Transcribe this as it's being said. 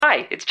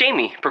Hi, it's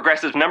Jamie,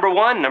 Progressive's #1,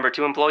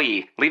 #2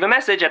 employee. Leave a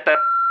message at the...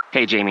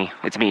 Hey, Jamie,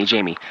 it's me,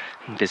 Jamie.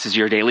 This is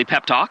your daily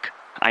pep talk.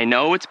 I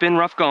know it's been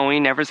rough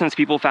going ever since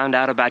people found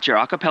out about your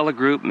a cappella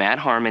group, Mad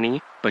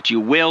Harmony, but you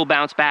will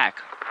bounce back.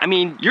 I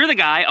mean, you're the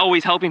guy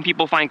always helping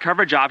people find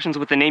coverage options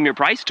with the Name Your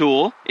Price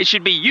tool. It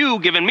should be you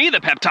giving me the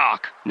pep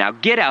talk. Now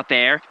get out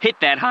there,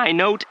 hit that high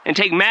note, and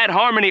take Mad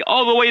Harmony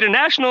all the way to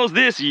nationals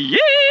this year!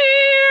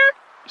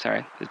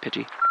 Sorry, it's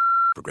pitchy.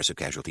 Progressive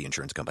Casualty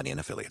Insurance Company and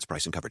Affiliates.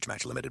 Price and coverage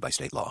match limited by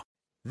state law.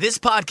 This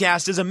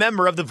podcast is a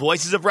member of the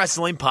Voices of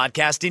Wrestling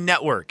Podcasting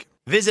Network.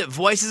 Visit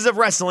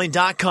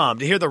voicesofwrestling.com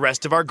to hear the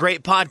rest of our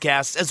great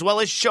podcasts, as well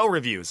as show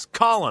reviews,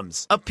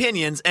 columns,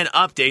 opinions, and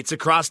updates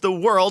across the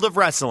world of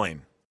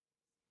wrestling.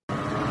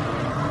 Attention.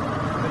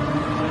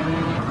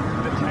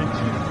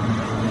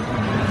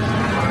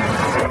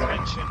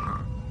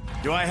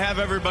 Do I have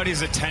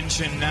everybody's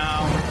attention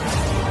now?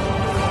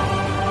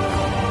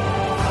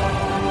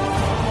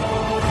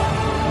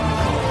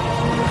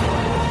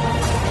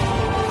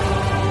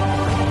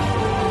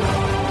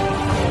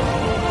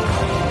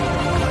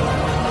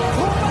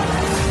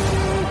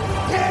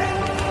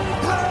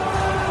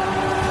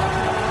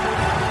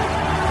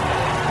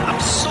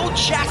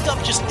 Jacked up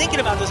just thinking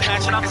about this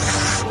match, and I'm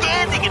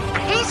standing and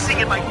pacing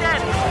in my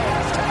bed.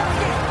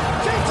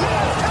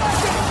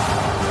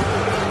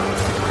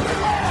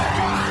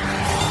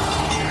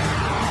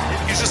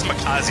 He's just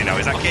Makazi now.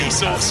 He's not okay,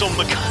 so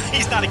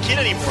he's not a kid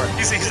anymore.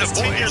 He's a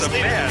boy. He's a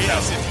man.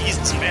 He's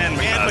man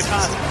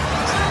Makazi.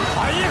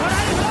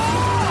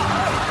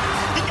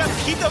 He got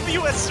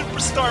PWS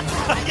superstar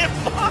Brian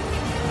Mock.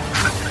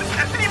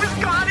 And he was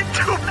gone in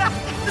 2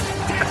 minutes.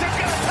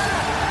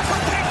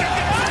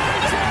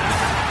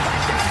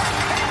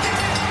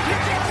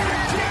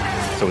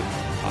 So it's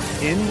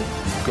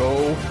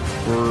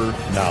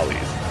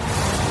Ingobernales.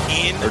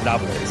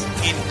 Nables.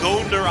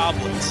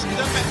 Ingobernales.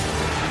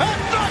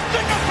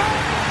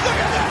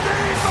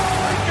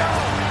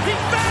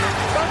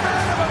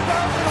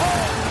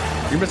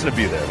 You're missing a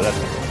B there, but that's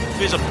okay.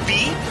 There's a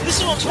B? This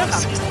is what I'm talking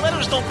about. These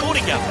letters don't go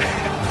together.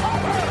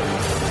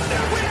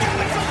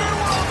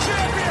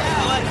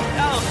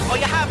 Oh,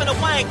 you're having a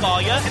wank,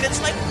 are you? And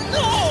it's like,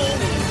 no!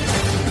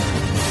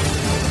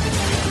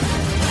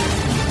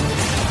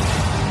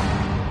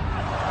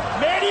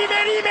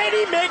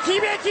 Mickey,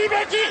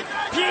 Pishy!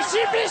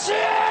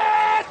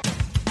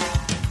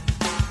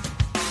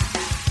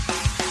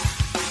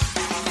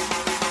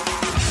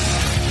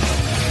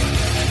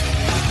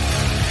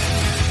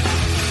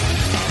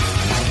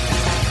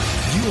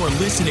 You are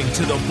listening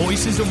to the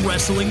Voices of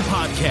Wrestling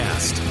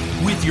podcast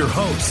with your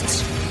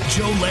hosts,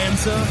 Joe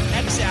Lanza.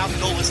 X out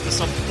and go listen to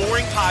some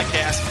boring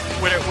podcast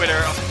where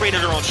they're afraid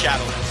of their own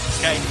shadow.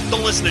 Okay?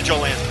 Don't listen to Joe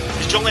Lanza,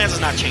 because Joe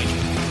Lanza's not changing.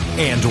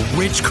 And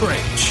Rich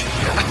Craich.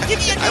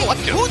 I like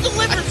him. Who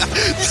delivers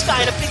this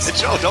guy in a big spot?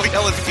 Joe, don't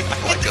yell at me. I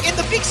like him. In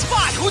the big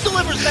spot, who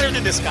delivers better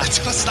than this guy?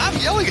 Stop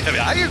yelling at me.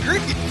 I agree.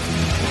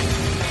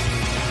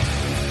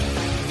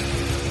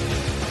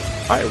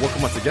 All right,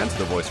 welcome once again to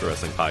the Voice of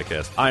Wrestling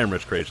podcast. I am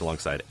Rich Craich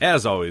alongside,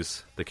 as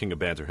always, the king of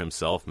banter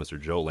himself, Mr.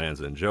 Joe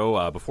Lanza. And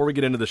Joe, before we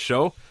get into the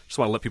show, just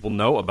want to let people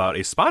know about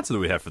a sponsor that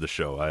we have for the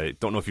show. I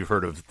don't know if you've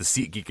heard of the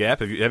SeatGeek app.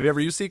 Have you ever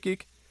used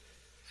SeatGeek?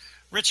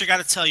 Rich, I got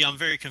to tell you, I'm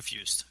very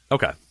confused.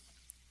 Okay.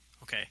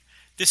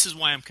 This is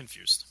why I'm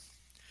confused.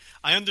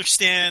 I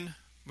understand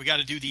we got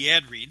to do the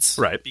ad reads,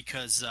 right?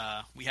 Because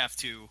we have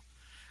to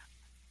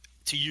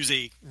use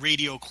a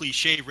radio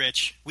cliche,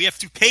 Rich. We have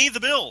to pay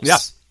the bills. Yeah.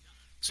 So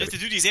you have to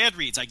do these ad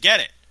reads. I get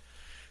it.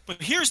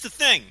 But here's the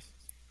thing.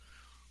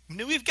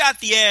 We've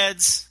got the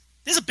ads.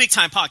 This is a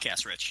big-time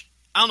podcast, Rich.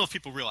 I don't know if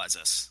people realize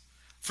this.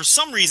 For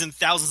some reason,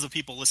 thousands of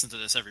people listen to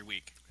this every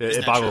week.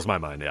 It boggles my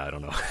mind. Yeah, I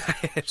don't know.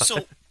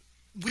 So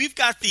we've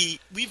got the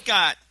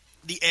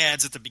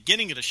ads at the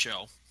beginning of the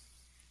show,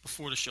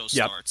 before the show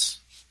starts,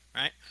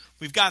 right?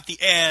 We've got the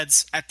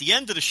ads at the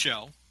end of the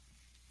show,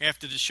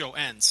 after the show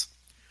ends.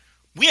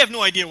 We have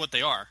no idea what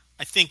they are.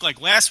 I think,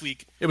 like last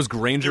week, it was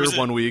Granger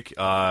one week,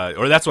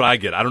 or that's what I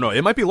get. I don't know.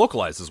 It might be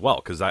localized as well,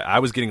 because I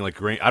was getting like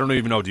I don't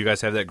even know. Do you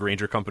guys have that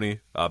Granger company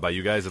by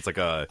you guys? It's like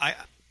a. I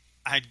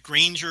had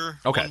Granger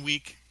 1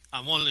 week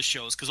on one of the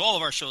shows, because all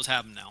of our shows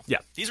have them now.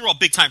 Yeah, these are all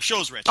big time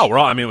shows, Rich. Oh,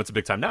 it's a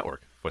big time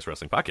network, Voice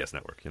Wrestling Podcast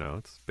Network.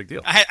 It's a big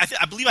deal.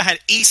 I believe I had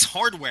Ace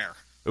Hardware.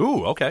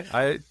 Ooh, okay.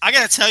 I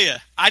gotta tell you,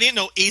 I didn't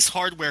know Ace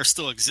Hardware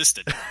still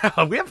existed.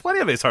 We have plenty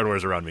of Ace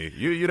Hardwares around me.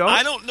 You don't?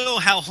 I don't know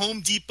how Home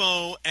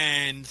Depot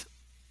and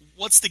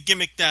what's the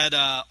gimmick that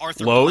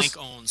Arthur Lowe's?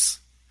 Blank owns,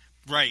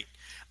 right?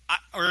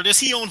 Or does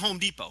he own Home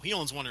Depot? He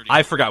owns one or the I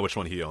other. forgot which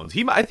one he owns.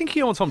 I think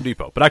he owns Home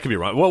Depot, but I could be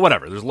wrong. Well,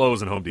 whatever. There's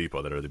Lowe's and Home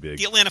Depot that are the big.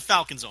 The Atlanta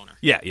Falcons owner.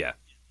 Yeah. Do you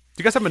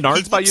guys have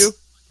Menards by you,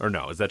 or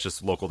no? Is that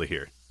just local to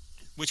here?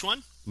 Which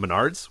one?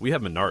 Menards. We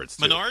have Menards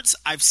too. Menards.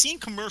 I've seen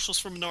commercials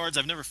for Menards.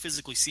 I've never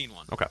physically seen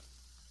one. Okay.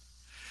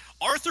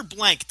 Arthur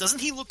Blank, doesn't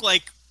he look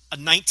like a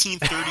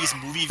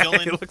 1930s movie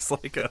villain? He looks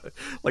like a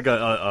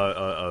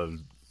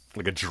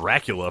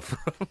Dracula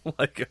from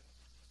like.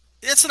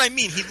 That's what I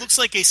mean. He looks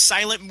like a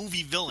silent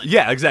movie villain.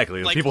 Yeah,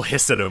 exactly. Like, people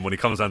hiss at him when he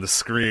comes on the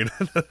screen.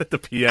 The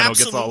piano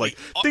gets all like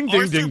ding,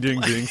 ding, ding,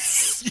 ding, ding. He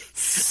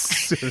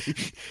steals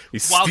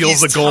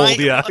the gold.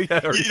 Yeah.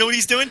 You know what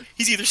he's doing?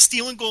 He's either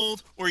stealing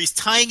gold or he's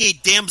tying a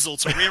damsel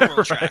to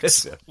railroad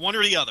tracks. Yeah. One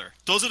or the other.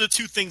 Those are the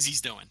two things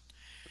he's doing.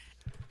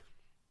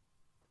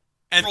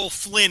 And Errol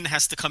Flynn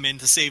has to come in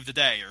to save the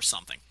day or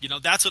something.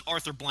 That's what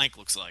Arthur Blank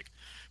looks like.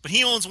 But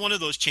he owns one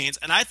of those chains,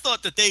 and I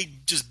thought that they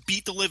just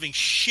beat the living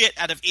shit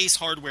out of Ace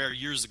Hardware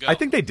years ago. I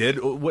think they did.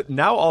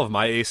 Now all of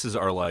my Aces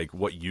are like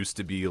what used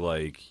to be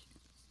like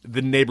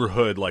the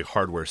neighborhood like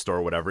hardware store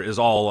or whatever is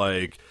all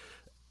like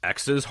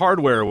X's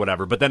Hardware or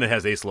whatever, but then it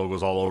has Ace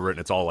logos all over it, and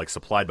it's all like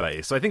supplied by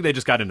Ace. So I think they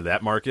just got into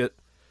that market.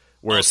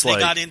 Where it's they like,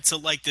 got into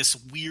like this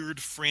weird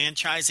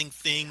franchising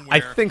thing.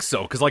 Where... I think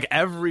so, because like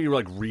every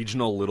like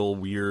regional little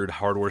weird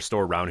hardware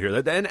store around here,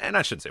 and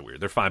I shouldn't say weird,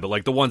 they're fine, but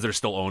like the ones that are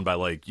still owned by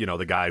like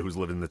the guy who's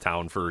lived in the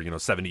town for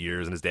 70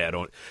 years and his dad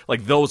owned,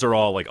 like those are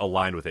all like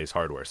aligned with Ace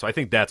Hardware. So I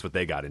think that's what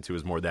they got into,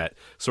 is more that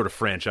sort of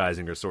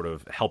franchising or sort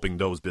of helping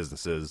those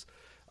businesses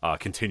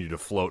continue to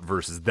float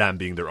versus them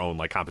being their own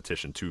like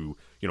competition to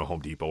Home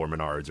Depot or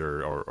Menards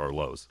or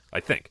Lowe's. I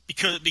think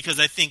because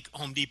I think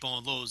Home Depot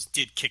and Lowe's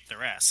did kick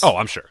their ass. Oh,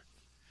 I'm sure.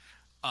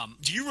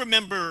 Do you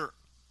remember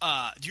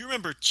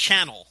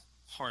Channel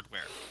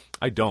Hardware?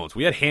 I don't.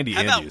 We had Handy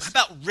Andy's. How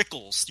about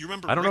Rickles? Do you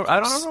remember? I don't Rickles? know. I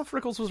don't know if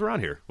Rickles was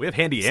around here. We have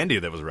Handy Andy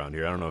that was around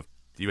here. I don't know if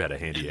you had a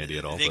Handy Andy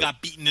at all. They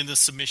got beaten into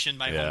submission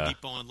by Home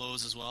Depot and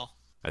Lowe's as well.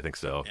 I think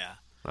so. Yeah.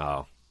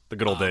 Oh, the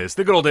good old days.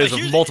 The good old days of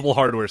multiple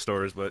hardware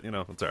stores, but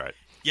it's all right.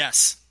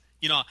 Yes.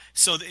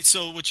 So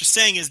what you're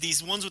saying is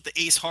these ones with the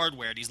Ace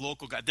Hardware, these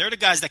local guys, they're the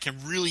guys that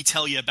can really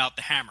tell you about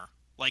the hammer.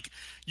 Like,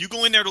 you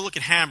go in there to look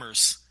at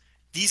hammers,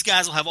 these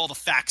guys will have all the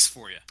facts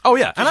for you. Oh,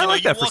 yeah, and I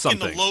like that for some something.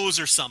 You walk into Lowe's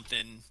or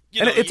something.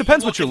 It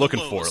depends what you're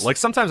looking for. Like,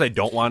 sometimes I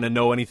don't want to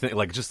know anything.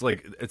 Like, just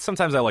like,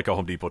 sometimes I like a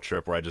Home Depot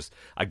trip where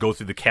I go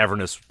through the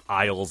cavernous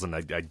aisles and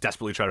I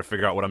desperately try to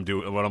figure out what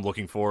I'm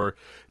looking for.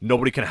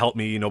 Nobody can help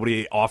me.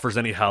 Nobody offers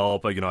any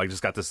help. I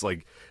just got this,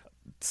 like,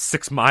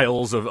 6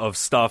 miles of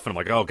stuff, and I'm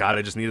like, oh god,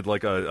 I just needed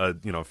like a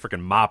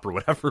freaking mop or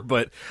whatever.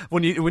 But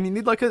when you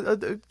need like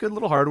a good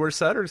little hardware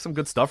set or some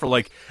good stuff, or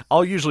like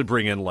I'll usually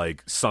bring in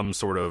like some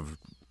sort of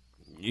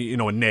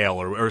a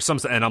nail or some,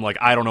 and I'm like,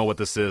 I don't know what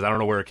this is, I don't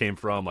know where it came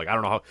from, like I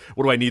don't know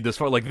what do I need this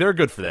for. Like, they're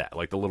good for that.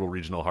 Like the little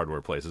regional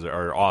hardware places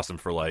are awesome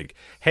for like,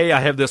 hey, I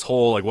have this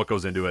whole, like, what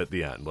goes into it at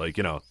the end, like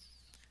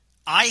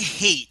I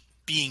hate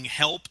being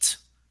helped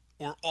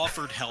or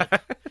offered help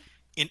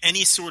in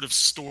any sort of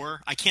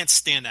store. I can't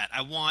stand that.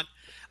 I want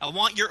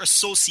your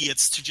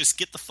associates to just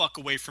get the fuck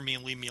away from me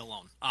and leave me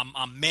alone.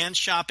 I'm man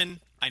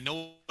shopping. I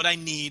know what I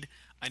need.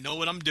 I know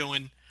what I'm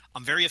doing.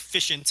 I'm very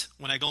efficient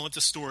when I go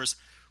into stores,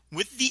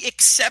 with the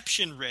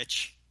exception,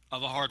 Rich,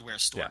 of a hardware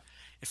store. Yeah.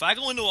 If I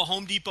go into a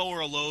Home Depot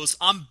or a Lowe's,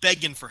 I'm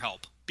begging for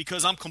help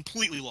because I'm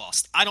completely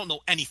lost. I don't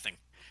know anything.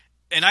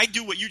 And I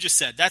do what you just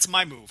said. That's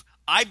my move.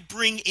 I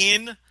bring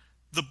in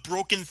the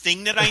broken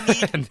thing that I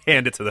need and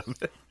hand it to them.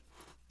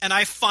 And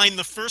I find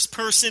the first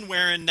person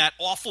wearing that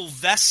awful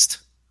vest.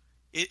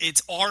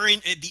 It's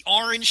orange, the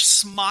orange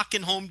smock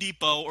in Home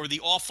Depot or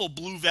the awful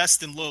blue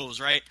vest in Lowe's,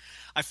 right?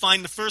 I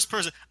find the first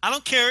person. I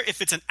don't care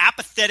if it's an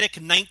apathetic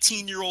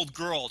 19-year-old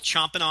girl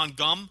chomping on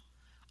gum.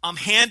 I'm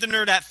handing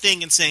her that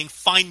thing and saying,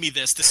 find me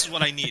this. This is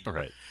what I need.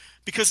 Right.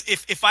 Because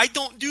if I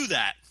don't do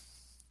that,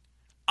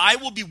 I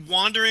will be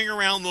wandering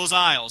around those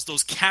aisles,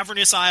 those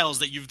cavernous aisles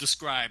that you've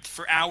described,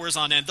 for hours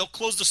on end. They'll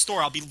close the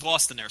store. I'll be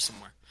lost in there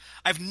somewhere.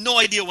 I have no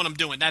idea what I'm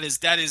doing. That is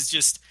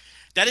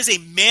a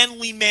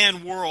manly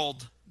man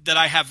world that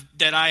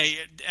I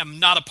am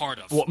not a part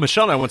of. Well,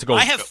 Michelle and I went to go.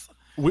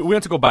 We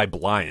went to go buy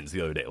blinds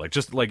the other day,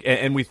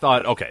 and we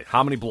thought, okay,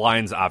 how many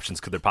blinds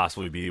options could there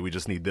possibly be? We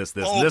just need this,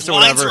 and this, or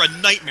whatever. Blinds are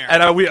a nightmare.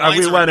 And we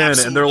went in,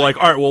 and they're like,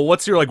 all right, well,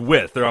 what's your like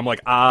width? Or I'm like,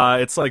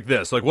 it's like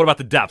this. Like, what about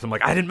the depth? I'm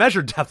like, I didn't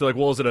measure depth. They're like,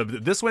 well, is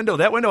it this window,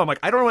 that window? I'm like,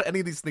 I don't know what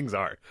any of these things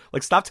are.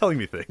 Like, stop telling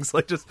me things.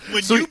 Like, just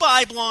when you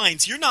buy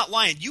blinds, you're not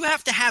lying. You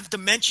have to have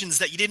dimensions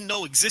that you didn't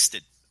know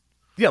existed.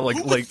 Yeah,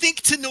 who would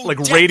think to know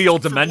radial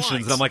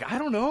dimensions, and I'm like, I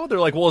don't know. They're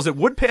like, well, is it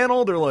wood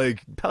paneled or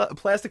like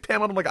plastic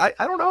paneled? I'm like,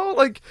 I don't know.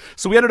 Like,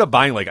 so we ended up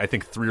buying like I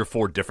think 3 or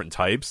 4 different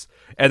types,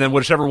 and then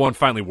whichever one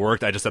finally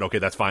worked, I just said, okay,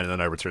 that's fine, and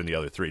then I returned the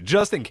other 3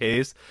 just in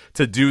case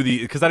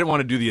because I didn't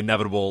want to do the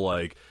inevitable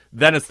like.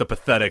 Then it's the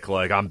pathetic,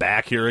 like, I'm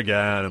back here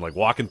again, and, like,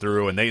 walking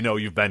through, and they know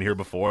you've been here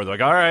before. They're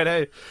like, all right,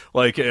 hey.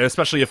 Like,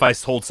 especially if I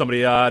told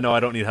somebody, no, I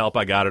don't need help,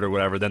 I got it, or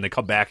whatever. Then they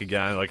come back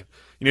again, like,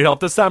 you need help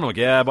this time? I'm like,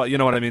 yeah, but you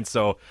know what I mean?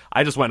 So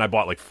I just went and I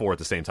bought, like, 4 at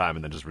the same time,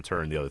 and then just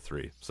returned the other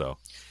 3, so.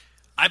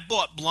 I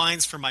bought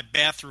blinds for my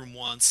bathroom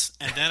once,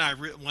 and then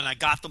when I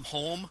got them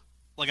home,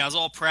 like, I was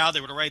all proud.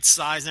 They were the right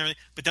size and everything.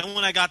 But then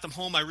when I got them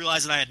home, I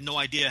realized that I had no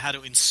idea how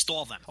to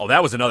install them. Oh,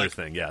 that was another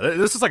thing, yeah.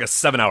 This is like a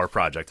 7-hour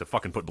project to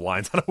fucking put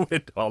blinds on a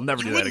window. I'll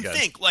never do that again. You wouldn't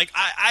think. Like,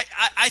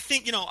 I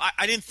think,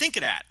 I didn't think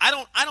of that. I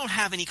don't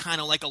have any kind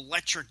of, like,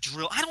 electric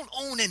drill. I don't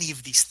own any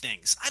of these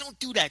things. I don't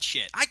do that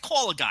shit. I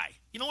call a guy.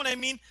 You know what I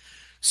mean?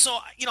 So,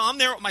 I'm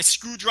there with my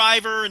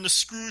screwdriver and the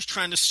screws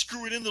trying to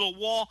screw it into the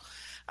wall.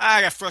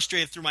 I got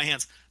frustrated, threw my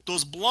hands.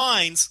 Those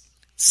blinds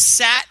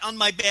sat on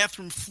my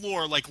bathroom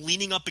floor, like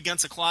leaning up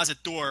against a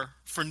closet door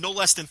for no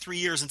less than 3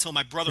 years until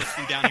my brother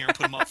flew down here and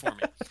put them up for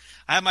me.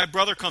 I had my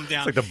brother come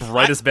down. It's like the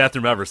brightest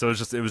bathroom ever. So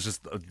it was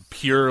just a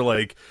pure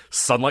like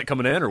sunlight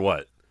coming in, or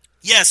what?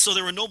 Yeah, so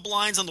there were no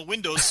blinds on the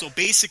windows. So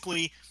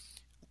basically,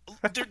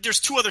 there's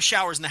 2 other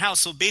showers in the house.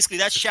 So basically,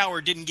 that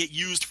shower didn't get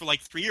used for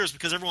like 3 years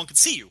because everyone could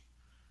see you.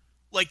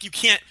 Like you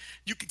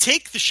could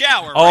take the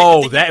shower.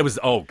 Oh, right?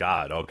 oh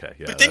God, okay.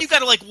 Yeah, but then you got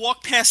to like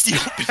walk past the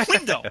open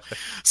window.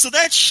 So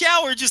that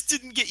shower just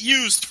didn't get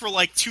used for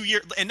like 2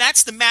 years. And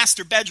that's the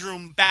master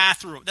bathroom.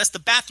 That's the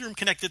bathroom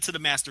connected to the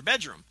master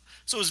bedroom.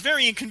 So it was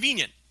very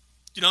inconvenient.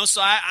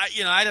 So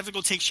I'd have to go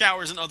take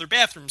showers in other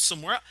bathrooms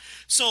somewhere else.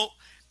 So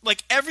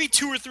like every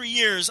 2 or 3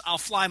 years, I'll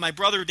fly my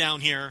brother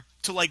down here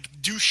to like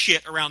do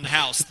shit around the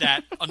house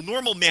that a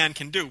normal man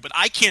can do, but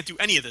I can't do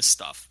any of this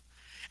stuff.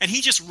 And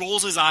he just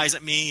rolls his eyes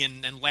at me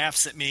and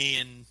laughs at me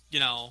and,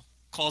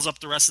 calls up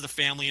the rest of the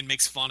family and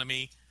makes fun of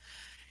me.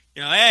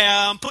 Hey,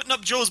 I'm putting up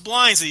Joe's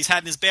blinds that he's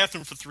had in his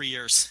bathroom for 3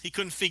 years. He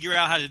couldn't figure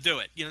out how to do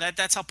it.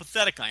 That's how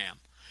pathetic I am.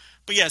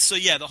 But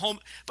the home.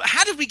 But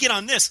how did we get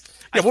on this?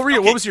 Yeah, what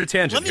was your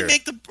tangent? Let me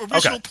make the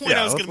original point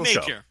I was going to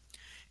make here.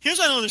 Here's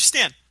what I don't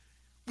understand.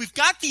 We've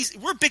got these.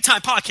 We're a big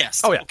time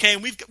podcast. Oh yeah. Okay,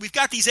 and we've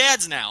got these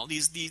ads now.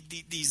 These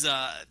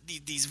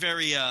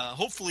very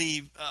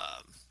hopefully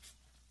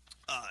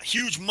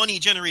huge money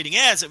generating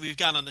ads that we've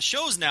got on the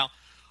shows now.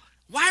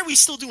 Why are we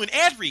still doing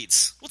ad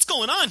reads? What's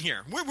going on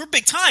here? We're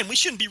big time. We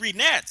shouldn't be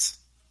reading ads.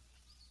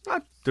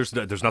 There's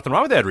nothing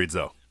wrong with ad reads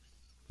though.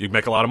 You can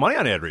make a lot of money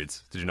on ad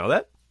reads. Did you know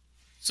that?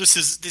 So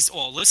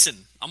listen,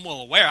 I'm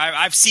well aware.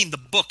 I've seen the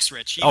books,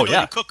 Rich. Even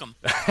though you cook them.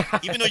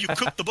 Even though you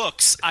cook the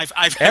books, I've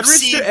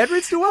seen ad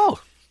reads do well.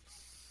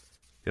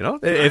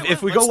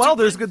 If we go well,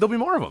 there'll be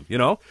more of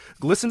them.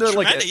 Listen to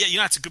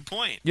that's a good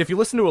point. Yeah, if you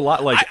listen to a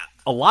lot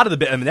of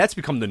the, that's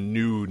become the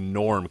new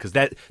norm because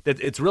that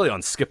it's really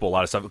unskippable a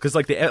lot of stuff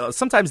because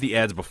sometimes the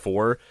ads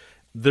before.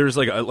 There's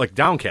like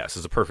Downcast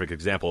is a perfect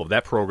example of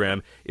that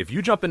program. If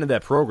you jump into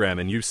that program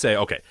and you say,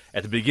 okay,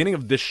 at the beginning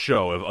of this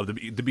show, of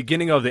the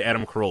beginning of the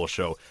Adam Carolla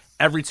show,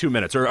 every 2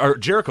 minutes, or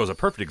Jericho's a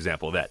perfect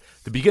example of that.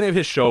 The beginning of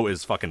his show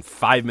is fucking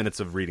 5 minutes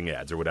of reading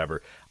ads or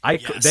whatever.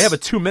 They have a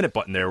 2 minute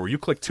button there where you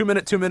click 2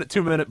 minute, 2 minute,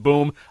 2 minute,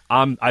 boom.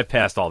 I've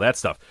passed all that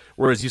stuff.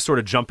 Whereas you sort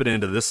of jump it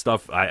into this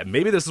stuff.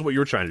 Maybe this is what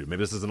you're trying to do.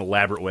 Maybe this is an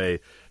elaborate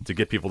way to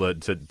get people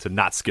to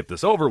not skip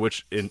this over.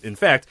 Which in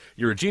fact,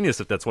 you're a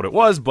genius if that's what it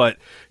was. But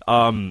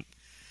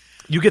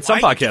you get some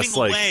podcasts podcasts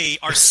like away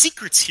our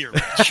secrets here,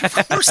 Rich.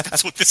 Of course,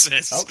 that's what this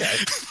is.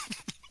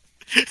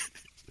 Okay.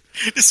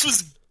 This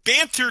was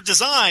banter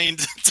designed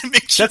to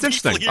make sure that's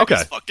people interesting. hear Okay.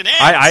 these fucking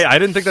ads. I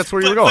didn't think that's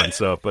where you were going.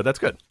 But that's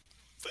good.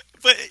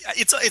 But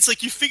it's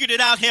like you figured it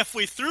out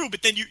halfway through,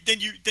 but then you broke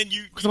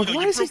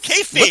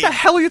kayfabe. What the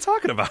hell are you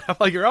talking about? I'm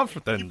like, you're out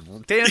for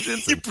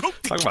tangents. You broke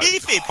the talking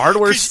kayfabe. About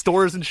hardware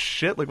stores and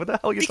shit. Like, what the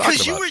hell are you talking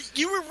about? Because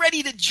you were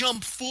ready to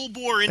jump full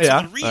bore into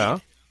the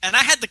read. And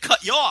I had to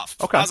cut you off.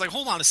 Okay. I was like,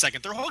 hold on a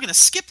second. They're all going to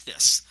skip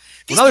this.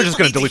 Now they're just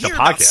going to delete the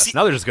podcast.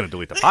 Now they're just going to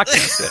delete the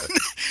podcast. Yeah.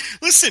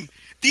 Listen,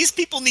 these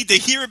people need to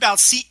hear about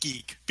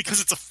SeatGeek because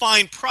it's a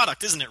fine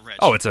product, isn't it, Rich?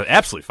 Oh, it's an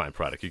absolutely fine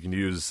product. You can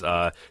use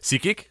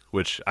SeatGeek,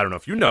 which I don't know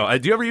if you know.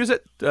 Do you ever use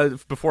it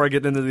before I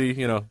get into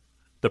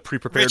the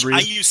pre-prepared Rich, read? I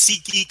use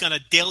SeatGeek on a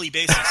daily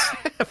basis.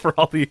 For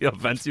all the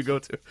events you go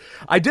to.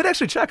 I did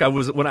actually check.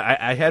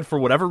 I had, for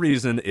whatever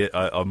reason,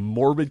 a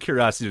morbid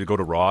curiosity to go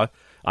to Raw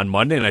on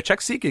Monday, and I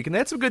checked SeatGeek, and they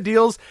had some good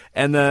deals,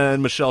 and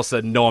then Michelle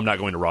said, no, I'm not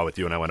going to Raw with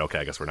you, and I went, okay,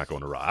 I guess we're not going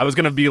to Raw. I was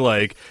going to be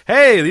like,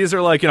 hey, these are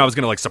I was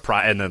going to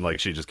surprise, and then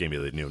she just gave me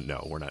the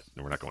no, we're not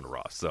going to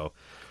Raw, so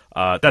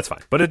that's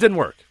fine. But it didn't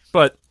work.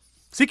 But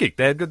SeatGeek,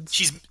 they had good...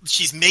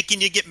 She's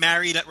making you get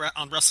married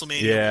on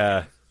WrestleMania.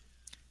 Yeah.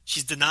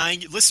 She's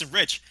denying you. Listen,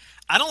 Rich,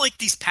 I don't like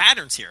these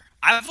patterns here.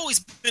 I've always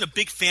been a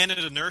big fan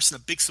of the nurse and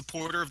a big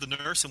supporter of the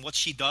nurse and what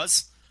she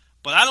does,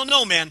 but I don't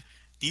know, man.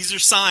 These are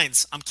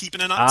signs. I'm keeping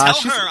an eye.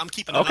 Tell her I'm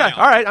keeping an eye on. Okay,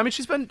 all right. I mean,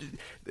 she's been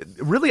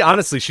really,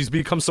 honestly, she's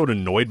become so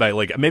annoyed by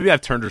maybe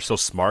I've turned her so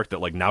smart that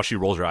now she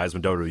rolls her eyes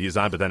when WWE is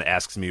on, but then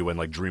asks me when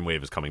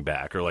Dreamwave is coming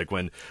back or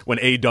when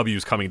AEW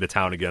is coming to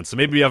town again. So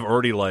maybe I've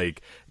already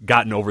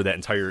gotten over that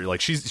entire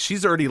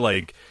she's already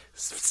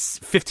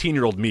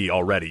 15-year-old me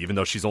already, even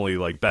though she's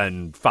only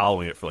been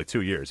following it for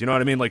 2 years. You know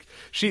what I mean?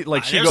 She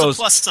there's goes a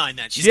plus sign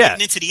then. She's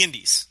getting into the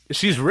indies.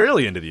 She's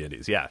really into the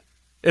indies. Yeah.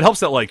 It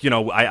helps that,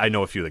 I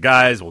know a few of the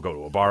guys. We'll go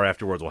to a bar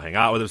afterwards. We'll hang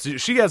out with them. So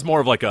she has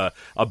more of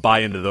a buy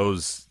into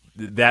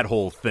that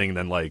whole thing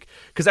than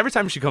because every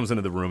time she comes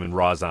into the room and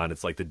Raw's on,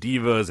 it's the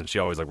divas, and she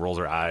always rolls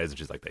her eyes and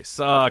she's like, they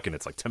suck, and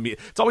it's Tamina.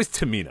 It's always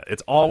Tamina.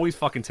 It's always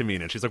fucking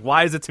Tamina. And she's like,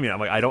 why is it Tamina?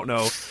 I'm like, I don't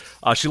know.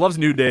 She loves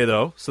New Day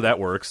though, so that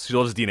works. She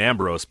loves Dean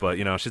Ambrose, but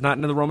she's not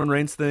into the Roman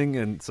Reigns thing,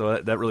 and so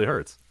that really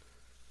hurts.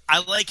 I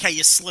like how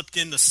you slipped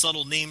in the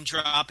subtle name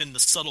drop and the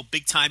subtle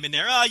big time in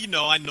there. Oh,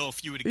 I know a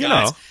few of the You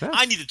guys. know, yeah.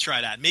 I need to try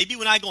that. Maybe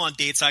when I go on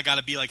dates, I got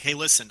to be like, hey,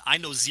 listen, I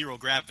know Zero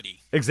Gravity.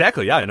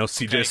 Exactly, yeah. I know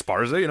CJ Okay.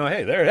 Esparza.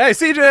 Hey, there. Hey,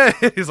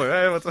 CJ! He's like,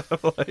 hey, what's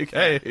up? Like,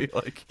 hey.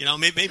 Like,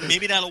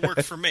 Maybe that'll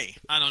work for me.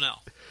 I don't know.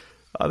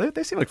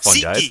 they seem like fun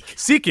guys. SeatGeek.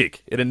 SeatGeek.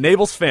 It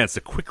enables fans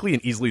to quickly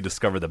and easily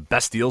discover the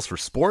best deals for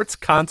sports,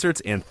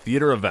 concerts, and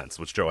theater events,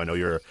 which, Joe, I know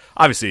you're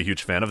obviously a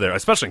huge fan of there,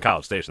 especially in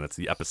College Station. That's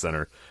the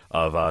epicenter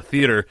of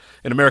theater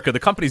in America. The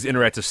company's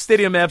interactive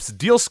stadium apps,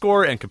 deal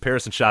score, and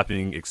comparison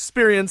shopping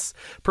experience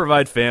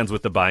provide fans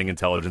with the buying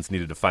intelligence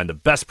needed to find the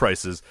best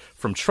prices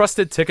from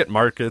trusted ticket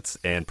markets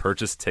and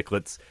purchase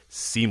tickets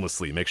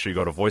seamlessly. Make sure you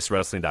go to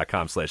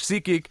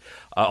voicewrestling.com/SeatGeek.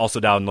 Also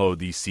download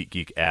the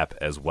SeatGeek app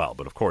as well.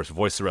 But of course,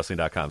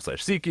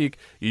 voicewrestling.com/SeatGeek.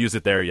 You use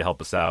it there, you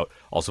help us out.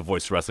 Also,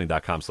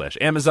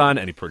 voicewrestling.com/Amazon.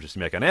 Any purchase you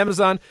make on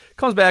Amazon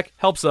comes back,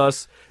 helps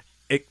us.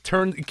 It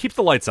keeps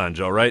the lights on,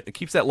 Joe, right? It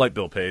keeps that light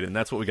bill paid, and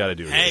that's what we got to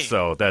do here.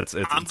 So it's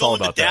all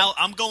about that.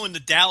 I'm going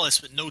to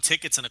Dallas with no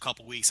tickets in a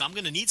couple weeks. I'm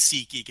going to need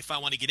SeatGeek if I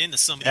want to get into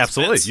some of these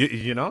Absolutely.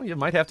 events. You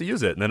might have to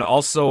use it. And then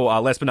also,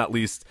 last but not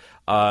least,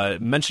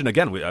 mention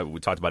again, we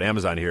talked about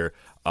Amazon here.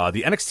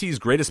 The NXT's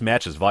Greatest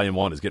Matches Volume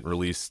 1 is getting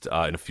released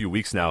in a few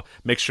weeks now.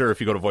 Make sure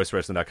if you go to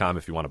voicewrestling.com,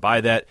 if you want to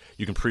buy that,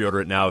 you can pre-order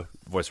it now,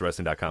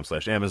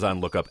 voicewrestling.com/Amazon.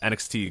 Look up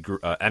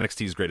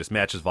NXT's Greatest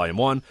Matches Volume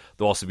 1.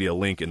 There'll also be a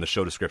link in the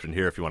show description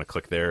here if you want to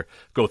click there,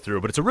 go through.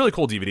 But it's a really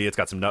cool DVD. It's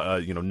got some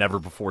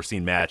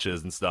never-before-seen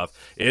matches and stuff.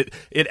 It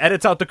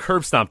edits out the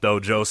curb stomp, though,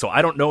 Joe, so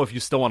I don't know if you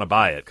still want to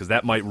buy it, because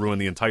that might ruin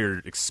the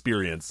entire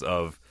experience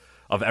of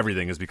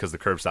everything, is because the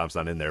curb stomp's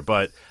not in there.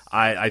 But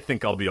I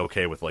think I'll be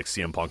okay with like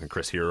CM Punk and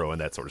Chris Hero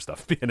and that sort of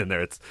stuff being in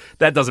there.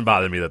 That doesn't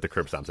bother me that the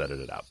curb stomp's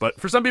edited out.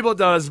 But for some people it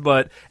does.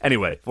 But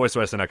anyway,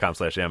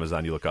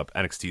 voicewrestling.com/Amazon. You look up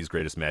NXT's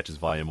Greatest Matches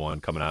Volume 1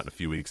 coming out in a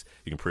few weeks.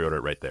 You can pre-order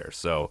it right there.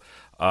 So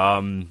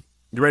you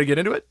ready to get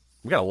into it?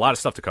 We got a lot of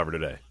stuff to cover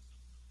today.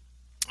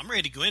 I'm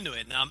ready to go into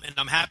it, and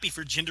I'm happy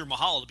for Jinder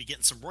Mahal to be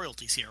getting some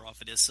royalties here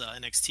off of this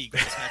NXT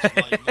Greatest Matches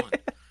Volume 1.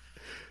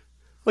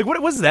 Like,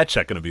 what's that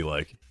check going to be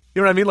like?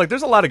 You know what I mean? Like,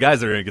 there's a lot of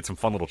guys that are going to get some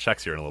fun little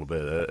checks here in a little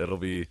bit. It'll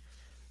be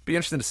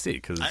interesting to see,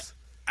 because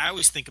I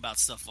always think about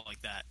stuff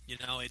like that.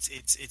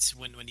 It's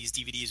when these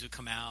DVDs would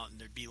come out and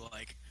there'd be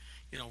like,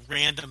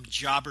 random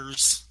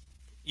jobbers.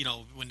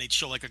 When they'd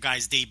show like a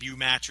guy's debut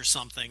match or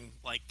something,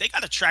 like they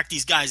got to track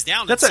these guys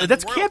down.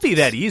 That can't be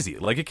that easy.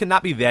 Like, it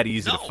cannot be that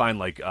easy to find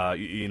like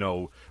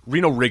Reno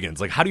Riggins.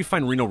 Like, how do you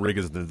find Reno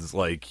Riggins'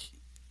 like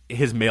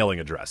his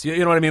mailing address? You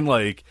know what I mean?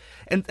 Like,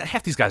 and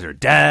half these guys are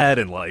dead,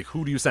 and like,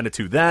 who do you send it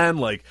to then?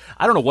 Like,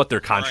 I don't know what their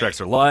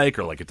contracts are like,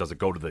 or like, does it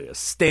go to the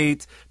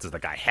estate? Does the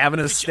guy have an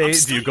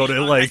estate? Do you go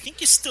to like? I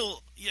think you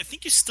still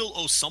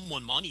owe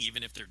someone money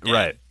even if they're dead.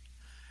 Right.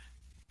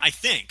 I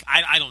think.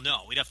 I don't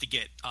know. We'd have to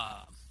get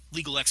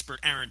legal expert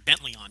Aaron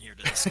Bentley on here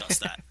to discuss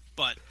that.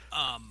 But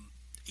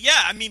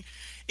yeah, I mean,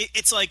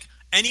 it's like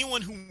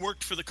anyone who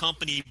worked for the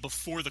company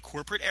before the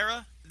corporate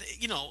era.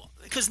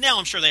 Because now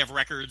I'm sure they have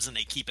records and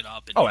they keep it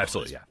up. And,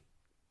 Absolutely, yeah.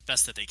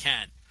 Best that they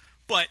can.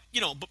 But,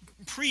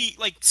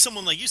 like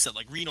someone like you said,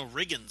 like Reno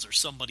Riggins or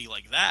somebody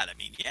like that, I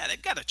mean, yeah, they've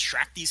got to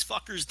track these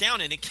fuckers down,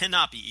 and it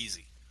cannot be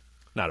easy.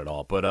 Not at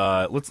all.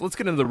 But let's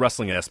get into the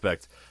wrestling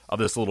aspect of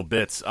this a little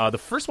bit. The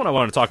first one I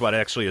wanted to talk about,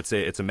 actually,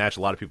 it's a match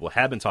a lot of people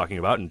have been talking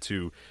about, and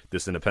to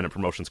this independent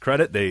promotion's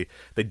credit, they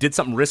did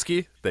something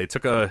risky. They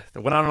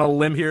went out on a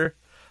limb here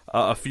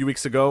a few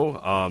weeks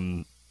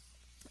ago.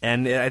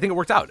 And I think it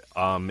worked out.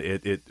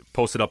 It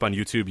posted up on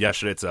YouTube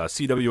yesterday. It's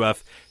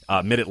CWF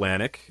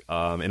Mid-Atlantic,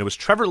 and it was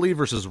Trevor Lee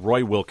versus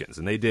Roy Wilkins.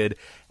 And they did,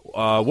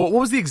 what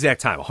was the exact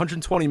time?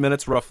 120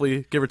 minutes,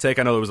 roughly, give or take.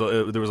 I know there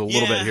was a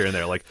little bit here and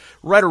there, like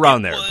right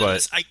around there.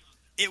 But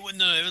it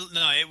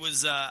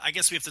was. I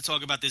guess we have to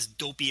talk about this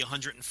dopey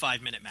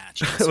 105-minute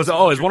match. It was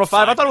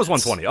 105. I thought it was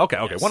 120. Okay,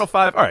 yes.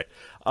 105. All right.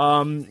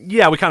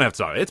 Yeah, we kind of have to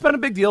talk. It's been a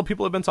big deal.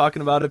 People have been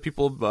talking about it.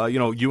 People,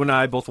 you and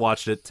I both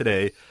watched it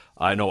today.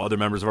 I know other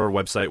members of our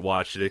website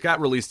watched it. It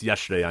got released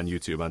yesterday on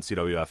YouTube, on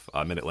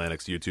CWF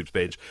Mid-Atlantic's YouTube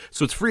page.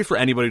 So it's free for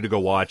anybody to go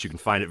watch. You can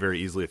find it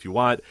very easily if you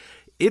want.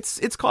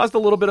 It's caused a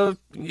little bit of,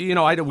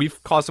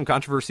 we've caused some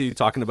controversy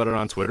talking about it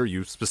on Twitter,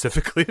 you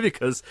specifically,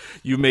 because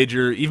you made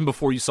even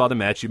before you saw the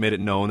match, you made it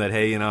known that,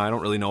 hey, I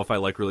don't really know if I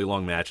like really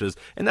long matches.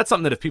 And that's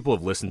something that if people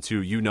have listened to,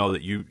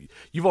 that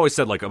you've always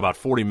said like about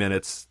 40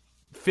 minutes,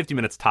 50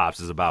 minutes tops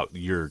is about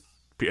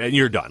and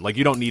you're done. Like,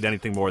 you don't need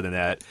anything more than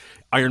that.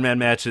 Iron Man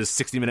matches,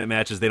 60-minute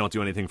matches, they don't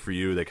do anything for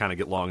you. They kind of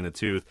get long in the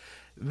tooth.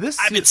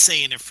 I've been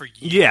saying it for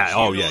years.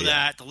 Yeah, you know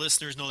that. The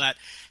listeners know that.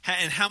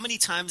 And how many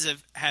times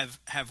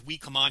have we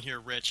come on here,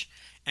 Rich,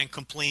 and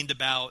complained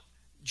about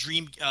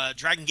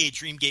Dragon Gate,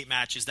 Dream Gate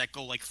matches that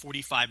go like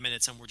 45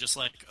 minutes, and we're just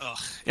like, ugh.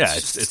 Yeah,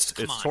 it's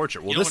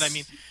torture. Well, you know what I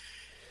mean?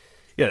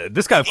 Yeah,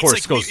 this guy, of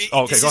course, goes... This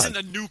go ahead. isn't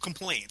a new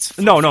complaint.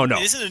 No. It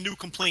isn't a new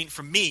complaint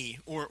from me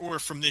or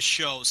from this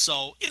show.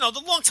 So,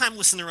 the longtime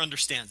listener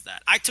understands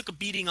that. I took a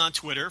beating on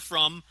Twitter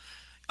from,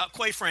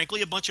 quite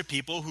frankly, a bunch of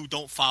people who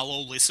don't follow,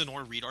 listen,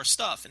 or read our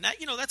stuff. And that,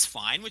 that's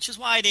fine, which is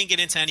why I didn't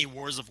get into any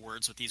wars of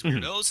words with these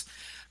weirdos.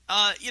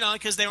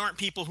 Because they aren't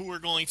people who are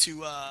going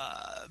to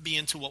be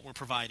into what we're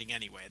providing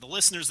anyway. The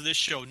listeners of this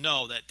show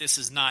know that this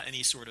is not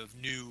any sort of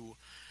new.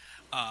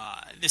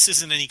 This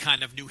isn't any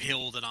kind of new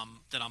hill that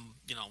I'm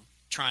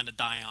trying to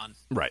die on.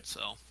 Right.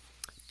 So.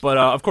 But,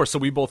 of course, so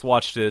we both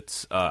watched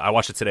it. I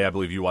watched it today. I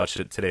believe you watched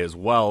it today as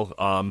well.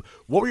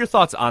 What were your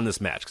thoughts on this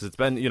match? Because it's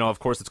been, of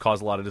course, it's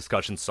caused a lot of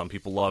discussion. Some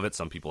people love it.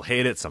 Some people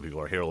hate it. Some people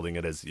are heralding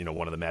it as,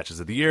 one of the matches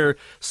of the year.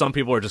 Some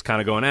people are just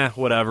kind of going,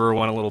 whatever,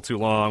 went a little too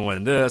long,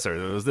 went this, or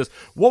it was this.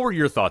 What were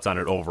your thoughts on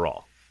it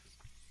overall?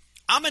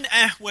 I'm an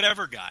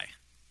whatever guy.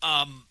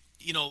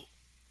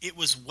 It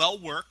was well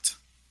worked.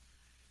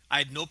 I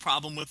had no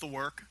problem with the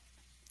work.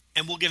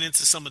 And we'll get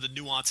into some of the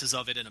nuances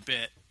of it in a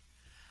bit.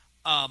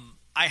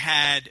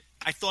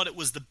 I thought it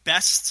was the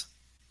best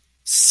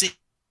scene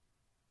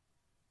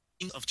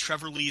of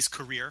Trevor Lee's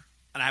career,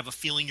 and I have a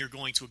feeling you're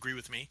going to agree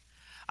with me.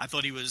 I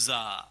thought he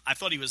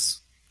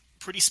was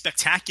pretty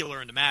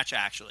spectacular in the match,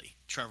 actually,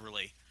 Trevor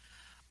Lee.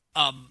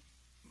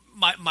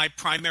 My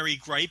primary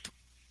gripe,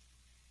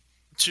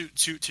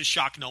 to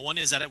shock no one,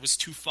 is that it was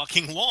too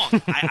fucking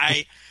long.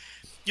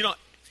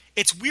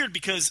 It's weird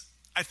because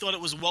I thought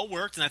it was well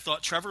worked, and I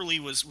thought Trevor Lee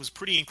was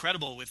pretty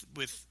incredible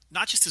with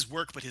not just his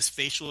work, but his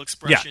facial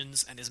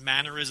expressions and his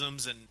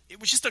mannerisms, and it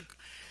was just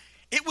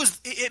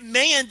it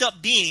may end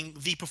up being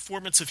the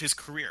performance of his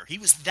career. He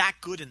was that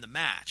good in the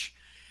match.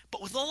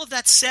 But with all of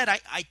that said,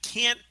 I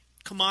can't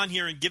come on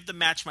here and give the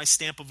match my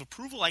stamp of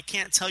approval. I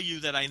can't tell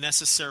you that I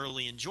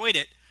necessarily enjoyed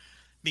it,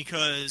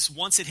 because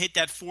once it hit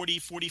that 40,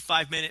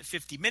 45-minute,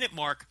 50-minute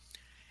mark,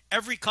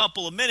 every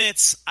couple of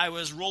minutes, I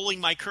was rolling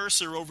my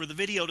cursor over the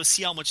video to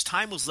see how much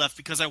time was left,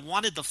 because I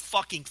wanted the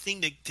fucking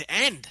thing to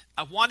end.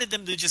 I wanted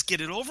them to just get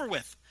it over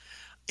with.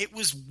 It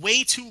was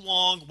way too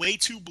long, way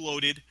too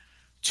bloated.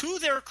 To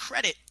their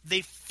credit,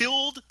 they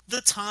filled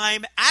the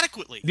time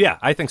adequately. Yeah,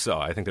 I think so.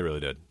 I think they really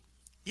did.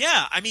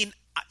 Yeah, I mean,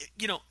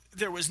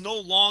 there was no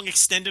long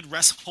extended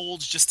rest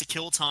holds just to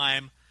kill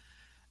time.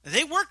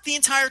 They worked the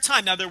entire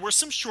time. Now, there were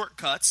some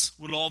shortcuts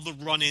with all the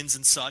run-ins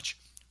and such,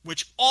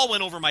 which all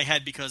went over my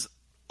head because,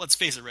 let's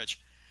face it, Rich,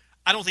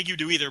 I don't think you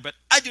do either, but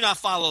I do not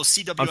follow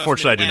CWF.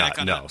 Unfortunately, I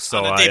do not.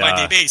 On a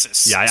day-by-day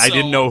basis. Yeah, I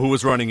didn't know who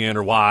was running in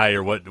or why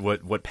or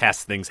what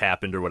past things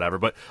happened or whatever,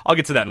 but I'll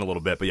get to that in a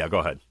little bit. But yeah, go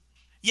ahead.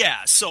 Yeah,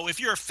 so if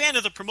you're a fan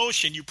of the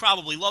promotion, you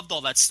probably loved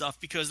all that stuff,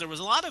 because there was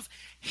a lot of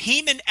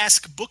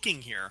Heyman-esque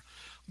booking here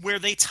where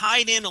they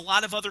tied in a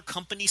lot of other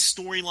company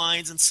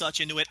storylines and such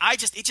into it.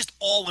 It just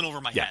all went over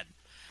my head.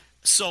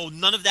 So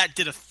none of that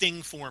did a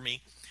thing for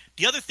me.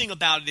 The other thing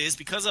about it is,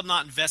 because I'm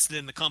not invested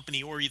in the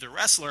company or either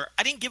wrestler,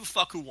 I didn't give a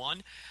fuck who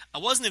won. I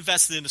wasn't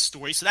invested in the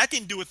story, so that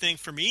didn't do a thing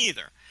for me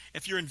either.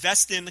 If you're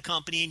invested in the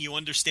company and you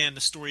understand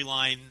the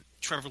storyline,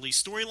 Trevor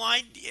Lee's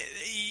storyline,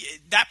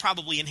 that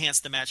probably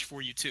enhanced the match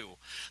for you too.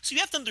 So you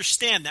have to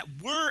understand that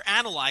we're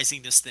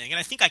analyzing this thing, and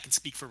I think I can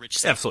speak for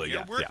Rich. Absolutely,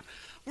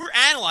 We're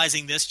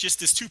analyzing this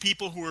just as two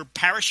people who are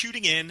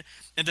parachuting in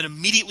and then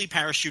immediately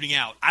parachuting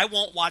out. I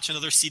won't watch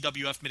another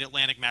CWF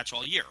Mid-Atlantic match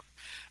all year,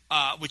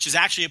 which is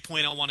actually a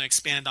point I want to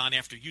expand on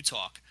after you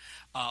talk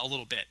a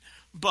little bit.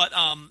 But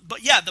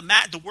yeah,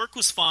 the work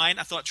was fine.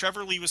 I thought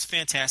Trevor Lee was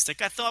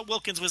fantastic. I thought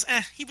Wilkins was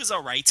he was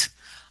all right.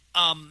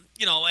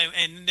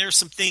 And there's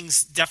some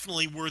things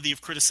definitely worthy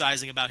of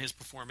criticizing about his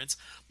performance.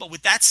 But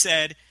with that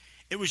said,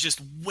 it was just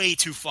way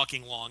too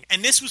fucking long.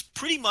 And this was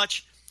pretty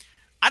much,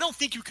 I don't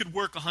think you could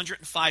work a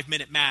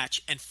 105-minute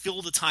match and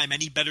fill the time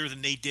any better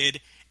than they did,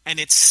 and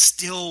it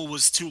still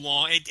was too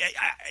long.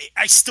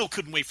 I still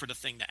couldn't wait for the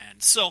thing to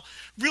end. So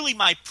really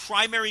my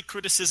primary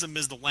criticism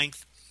is the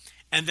length,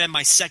 and then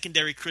my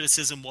secondary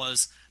criticism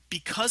was,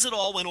 because it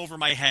all went over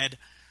my head,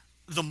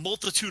 the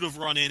multitude of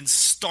run-ins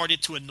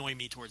started to annoy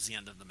me towards the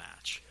end of the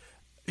match.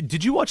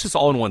 Did you watch this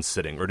all in one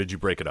sitting, or did you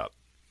break it up?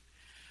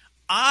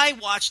 I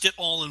watched it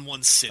all in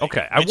one sitting.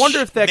 Okay, I wonder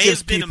if that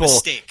gives people. A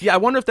mistake. Yeah, I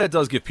wonder if that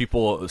does give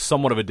people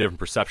somewhat of a different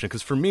perception.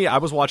 Because for me, I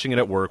was watching it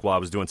at work while I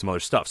was doing some other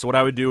stuff. So what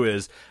I would do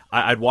is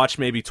I'd watch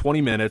maybe 20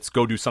 minutes,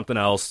 go do something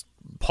else,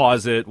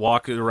 pause it,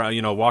 walk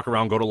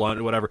around, go to lunch,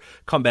 whatever.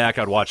 Come back,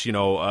 I'd watch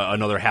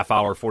another half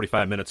hour,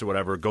 45 minutes or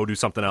whatever. Go do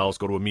something else,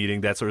 go to a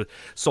meeting, that sort of.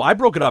 So I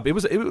broke it up. It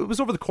was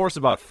over the course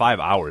of about 5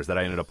 hours that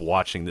I ended up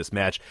watching this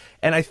match,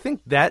 and I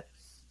think that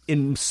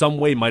in some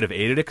way might have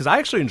aided it, because I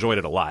actually enjoyed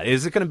it a lot.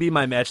 Is it going to be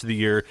my match of the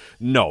year?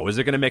 No. Is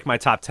it going to make my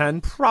top 10?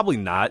 Probably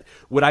not.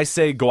 Would I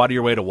say go out of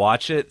your way to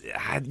watch it?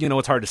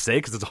 It's hard to say,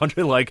 because it's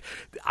 100.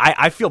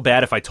 I feel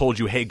bad if I told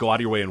you, hey, go out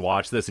of your way and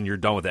watch this, and you're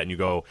done with that, and you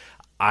go,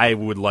 I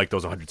would like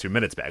those 102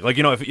 minutes back.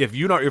 If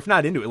you're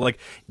not into it,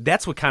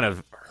 that's what kind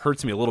of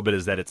hurts me a little bit,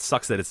 is that it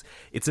sucks that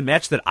it's a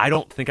match that I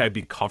don't think I'd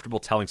be comfortable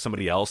telling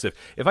somebody else.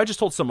 If I just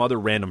told some other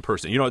random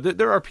person,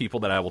 there are people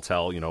that I will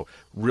tell,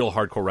 real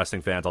hardcore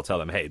wrestling fans, I'll tell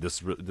them, hey, this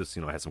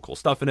has some cool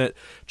stuff in it,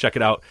 check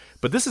it out.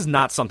 But this is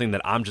not something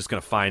that I'm just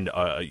going to find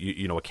a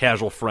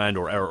casual friend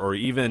or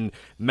even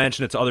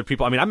mention it to other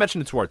people. I mean, I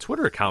mentioned it to our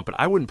Twitter account, but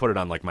I wouldn't put it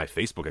on my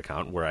Facebook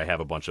account where I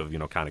have a bunch of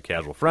kind of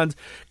casual friends,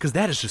 because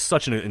that is just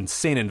such an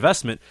insane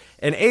investment.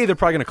 And they're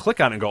probably going to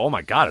click on it and go, oh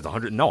my god, it's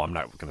 100. No, I'm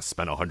not going to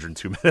spend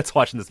 102 minutes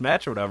watching this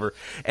match or whatever,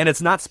 and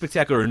it's not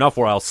spectacular enough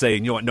where I'll say,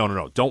 you know what,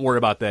 no, don't worry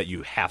about that.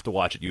 You have to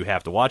watch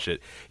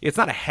it. It's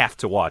not a have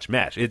to watch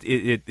match.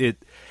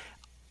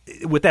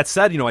 With that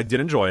said, I did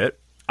enjoy it.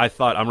 I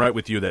thought, I'm right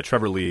with you, that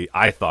Trevor Lee,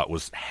 I thought,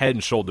 was head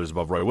and shoulders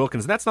above Roy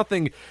Wilkins. And that's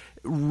nothing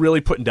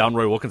really putting down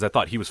Roy Wilkins. I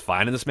thought he was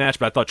fine in this match,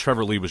 but I thought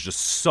Trevor Lee was just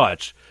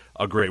such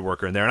a great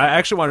worker in there. And I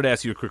actually wanted to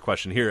ask you a quick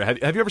question here. Have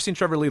you ever seen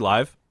Trevor Lee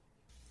live?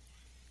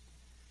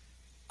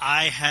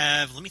 I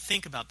have. Let me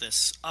think about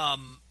this.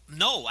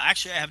 No,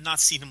 actually, I have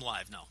not seen him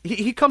live, no.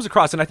 He comes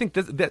across, and I think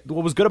that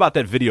what was good about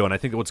that video, and I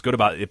think what's good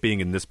about it being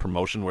in this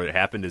promotion where it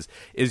happened is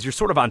you're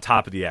sort of on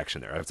top of the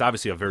action there. It's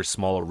obviously a very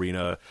small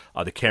arena.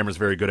 The camera's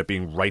very good at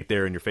being right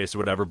there in your face or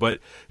whatever,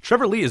 but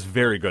Trevor Lee is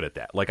very good at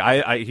that. Like,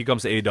 he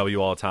comes to AEW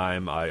all the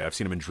time. I've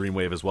seen him in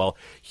Dreamwave as well.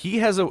 He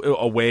has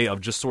a way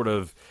of just sort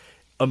of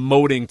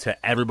emoting to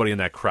everybody in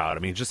that crowd. I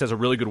mean, just has a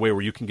really good way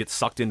where you can get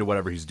sucked into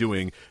whatever he's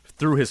doing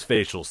through his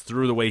facials,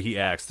 through the way he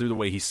acts, through the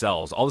way he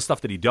sells, all the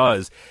stuff that he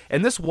does.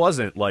 And this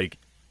wasn't like,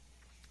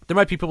 there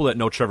might be people that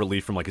know Trevor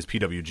Lee from like his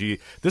PWG.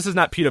 This is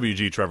not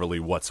PWG Trevor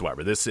Lee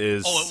whatsoever. This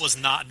is it was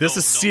not. This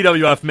is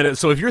CWF minute.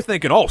 So if you're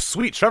thinking, oh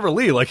sweet, Trevor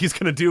Lee, like he's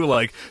gonna do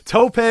like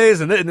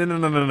topes and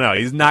no,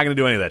 he's not gonna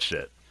do any of that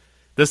shit.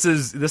 This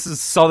is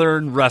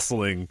Southern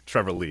wrestling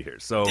Trevor Lee here.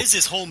 So this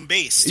is home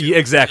base. Yeah,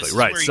 exactly,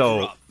 right.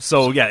 So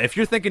yeah, if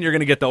you're thinking you're going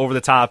to get the over the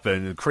top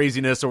and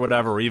craziness or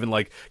whatever, or even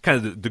like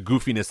kind of the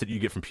goofiness that you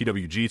get from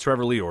PWG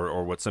Trevor Lee,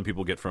 or what some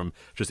people get from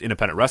just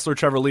independent wrestler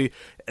Trevor Lee,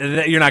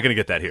 you're not going to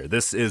get that here.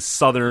 This is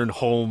Southern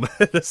home.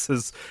 This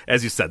is,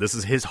 as you said, this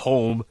is his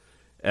home.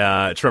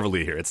 Trevor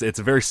Lee here. It's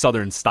a very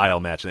Southern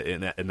style match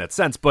in that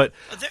sense, but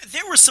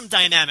there were some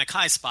dynamic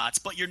high spots,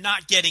 but you're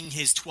not getting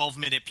his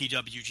 12-minute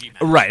PWG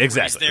match, right?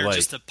 Exactly. He's there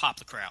just to pop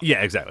the crowd.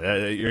 Yeah,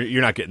 exactly.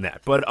 You're not getting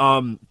that, but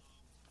I'm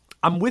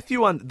with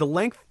you on the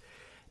length.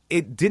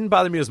 It didn't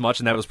bother me as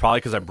much, and that was probably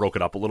because I broke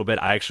it up a little bit.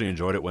 I actually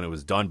enjoyed it when it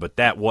was done, but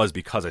that was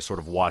because I sort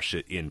of watched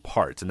it in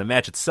parts. And the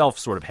match itself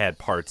sort of had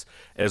parts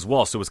as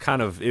well, so it was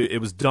kind of,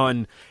 it was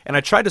done. And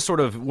I tried to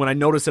sort of, when I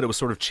noticed that it was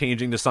sort of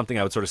changing to something,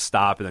 I would sort of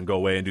stop and then go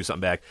away and do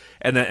something back,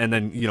 and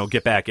then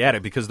get back at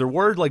it, because there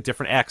were like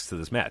different acts to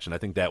this match, and I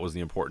think that was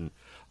the important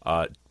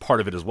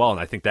part of it as well.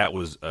 And I think that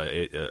was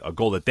a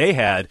goal that they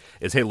had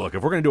is, hey, look,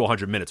 if we're going to do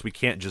 100 minutes, we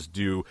can't just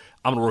do,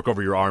 I'm going to work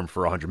over your arm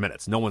for 100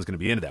 minutes. No one's going to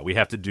be into that. We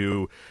have to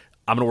do,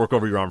 I'm going to work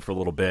over your arm for a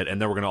little bit, and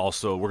then we're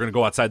going to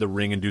go outside the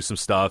ring and do some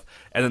stuff,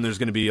 and then there's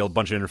going to be a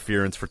bunch of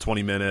interference for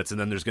 20 minutes, and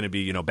then there's going to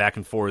be, back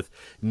and forth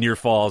near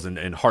falls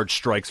and hard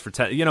strikes for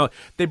 10.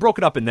 They broke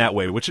it up in that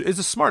way, which is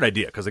a smart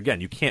idea, because, again,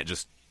 you can't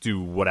just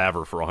do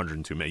whatever for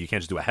 102 minutes. You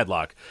can't just do a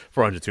headlock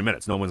for 102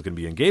 minutes. No one's going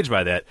to be engaged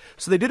by that.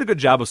 So they did a good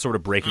job of sort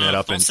of breaking that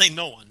up. Don't say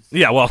no one.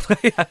 Yeah, well,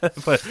 but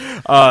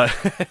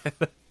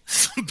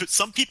but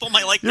some people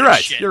might like you're that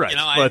right, shit. You're right.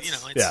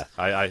 But, yeah,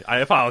 I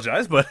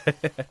apologize, but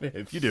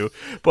if you do.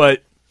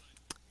 But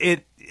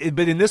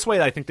but in this way,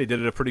 I think they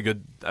did it a pretty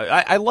good.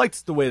 I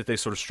liked the way that they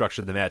sort of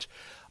structured the match.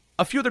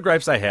 A few of the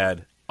gripes I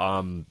had,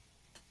 and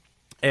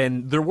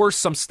there were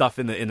some stuff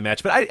in the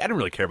match, but I didn't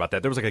really care about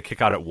that. There was like a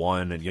kick out at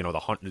 1, and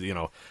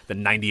the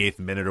 98th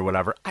minute or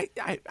whatever.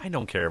 I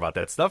don't care about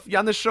that stuff. Yeah,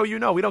 on this show,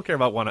 we don't care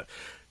about one.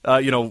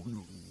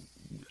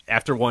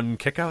 After 1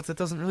 kickouts, it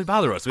doesn't really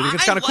bother us. We think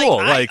it's kind of cool.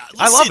 I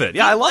love it.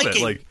 Yeah, I love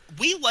it.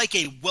 We like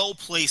a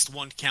well-placed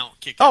 1 count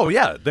kick. Oh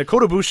yeah, the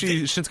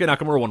Kotobushi Shinsuke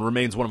Nakamura one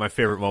remains one of my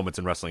favorite moments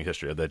in wrestling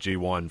history. That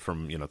G1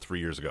 from 3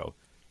 years ago.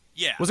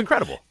 Yeah, was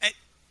incredible.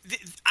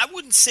 I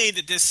wouldn't say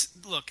that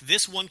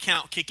this 1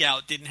 count kick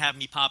out didn't have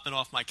me popping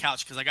off my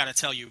couch, because I got to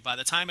tell you, by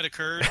the time it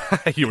occurred,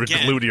 you were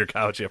glued to your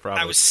couch. Yeah,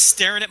 probably. I was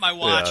staring at my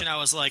watch and I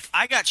was like,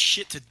 I got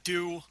shit to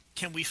do.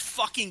 Can we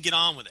fucking get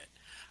on with it?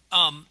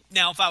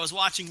 Now, if I was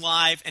watching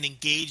live and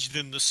engaged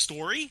in the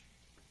story,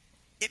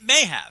 it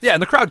may have. Yeah,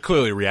 and the crowd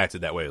clearly reacted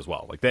that way as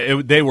well. Like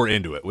they were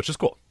into it, which is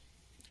cool.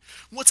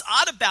 What's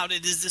odd about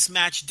it is this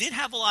match did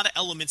have a lot of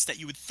elements that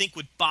you would think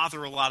would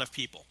bother a lot of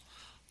people.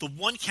 The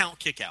 1 count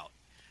kick out.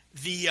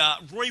 The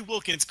Roy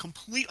Wilkins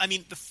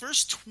the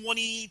first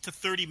 20 to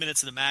 30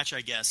 minutes of the match,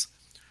 I guess,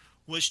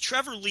 was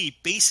Trevor Lee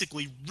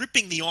basically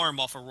ripping the arm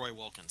off of Roy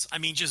Wilkins. I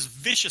mean, just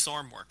vicious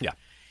arm work. Yeah.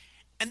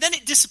 And then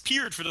it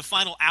disappeared for the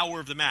final hour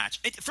of the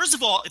match. First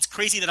of all, it's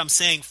crazy that I'm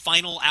saying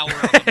final hour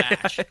of the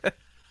match.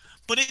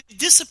 But it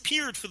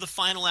disappeared for the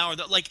final hour.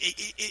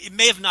 It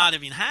may have not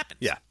even happened.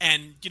 Yeah.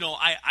 And,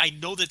 I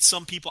know that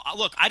some people...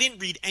 Look, I didn't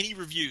read any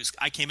reviews.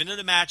 I came into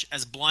the match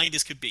as blind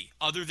as could be,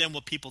 other than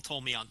what people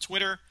told me on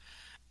Twitter.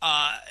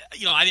 I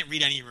didn't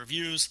read any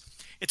reviews.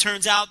 It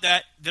turns out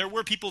that there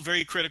were people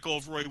very critical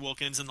of Roy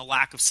Wilkins and the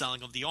lack of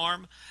selling of the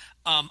arm.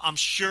 I'm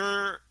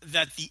sure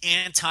that the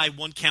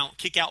anti-1 count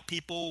kick out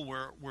people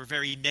were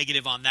very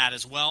negative on that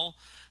as well.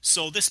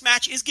 So this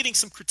match is getting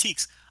some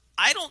critiques.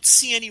 I don't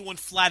see anyone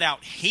flat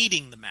out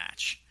hating the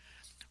match.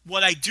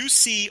 What I do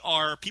see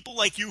are people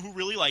like you who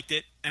really liked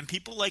it, and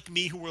people like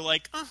me who were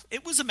like,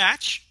 it was a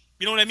match.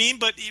 You know what I mean?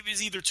 But it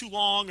was either too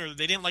long or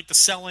they didn't like the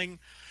selling.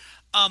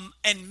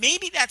 And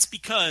maybe that's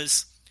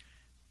because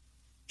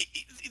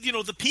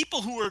the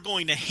people who are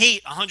going to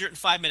hate a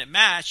 105-minute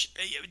match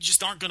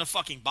just aren't going to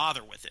fucking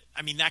bother with it.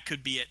 I mean, that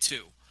could be it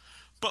too.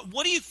 But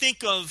what do you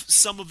think of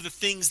some of the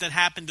things that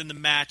happened in the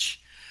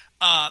match?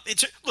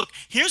 Look,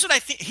 here's what I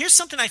think. Here's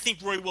something I think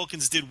Roy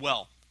Wilkins did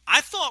well.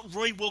 I thought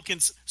Roy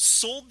Wilkins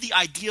sold the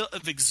idea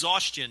of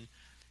exhaustion.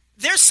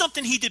 There's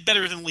something he did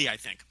better than Lee, I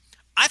think.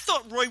 I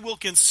thought Roy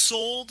Wilkins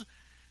sold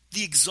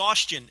the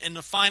exhaustion in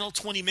the final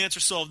 20 minutes or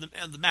so of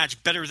the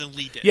match better than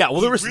Lee did. Yeah, well,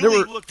 there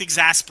looked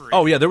exasperated.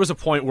 Oh yeah, there was a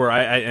point where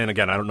and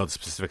again, I don't know the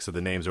specifics of the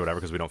names or whatever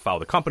because we don't follow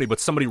the company, but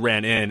somebody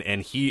ran in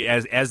and he,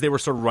 as they were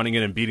sort of running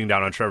in and beating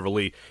down on Trevor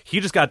Lee, he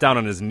just got down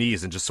on his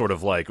knees and just sort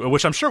of like,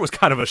 which I'm sure was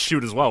kind of a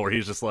shoot as well, where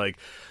he's just like,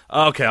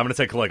 okay, I'm going to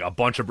take like a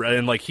bunch of breath.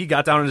 And like he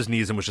got down on his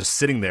knees and was just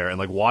sitting there and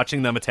like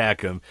watching them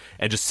attack him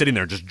and just sitting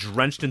there just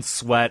drenched in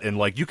sweat. And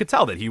like you could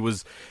tell that he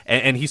was,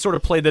 and he sort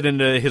of played that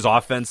into his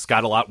offense,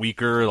 got a lot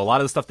weaker. A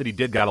lot of the stuff that he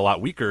did got a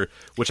lot weaker,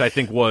 which I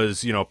think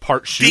was,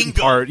 part shoot and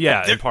part,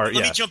 and part,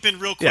 Let me jump in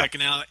real quick.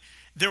 Now,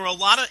 there were a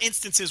lot of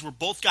instances where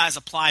both guys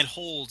applied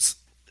holds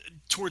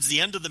towards the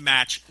end of the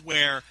match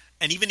where,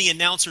 and even the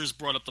announcers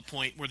brought up the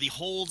point where the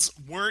holds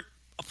weren't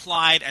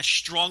applied as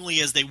strongly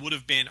as they would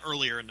have been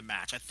earlier in the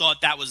match. I thought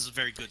that was a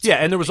very good. Yeah,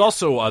 and there was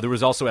also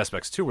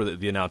aspects too where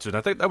the announcers.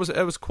 I think that was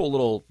a cool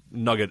little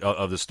nugget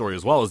of the story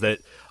as well, is that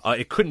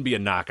it couldn't be a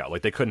knockout.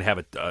 Like they couldn't have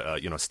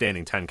a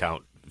standing 10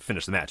 count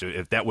finish the match.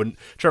 If that wouldn't,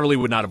 Trevor Lee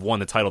would not have won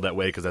the title that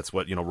way because that's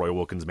what Roy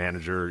Wilkins'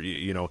 manager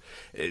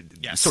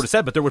sort of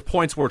said. But there were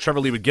points where Trevor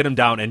Lee would get him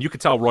down, and you could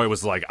tell Roy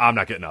was like, "I'm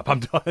not getting up, I'm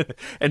done,"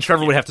 and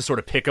Trevor would have to sort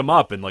of pick him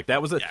up, and like that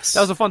was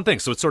a fun thing.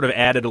 So it sort of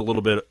added a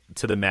little bit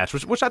to the match,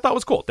 which I thought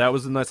was cool. That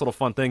was a nice little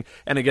fun thing,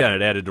 and again,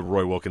 it added to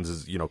Roy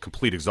Wilkins'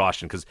 complete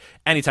exhaustion because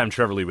anytime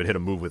Trevor Lee would hit a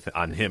move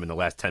on him in the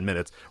last 10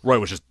 minutes, Roy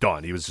was just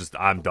done. He was just,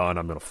 "I'm done.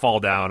 I'm going to fall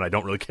down. I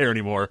don't really care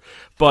anymore."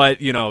 But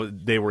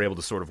they were able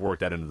to sort of work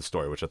that into the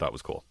story, which I thought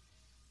was cool.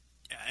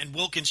 And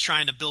Wilkins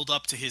trying to build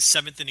up to his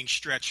 7th inning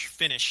stretch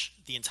finish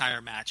the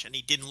entire match, and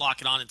he didn't lock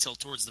it on until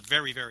towards the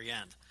very, very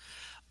end.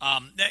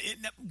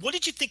 What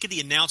did you think of the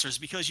announcers?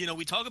 Because,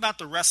 we talk about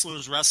the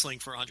wrestlers wrestling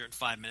for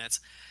 105 minutes.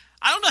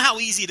 I don't know how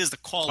easy it is to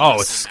call.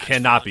 Oh, it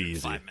cannot be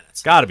easy.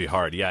 It's got to be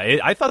hard. Yeah,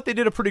 I thought they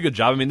did a pretty good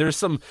job. I mean, there's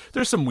some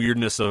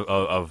weirdness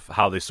of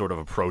how they sort of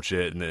approach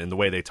it and the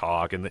way they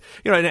talk, and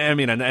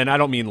I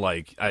don't mean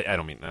like I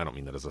don't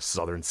mean that as a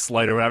southern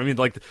slight or whatever. I mean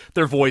like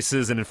their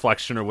voices and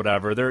inflection or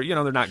whatever. They're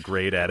not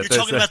great at it. You're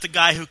talking about the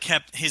guy who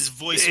kept his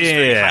voice was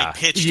very high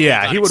pitched.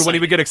 Yeah, he would when he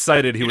would get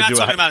excited. He You're would not do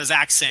talking about his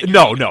accent.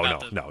 No.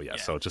 Yeah.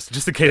 So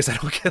just in case I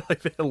don't get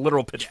like the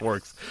literal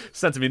pitchforks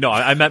sent to me. No,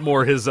 I meant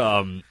more his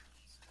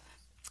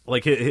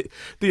like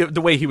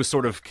the way he was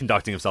sort of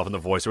conducting himself in the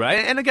voice.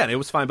 And again, it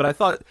was fine, but I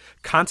thought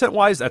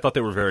content-wise, I thought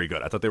they were very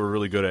good. I thought they were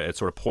really good at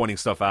sort of pointing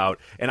stuff out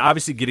and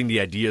obviously getting the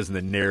ideas and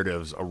the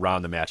narratives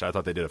around the match. I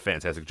thought they did a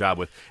fantastic job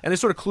with, and they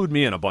sort of clued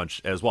me in a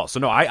bunch as well. So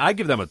no, I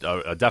give them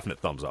a definite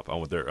thumbs up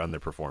on their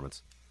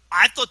performance.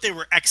 I thought they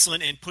were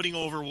excellent in putting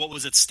over what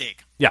was at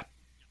stake. Yeah.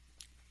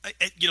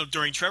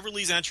 During Trevor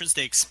Lee's entrance,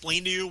 they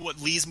explained to you what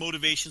Lee's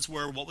motivations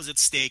were, what was at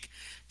stake.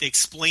 They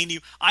explained to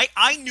you.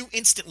 I knew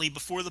instantly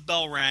before the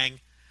bell rang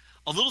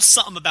a little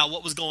something about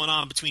what was going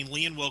on between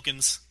Lee and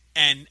Wilkins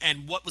and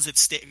what was at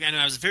stake. And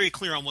I was very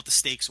clear on what the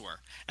stakes were.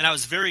 And I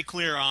was very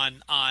clear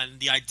on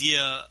the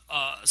idea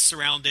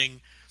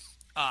surrounding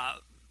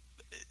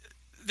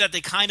that they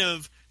kind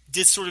of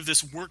did sort of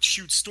this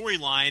work-shoot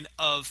storyline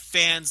of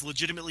fans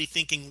legitimately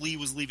thinking Lee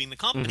was leaving the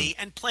company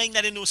and playing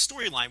that into a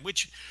storyline,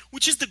 which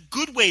is the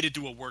good way to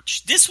do a work.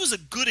 This was a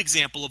good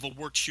example of a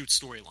work-shoot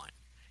storyline.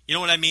 You know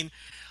what I mean?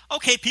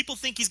 Okay, people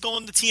think he's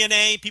going to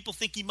TNA. People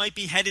think he might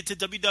be headed to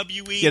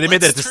WWE. Yeah, they made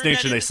that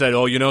distinction. They said,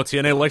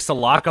 TNA likes to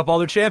lock up all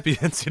their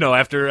champions,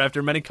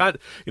 after many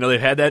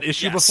they've had that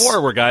issue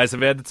before where guys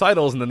have had the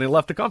titles and then they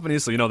left the company,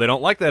 so, they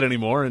don't like that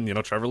anymore. And,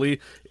 Trevor Lee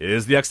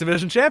is the X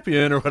Division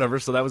champion or whatever,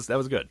 so that was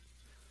good.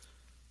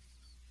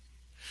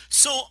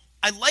 So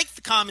I like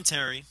the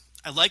commentary.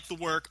 I like the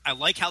work. I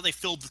like how they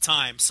filled the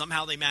time.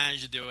 Somehow they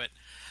managed to do it.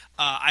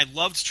 I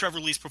loved Trevor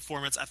Lee's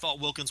performance. I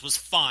thought Wilkins was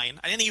fine.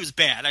 I didn't think he was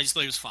bad. I just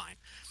thought he was fine.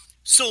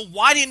 So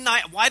why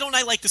don't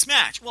I like this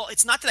match? Well,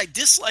 it's not that I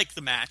dislike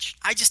the match.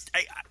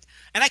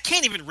 And I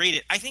can't even rate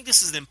it. I think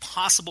this is an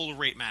impossible to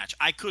rate match.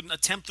 I couldn't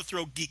attempt to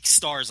throw geek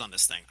stars on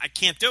this thing. I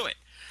can't do it.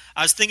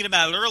 I was thinking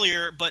about it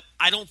earlier, but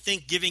I don't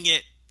think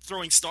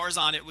throwing stars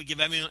on it would give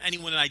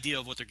anyone an idea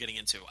of what they're getting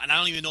into. And I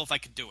don't even know if I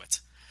could do it.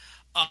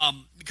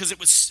 Because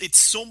it's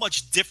so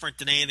much different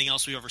than anything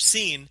else we've ever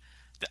seen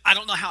that I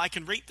don't know how I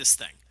can rate this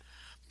thing.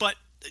 But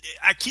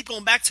I keep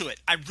going back to it.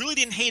 I really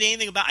didn't hate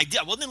anything about it.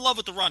 I wasn't in love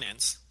with the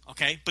run-ins.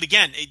 Okay, but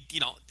again,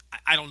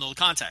 I don't know the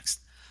context.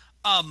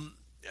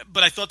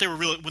 But I thought they were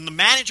really, when the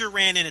manager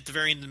ran in at the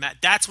very end of the match,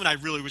 that's when I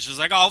really was just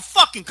like, oh,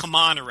 fucking come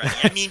on already.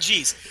 I mean,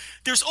 geez,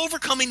 there's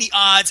overcoming the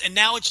odds, and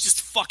now it's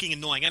just fucking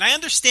annoying. And I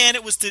understand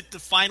it was to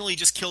finally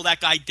just kill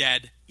that guy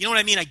dead. You know what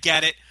I mean? I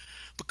get it.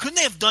 But couldn't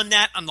they have done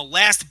that on the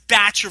last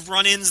batch of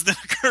run-ins that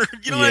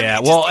occurred? You know what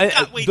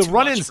I mean?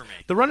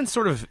 The run-ins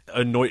sort of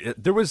annoyed.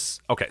 There was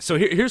so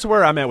here's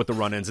where I'm at with the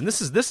run-ins, and this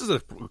is a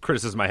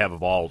criticism I have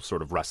of all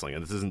sort of wrestling,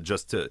 and this isn't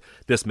just to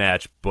this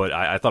match, but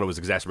I thought it was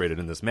exacerbated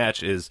in this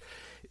match.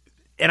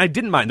 And I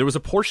didn't mind. There was a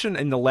portion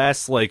in the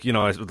last,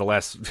 the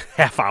last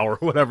half hour,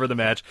 whatever the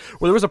match,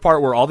 where there was a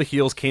part where all the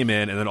heels came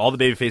in and then all the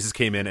baby faces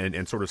came in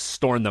and sort of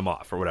stormed them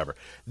off or whatever.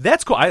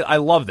 That's cool. I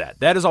love that.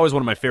 That is always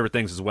one of my favorite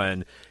things is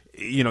when,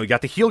 you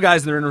got the heel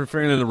guys that are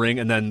interfering in the ring,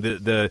 and then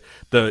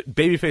the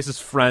baby faces'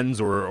 friends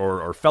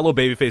or fellow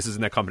baby faces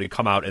in that company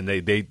come out and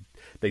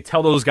they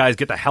tell those guys,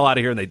 get the hell out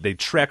of here, and they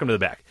track them to the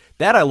back.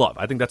 That I love.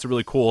 I think that's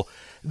really cool.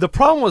 The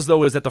problem was,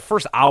 though, is that the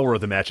first hour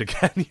of the match,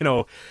 again,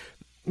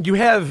 you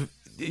have...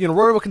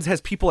 Roy Wilkins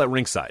has people at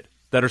ringside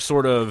that are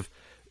sort of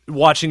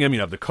watching him.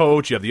 You have the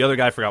coach, you have the other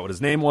guy, I forgot what his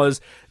name was,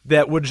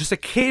 that would just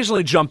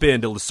occasionally jump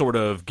in to sort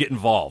of get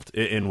involved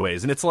in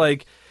ways. And it's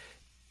like,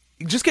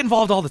 just get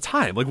involved all the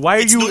time. Like, why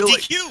are you no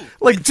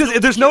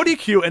DQ? There's no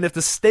DQ, and if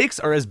the stakes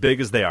are as big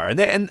as they are,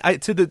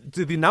 to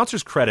the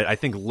announcer's credit, I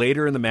think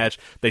later in the match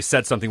they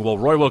said something. Well,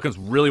 Roy Wilkins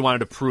really wanted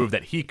to prove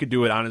that he could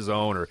do it on his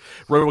own, or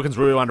Roy Wilkins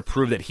really wanted to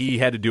prove that he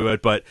had to do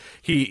it. But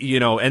he,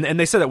 and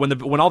they said that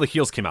when all the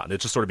heels came out and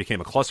it just sort of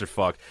became a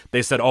clusterfuck,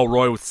 they said, oh,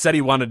 Roy said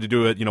he wanted to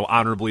do it,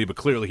 honorably, but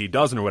clearly he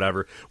doesn't or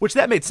whatever. Which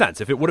that made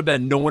sense. If it would have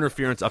been no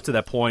interference up to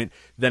that point,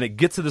 then it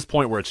gets to this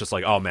point where it's just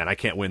like, oh man, I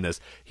can't win this.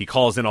 He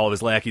calls in all of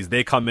his lackeys,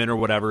 they come in or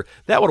whatever.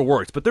 That would have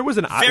worked, but there was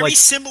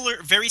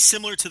very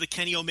similar to the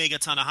Kenny Omega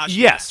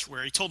Tanahashi match,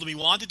 where he told him he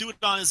wanted to do it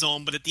on his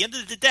own, but at the end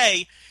of the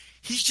day,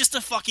 he's just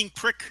a fucking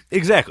prick.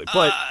 Exactly,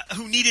 but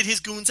who needed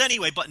his goons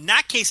anyway. But in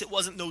that case, it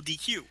wasn't no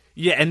DQ.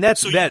 Yeah, and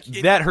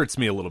that hurts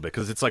me a little bit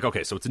because it's like,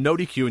 okay, so it's a no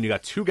DQ, and you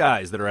got two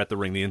guys that are at the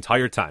ring the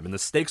entire time, and the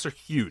stakes are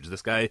huge.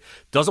 This guy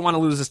doesn't want to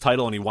lose his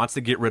title, and he wants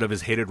to get rid of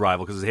his hated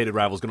rival because his hated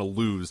rival is going to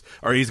lose,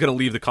 or he's going to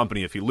leave the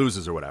company if he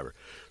loses or whatever.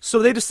 So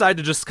they decide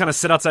to just kind of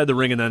sit outside the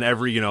ring, and then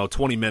every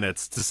 20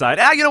 minutes decide,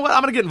 you know what,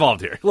 I'm going to get involved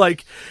here.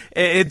 Like,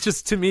 it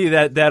just, to me,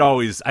 that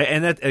always,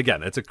 and that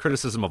again, it's a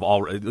criticism of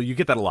all. You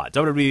get that a lot.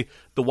 WWE,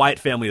 the Wyatt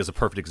family is a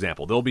perfect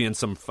example. They'll be in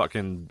some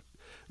fucking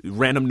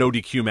random no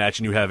DQ match,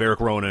 and you have Eric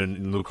Rowan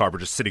and Luke Harper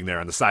just sitting there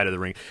on the side of the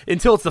ring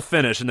until it's the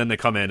finish, and then they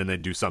come in and they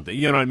do something.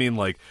 You know what I mean?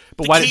 Like,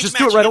 but why just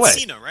do it right away?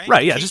 Cena, right?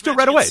 Right? Yeah, just do it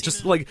right away.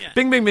 Just like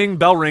bing, bing, bing,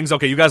 bell rings.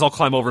 Okay, you guys all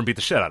climb over and beat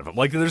the shit out of him.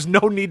 Like, there's no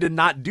need to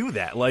not do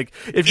that. Like,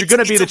 if you're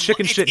gonna be the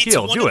chicken shit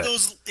heel, do it.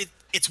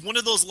 It's one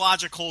of those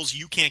logic holes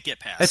you can't get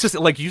past. It's just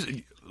like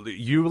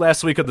you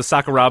last week of the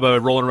Sakuraba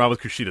rolling around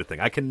with Kushida thing.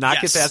 I cannot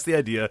get past the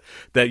idea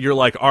that you're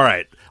like, all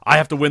right, I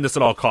have to win this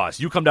at all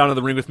costs. You come down to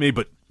the ring with me,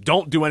 but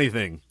don't do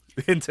anything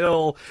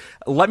until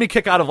let me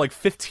kick out of like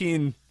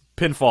 15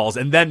 pinfalls,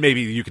 and then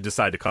maybe you can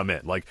decide to come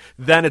in. Like,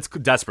 then it's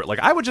desperate. Like,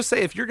 I would just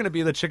say, if you're going to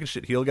be the chicken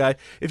shit heel guy,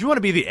 if you want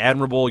to be the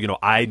admirable,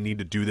 I need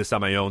to do this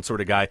on my own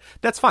sort of guy,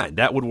 that's fine.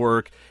 That would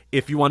work.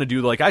 If you want to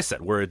do, like I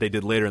said, where they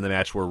did later in the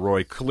match where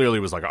Roy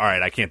clearly was like, all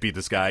right, I can't beat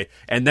this guy,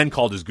 and then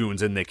called his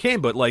goons and they came,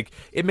 but like,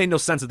 it made no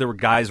sense that there were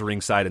guys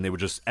ringside and they would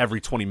just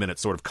every 20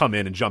 minutes sort of come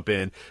in and jump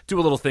in, do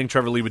a little thing,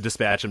 Trevor Lee would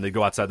dispatch him, they'd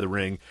go outside the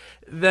ring,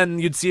 then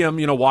you'd see him,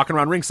 walking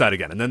around ringside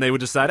again, and then they would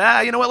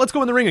decide, you know what, let's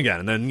go in the ring again,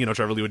 and then,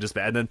 Trevor Lee would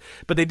dispatch, and then,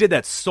 but they did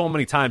that so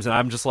many times, and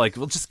I'm just like,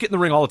 well, just get in the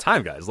ring all the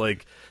time, guys,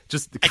 like,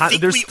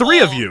 there's three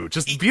of you,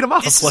 just beat them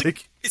up,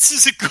 this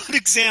is a good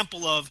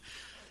example of,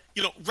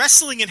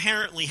 wrestling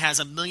inherently has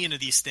a million of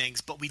these things,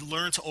 but we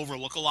learn to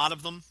overlook a lot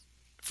of them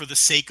for the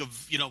sake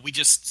of, we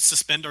just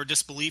suspend our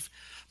disbelief.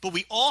 But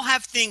we all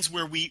have things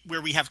where we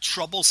have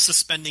trouble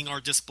suspending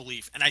our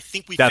disbelief, and I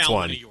think that's found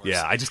one of yours.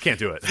 Yeah, I just can't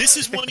do it. This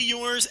is one of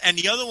yours, and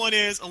the other one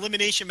is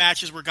elimination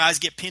matches where guys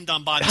get pinned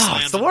on body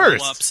slams it's the and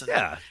worst. roll-ups. And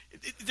yeah.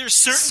 There's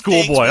certain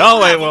schoolboy.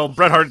 Oh wait, well,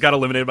 Bret Hart got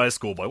eliminated by a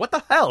schoolboy. What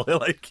the hell?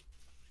 Like,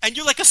 and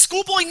you're like, a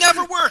schoolboy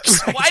never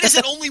works. Right. Why does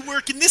it only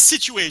work in this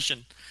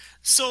situation?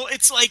 So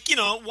it's like,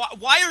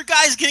 why are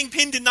guys getting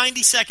pinned in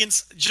 90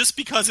 seconds just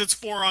because it's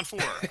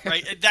 4-on-4,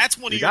 right? That's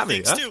one of your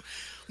things, too.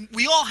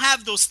 We all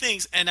have those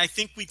things, and I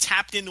think we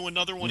tapped into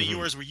another one of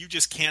yours where you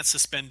just can't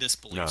suspend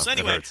disbelief. No, so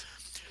anyway,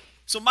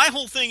 so my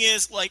whole thing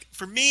is, like,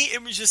 for me,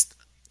 it was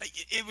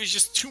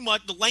just too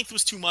much. The length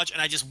was too much,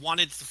 and I just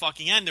wanted it to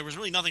fucking end. There was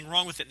really nothing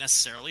wrong with it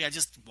necessarily. I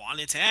just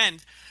wanted it to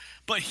end.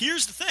 But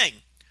here's the thing.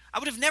 I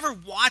would have never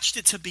watched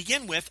it to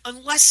begin with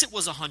unless it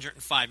was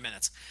 105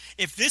 minutes.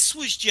 If this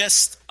was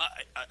just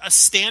a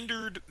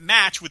standard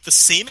match with the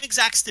same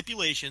exact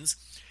stipulations,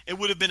 it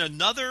would have been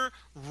another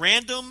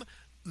random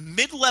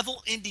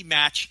mid-level indie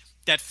match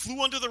that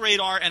flew under the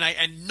radar,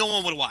 and no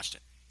one would have watched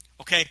it.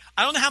 Okay?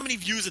 I don't know how many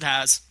views it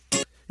has.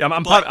 Yeah,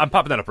 I'm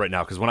popping that up right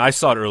now because when I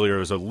saw it earlier, it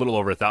was a little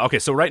over 1,000. Okay,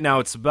 so right now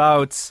it's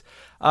about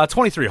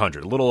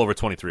 2,300, a little over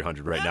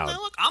 2,300 right now.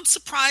 Look, I'm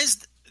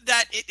surprised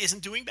that it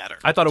isn't doing better.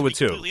 I thought it would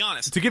too. Completely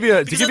honest. To give you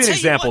an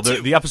example,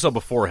 the episode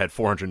before had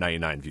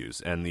 499 views,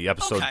 and the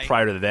episode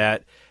prior to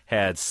that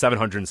had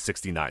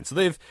 769. So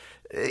they've,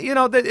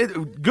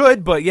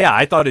 good, but yeah,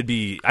 I thought it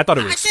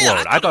would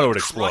explode. I thought it would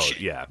explode.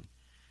 Yeah,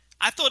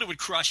 I thought it would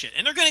crush it,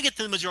 and they're going to get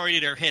the majority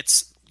of their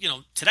hits,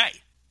 today.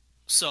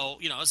 So,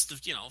 it's the,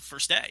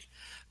 first day,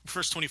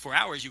 first 24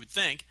 hours, you would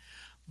think.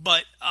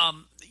 But,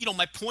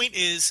 my point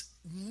is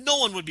no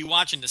one would be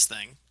watching this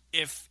thing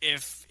if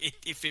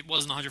it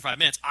wasn't 105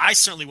 minutes. I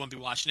certainly wouldn't be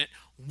watching it.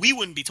 We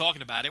wouldn't be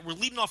talking about it. We're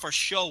leading off our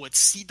show at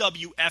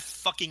CWF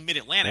fucking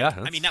Mid-Atlantic.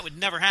 Yeah, I mean, that would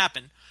never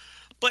happen.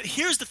 But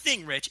here's the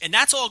thing, Rich, and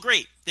that's all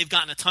great. They've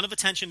gotten a ton of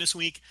attention this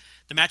week.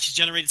 The match has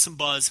generated some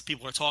buzz.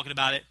 People are talking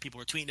about it.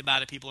 People are tweeting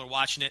about it. People are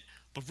watching it.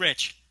 But,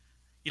 Rich,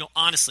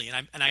 honestly,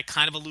 and I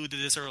kind of alluded to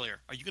this earlier,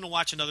 are you going to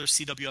watch another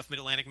CWF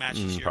Mid-Atlantic match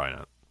this year? Probably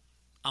not.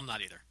 I'm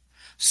not either.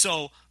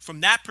 So,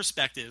 from that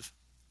perspective,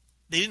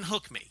 they didn't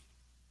hook me.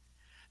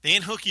 They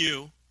didn't hook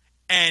you.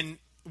 And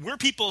we're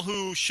people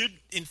who should,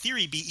 in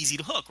theory, be easy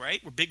to hook,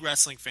 right? We're big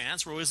wrestling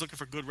fans. We're always looking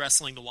for good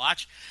wrestling to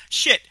watch.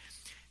 Shit.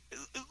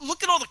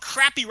 Look at all the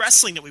crappy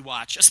wrestling that we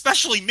watch,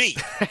 especially me.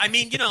 I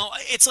mean,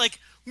 it's like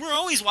we're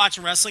always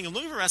watching wrestling and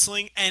looking for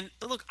wrestling. And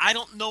look, I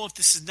don't know if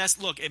this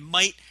is look.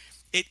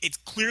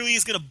 It clearly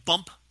is going to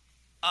bump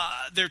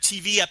their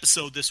TV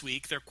episode this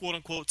week, their quote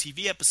unquote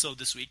TV episode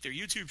this week, their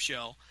YouTube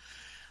show.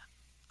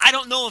 I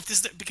don't know if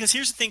this because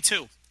here's the thing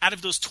too. Out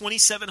of those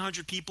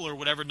 2,700 people or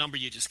whatever number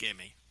you just gave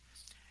me,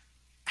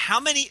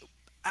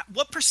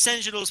 what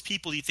percentage of those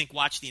people do you think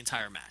watched the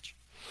entire match?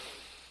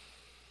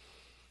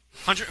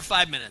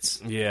 105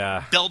 minutes.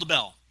 Yeah. Bell to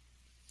bell.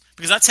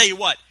 Because I'll tell you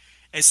what,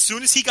 as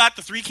soon as he got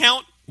the 3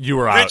 count, you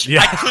were Rich, out.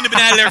 Yeah. I couldn't have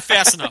been out of there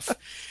fast enough.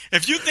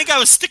 If you think I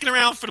was sticking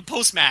around for the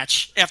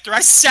post-match after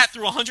I sat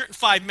through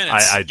 105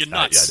 minutes, you're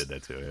nuts. I did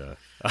that too,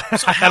 yeah.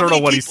 So I don't know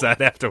what he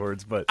said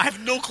afterwards, but I have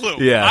no clue.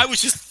 Yeah. I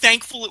was just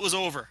thankful it was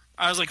over.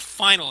 I was like,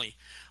 finally.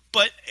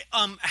 But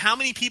how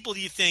many people do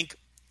you think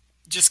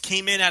just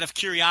came in out of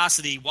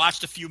curiosity,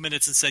 watched a few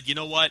minutes, and said, you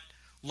know what?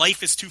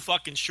 Life is too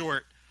fucking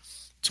short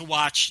to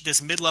watch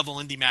this mid-level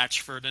indie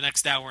match for the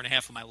next hour and a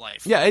half of my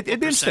life. Yeah, it'd be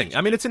interesting.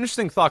 I mean, it's an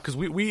interesting thought because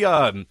we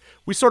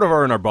sort of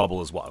are in our bubble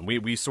as well.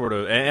 We sort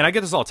of, and I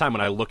get this all the time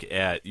when I look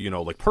at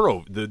like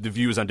Puro, the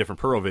views on different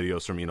Puro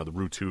videos from the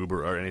RooTube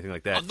or anything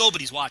like that. Oh,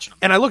 nobody's watching them.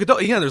 And I look at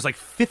there's like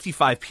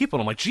 55 people,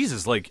 and I'm like,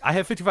 Jesus, like I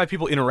have 55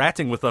 people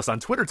interacting with us on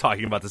Twitter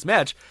talking about this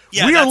match.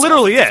 Yeah, we are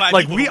literally it.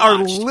 Like we are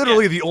watched.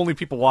 literally the only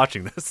people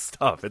watching this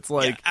stuff. It's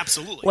like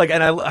absolutely. Like,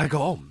 and I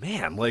go, oh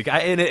man, like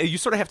you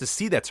sort of have to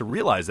see that to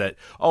realize that.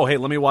 Oh, hey,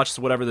 let me watch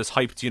whatever this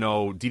hyped,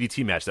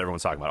 DDT match that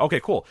everyone's talking about. Okay,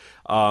 cool.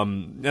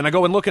 And I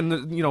go and look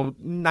and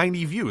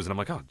 90 views, and I'm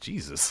like, oh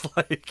Jesus,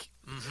 like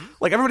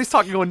everybody's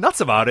going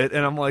nuts about it,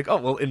 and I'm like, oh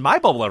well, in my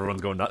bubble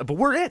everyone's going nuts, but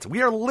we're it.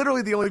 We are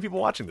literally the only people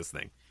watching this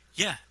thing.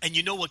 Yeah, and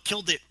what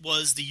killed it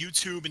was the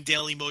YouTube and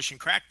Daily Motion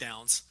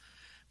crackdowns,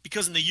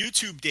 because in the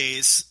YouTube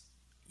days,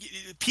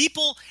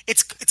 people,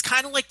 it's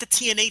kind of like the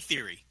TNA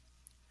theory.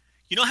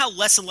 You know how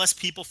less and less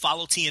people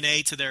follow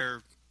TNA to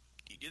the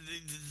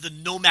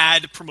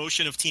nomad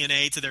promotion of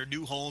TNA to their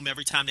new home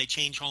every time they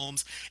change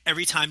homes,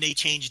 every time they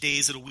change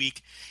days of the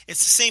week.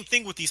 It's the same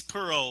thing with these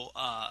Puro.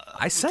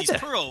 I said that.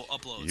 Puro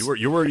uploads.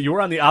 You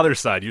were on the other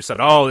side. You said,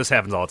 "Oh, this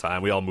happens all the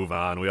time. We all move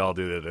on. We all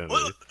do it."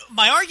 Well,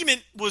 my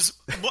argument was,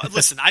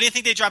 listen, I didn't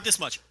think they dropped this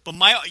much, but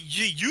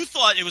you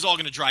thought it was all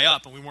going to dry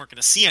up and we weren't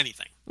going to see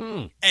anything.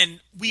 And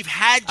we've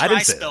had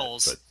dry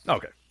spells. That, but,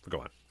 okay,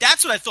 go on.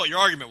 That's what I thought your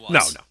argument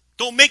was. No.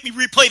 Don't make me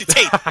replay the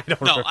tape.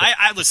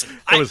 I listen.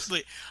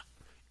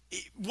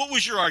 What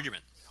was your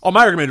argument? Oh,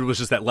 my argument was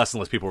just that less and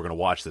less people were going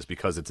to watch this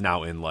because it's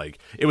now in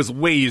it was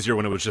way easier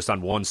when it was just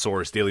on one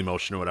source, Daily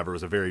Motion or whatever. It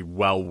was a very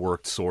well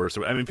worked source.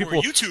 I mean, people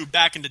or YouTube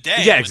back in the day.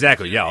 Yeah,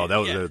 exactly. Yeah, that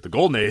was the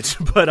golden age.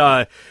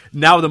 But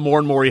now the more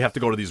and more you have to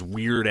go to these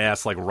weird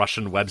ass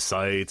Russian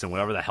websites and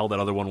whatever the hell that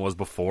other one was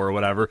before or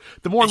whatever.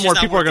 The more and more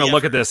people are going to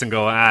look at this and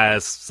go,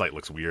 this site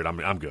looks weird.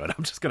 I'm good.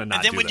 I'm just going to not.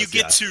 And then do when this.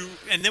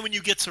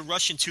 you get to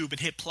Russian Tube and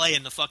hit play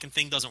and the fucking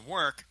thing doesn't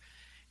work.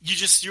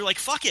 You're like,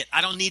 fuck it.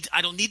 I don't need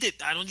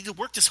to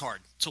work this hard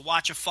to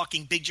watch a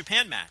fucking Big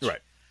Japan match. Right.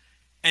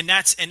 And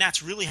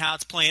that's really how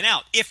it's playing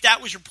out. If that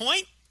was your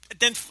point,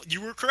 then you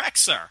were correct,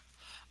 sir.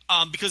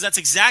 Because that's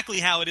exactly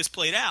how it is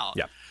played out.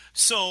 Yeah.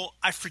 So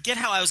I forget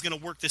how I was going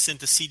to work this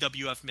into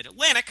CWF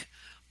Mid-Atlantic,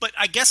 but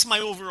I guess my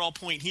overall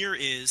point here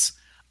is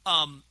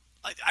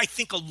I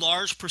think a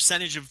large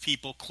percentage of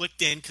people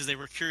clicked in because they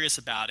were curious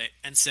about it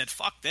and said,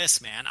 fuck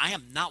this, man. I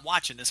am not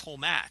watching this whole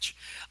match.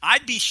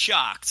 I'd be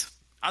shocked.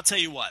 I'll tell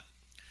you what.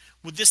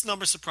 Would this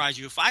number surprise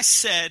you? If I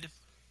said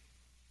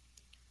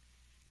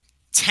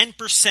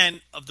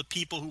 10% of the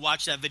people who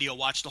watched that video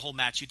watched the whole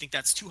match, you think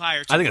that's too high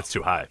or too low? I think it's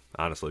too high,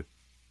 honestly.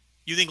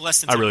 You think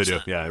less than 10%? I really do.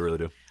 Yeah, I really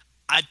do.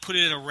 I'd put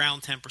it at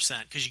around 10%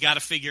 because you got to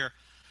figure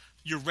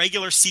your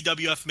regular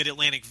CWF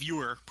Mid-Atlantic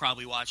viewer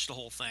probably watched the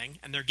whole thing,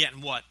 and they're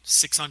getting,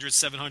 600,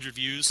 700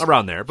 views?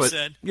 Around there, but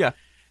yeah.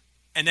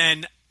 And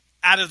then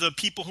out of the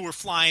people who are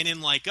flying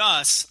in like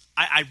us,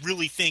 I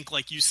really think,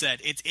 like you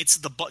said, it's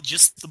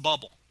just the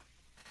bubble.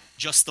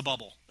 Just the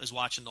bubble is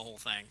watching the whole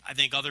thing. I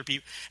think other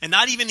people, and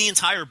not even the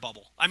entire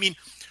bubble. I mean,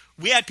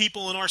 we had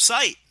people in our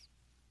site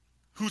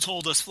who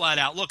told us flat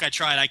out, look, I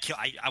tried,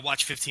 I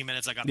watched 15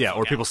 minutes, I got the Yeah, fuck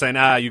or people out.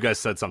 saying, you guys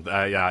said something.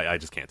 Yeah, I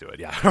just can't do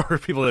it. Yeah, or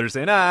people that are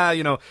saying,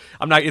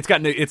 I'm not.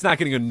 It's not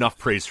getting enough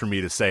praise for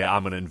me to say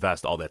I'm going to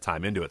invest all that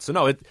time into it. So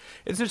no, it's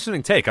an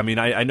interesting take. I mean,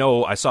 I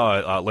know I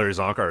saw Larry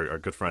Zonk, our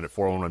good friend at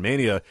 411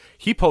 Mania.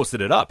 He posted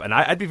it up, and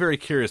I'd be very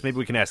curious. Maybe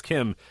we can ask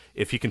him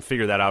if he can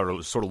figure that out,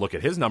 or sort of look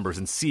at his numbers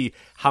and see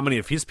how many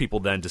of his people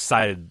then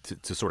decided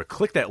to sort of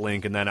click that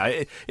link, and then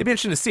it'd be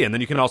interesting to see. And then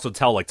you can also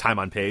tell like time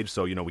on page,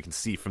 so we can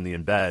see from the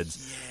embeds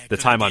the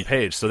time on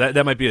page. So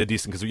that might be a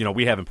decent, because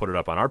we haven't put it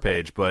up on our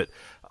page, but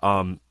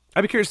I'd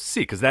be curious to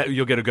see, because that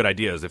you'll get a good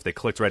idea. Is if they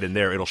clicked right in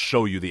there, it'll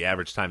show you the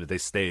average time that they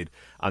stayed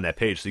on that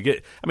page. So you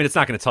get, I mean, it's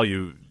not going to tell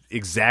you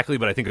exactly,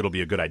 but I think it'll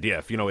be a good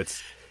idea.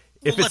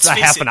 If it's a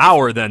half an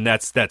hour, then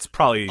that's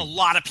probably a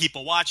lot of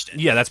people watched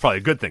it. Yeah, that's probably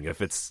a good thing.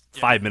 If it's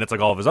 5 minutes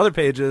like all of his other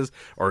pages,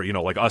 or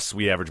like us,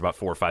 we average about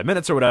 4 or 5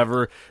 minutes or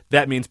whatever.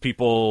 That means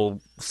people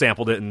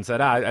sampled it and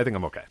said, I think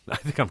I'm okay. I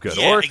think I'm good.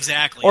 Yeah,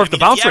 exactly. Or if the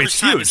bounce rate's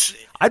huge, is...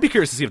 I'd be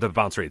curious to see if the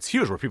bounce rate's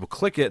huge, where people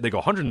click it, they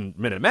go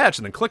 100-minute match,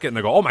 and then click it, and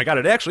they go, oh my god,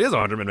 it actually is a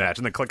 100-minute match,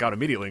 and then click out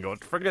immediately and go,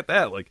 forget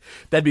that. Like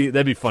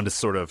that'd be fun to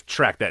sort of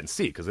track that and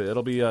see, because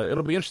it'll be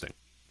interesting.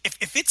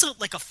 If it's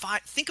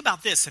think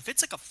about this. If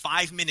it's like a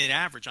 5-minute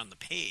average on the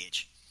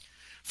page,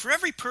 for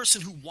every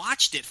person who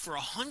watched it for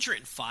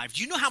 105,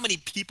 do you know how many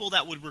people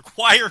that would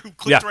require who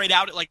clicked right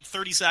out at like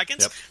 30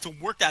 seconds to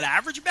work that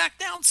average back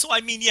down? So,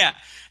 I mean, yeah,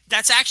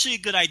 that's actually a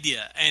good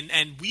idea.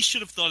 And we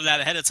should have thought of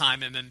that ahead of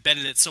time and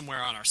embedded it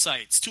somewhere on our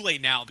site. It's too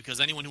late now, because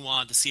anyone who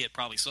wanted to see it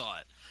probably saw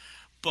it.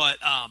 But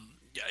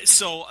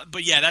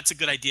yeah, that's a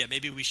good idea.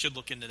 Maybe we should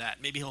look into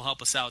that. Maybe he'll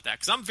help us out with that,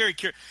 because I'm very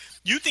curious.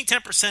 You think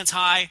 10%'s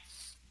high?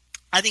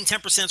 I think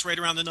 10%'s right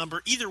around the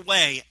number. Either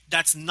way,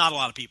 that's not a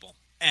lot of people.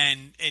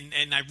 And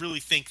I really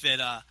think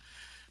that,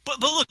 but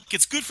look,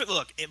 it's good for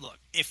look.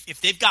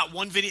 If they've got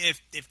one video,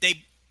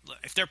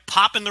 if they're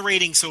popping the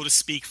rating, so to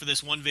speak, for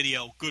this one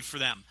video, good for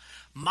them.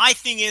 My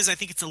thing is, I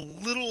think it's a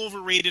little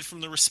overrated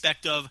from the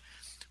respect of,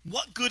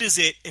 what good is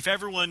it if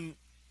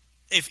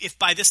if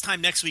by this time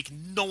next week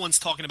no one's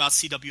talking about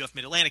CWF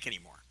Mid Atlantic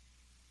anymore?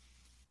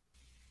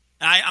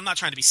 And I'm not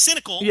trying to be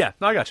cynical. Yeah,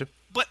 no, I got you.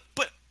 But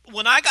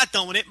when I got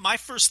done with it, my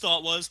first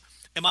thought was,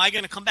 am I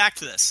going to come back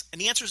to this?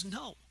 And the answer is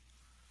no.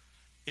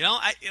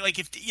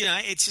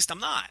 It's just I'm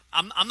not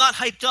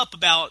hyped up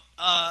about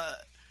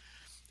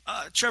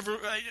Trevor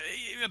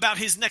about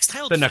his next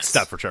title. The defense. next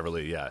step for Trevor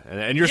Lee, yeah,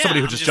 and you're somebody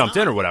who just jumped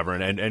in or whatever,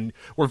 and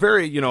we're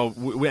very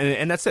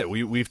and that's it.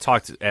 We've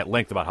talked at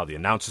length about how the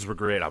announcers were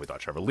great, how we thought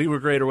Trevor Lee were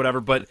great or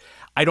whatever, but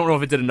I don't know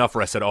if it did enough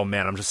where I said, oh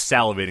man, I'm just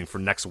salivating for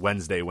next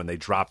Wednesday when they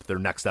drop their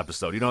next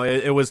episode.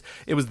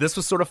 This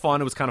was sort of fun.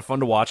 It was kind of fun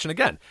to watch, and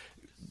again,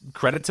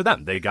 credit to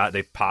them. They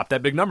popped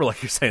that big number,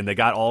 like you're saying. They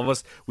got all of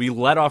us. We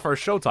led off our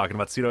show talking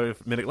about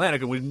CWF Mid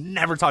Atlantic, and we've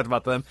never talked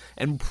about them,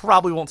 and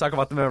probably won't talk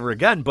about them ever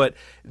again. But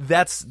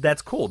that's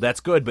cool. That's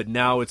good. But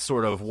now it's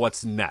sort of,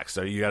 what's next?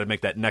 So you got to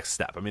make that next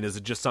step. I mean, is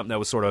it just something that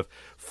was sort of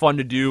fun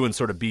to do and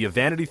sort of be a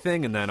vanity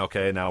thing, and then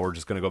okay, now we're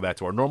just going to go back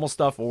to our normal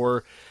stuff,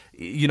 or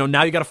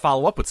now you got to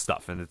follow up with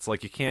stuff, and it's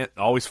like you can't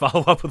always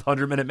follow up with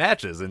 100-minute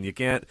matches, and you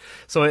can't.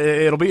 So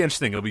it'll be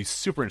interesting. It'll be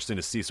super interesting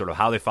to see sort of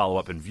how they follow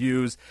up in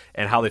views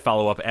and how they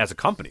follow up as a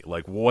company.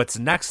 Like, what's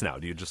next now?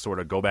 Do you just sort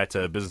of go back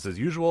to business as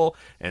usual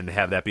and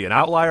have that be an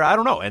outlier? I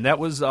don't know. And that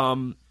was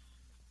Ring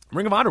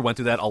of Honor went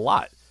through that a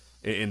lot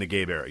in the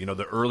Gabe era.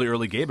 The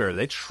early Gabe era,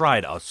 they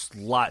tried a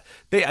lot.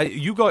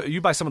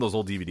 You buy some of those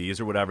old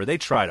DVDs or whatever, they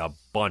tried a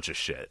bunch of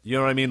shit. You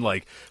know what I mean?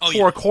 Like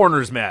four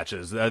corners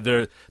matches.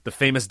 The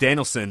famous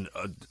Danielson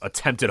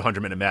attempted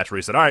 100-minute match where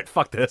he said, all right,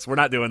 fuck this, we're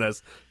not doing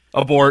this.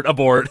 Abort,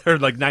 or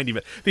like 90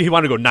 minutes. He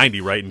wanted to go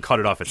 90, right, and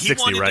cut it off at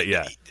 60, right?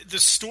 Yeah. The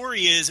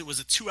story is, it was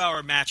a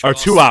 2-hour match. Or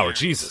 2 hour,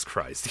 Jesus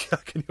Christ.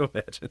 Can you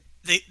imagine?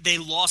 They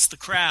lost the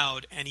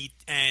crowd, and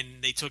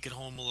they took it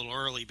home a little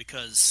early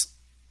because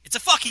it's a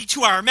fucking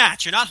 2-hour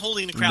match. You're not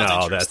holding the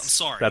crowd's interest. I'm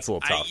sorry. That's a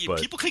little tough.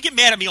 But people could get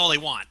mad at me all they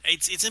want. And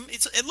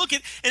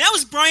that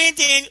was Bryan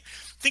Danielson.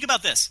 Think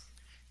about this.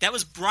 That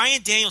was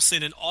Bryan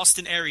Danielson and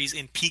Austin Aries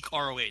in peak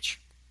ROH.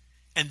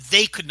 And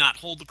they could not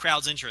hold the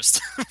crowd's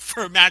interest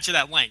for a match of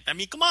that length. I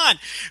mean, come on.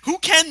 Who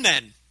can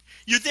then?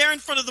 You're there in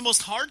front of the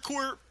most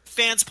hardcore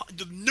fans,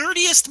 the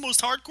nerdiest, most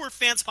hardcore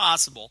fans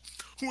possible,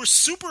 who are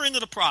super into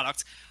the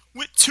product,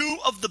 with two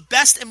of the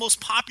best and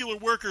most popular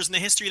workers in the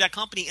history of that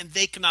company, and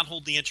they cannot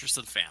hold the interest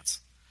of the fans.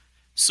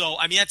 So,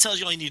 I mean, that tells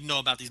you all you need to know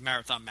about these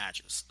marathon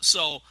matches.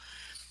 So,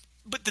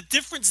 but the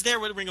difference there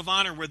with Ring of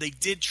Honor, where they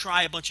did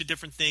try a bunch of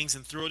different things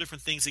and throw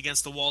different things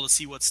against the wall to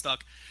see what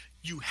stuck,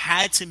 you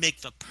had to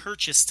make the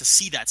purchase to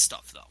see that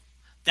stuff, though.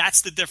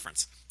 That's the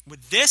difference.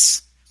 With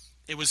this,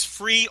 it was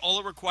free. All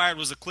it required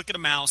was a click of the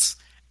mouse,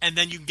 and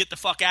then you can get the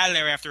fuck out of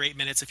there after 8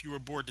 minutes if you were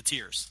bored to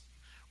tears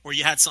or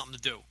you had something to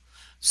do.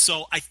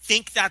 So I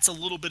think that's a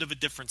little bit of a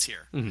difference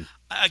here. Mm-hmm.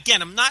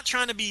 Again, I'm not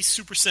trying to be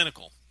super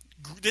cynical.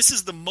 This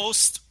is the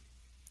most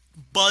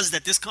buzz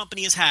that this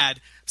company has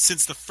had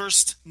since the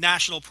first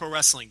National Pro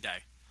Wrestling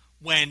Day,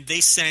 when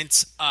they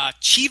sent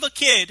Chiva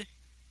Kid,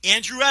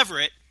 Andrew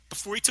Everett,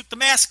 before he took the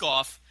mask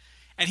off,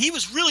 And he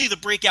was really the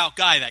breakout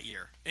guy that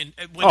year. And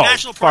when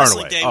National Pro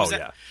Wrestling Day was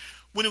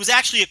when it was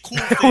actually a cool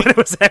thing. When it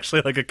was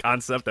actually like a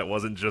concept that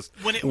wasn't just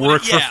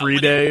work for free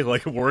day,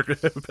 like work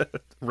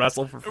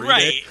wrestle for free day.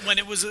 Right. When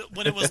it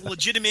was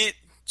legitimate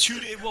 2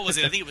 days, what was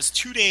it? I think it was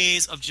 2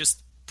 days of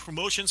just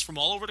promotions from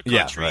all over the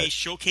country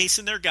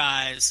showcasing their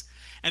guys,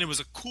 and it was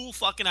a cool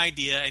fucking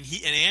idea, and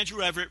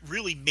Andrew Everett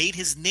really made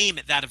his name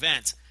at that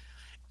event.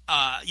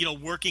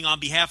 Working on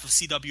behalf of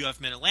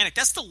CWF Mid-Atlantic.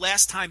 That's the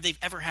last time they've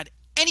ever had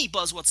any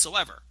buzz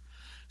whatsoever.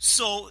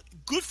 So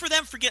good for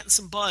them for getting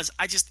some buzz.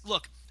 I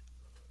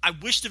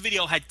wish the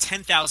video had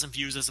 10,000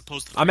 views as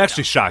opposed to 3,000. I'm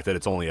actually shocked that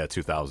it's only at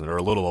 2,000 or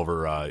a little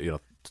over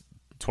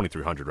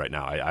 2,300 right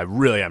now. I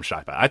really am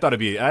shocked by it. I thought it'd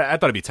be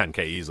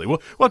 10K easily.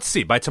 Well, let's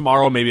see. By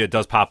tomorrow, maybe it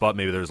does pop up.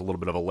 Maybe there's a little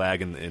bit of a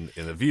lag in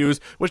the views,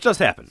 which does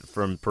happen.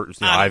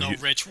 I don't know,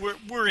 Rich.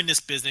 We're in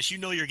this business. You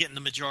know you're getting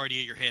the majority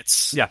of your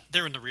hits. Yeah.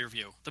 They're in the rear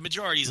view. The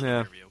majority's in the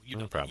rear view. You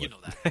know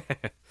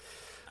that.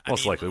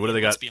 Most likely. What do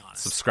they got?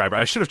 Subscriber.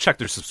 I should have checked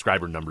their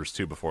subscriber numbers,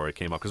 too, before it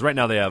came up. Because right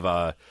now they have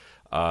a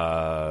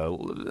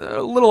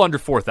little under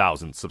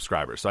 4,000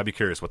 subscribers. So I'd be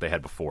curious what they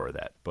had before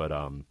that. But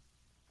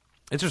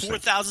interesting.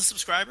 4,000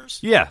 subscribers?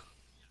 Yeah.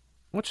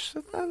 Which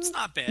it's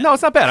not bad. No,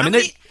 it's not bad.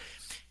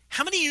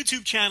 How many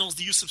YouTube channels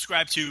do you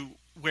subscribe to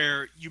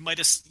where you might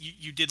have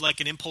you did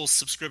like an impulse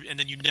subscription and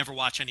then you never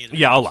watch any of them?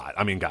 Yeah, a lot.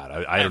 I mean, God,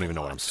 I don't even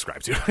know what I'm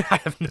subscribed to. I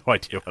have no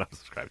idea what I'm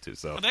subscribed to.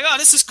 So I'm like,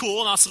 this is cool,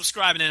 and I'll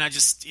subscribe, and then I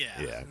just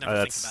never think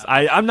about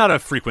it. I'm not a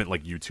frequent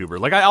YouTuber.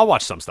 Like I'll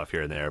watch some stuff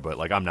here and there, but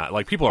I'm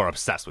not people are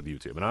obsessed with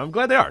YouTube, and I'm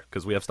glad they are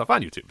because we have stuff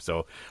on YouTube.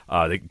 So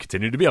they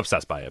continue to be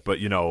obsessed by it. But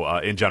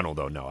in general,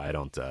 though, no, I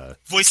don't.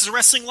 Voices of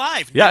Wrestling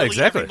Live. Yeah,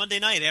 exactly. Every Monday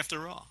night after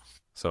Raw.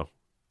 So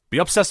be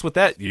obsessed with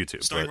that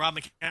YouTube. Starring Rob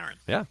McCarran.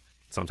 Yeah,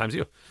 sometimes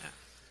you. Yeah.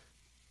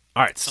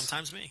 All right.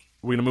 Sometimes me.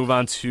 We're going to move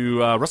on to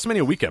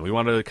WrestleMania weekend. We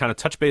want to kind of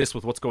touch base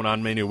with what's going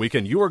on Mania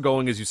weekend. You are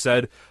going, as you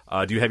said.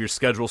 Do you have your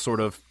schedule sort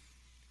of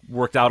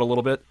worked out a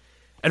little bit?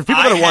 And for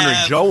people that are wondering,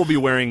 Joe will be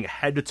wearing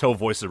head-to-toe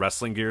Voices of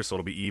Wrestling gear, so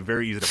it'll be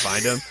very easy to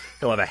find him.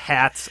 He'll have a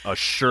hat, a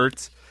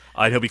shirt,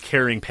 and he'll be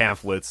carrying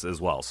pamphlets as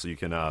well. So you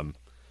can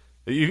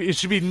it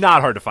should be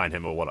not hard to find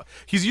him.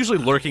 He's usually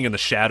lurking in the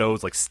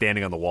shadows, like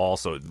standing on the wall.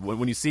 So if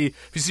you see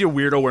a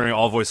weirdo wearing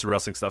all Voices of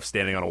Wrestling stuff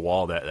standing on a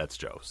wall, that's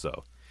Joe.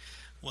 So.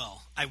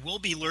 Well, I will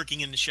be lurking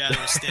in the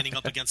shadows, standing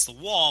up against the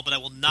wall, but I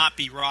will not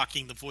be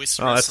rocking the Voice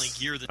of Wrestling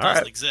gear that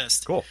doesn't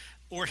exist. Cool.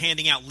 Or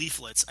handing out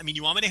leaflets. I mean,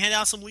 you want me to hand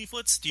out some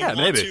leaflets? Do you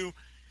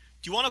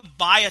want to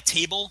buy a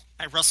table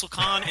at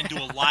WrestleCon and do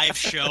a live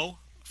show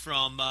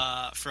from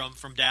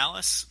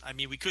Dallas? I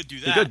mean, we could do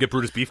that. You could get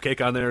Brutus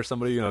Beefcake on there or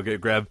somebody.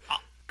 Grab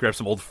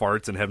some old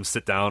farts and have him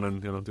sit down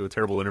and do a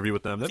terrible interview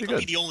with them. That'd be good. I'll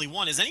be the only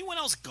one. Is anyone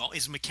else going?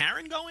 Is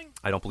McCarran going?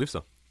 I don't believe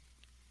so.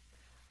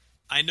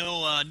 I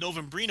know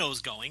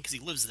Novembrino's going because he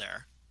lives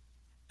there,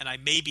 and I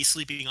may be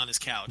sleeping on his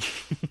couch.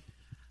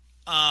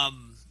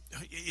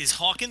 Is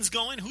Hawkins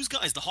going? Who's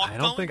going? Is the Hawk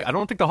going? I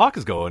don't think the Hawk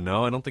is going.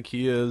 No, I don't think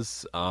he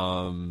is.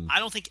 I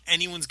don't think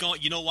anyone's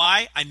going. You know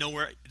why? I know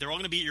where they're all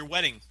going to be at your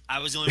wedding. I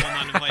was the only one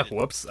not invited.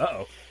 Whoops!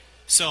 Uh-oh.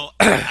 So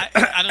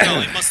I don't know.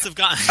 It must have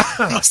gotten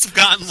lost.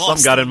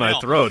 Some got in my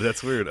throat.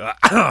 That's weird.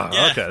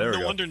 Okay, there we go.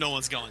 No wonder no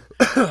one's going.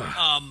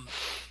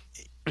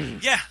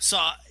 Yeah. So.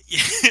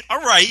 All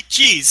right,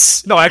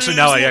 jeez. No, actually,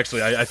 now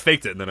I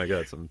faked it, and then I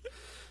got some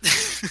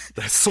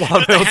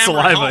swallowed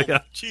saliva.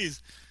 Yeah.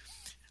 Jeez.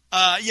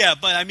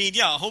 But I mean,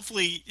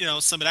 hopefully,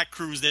 some of that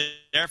crew is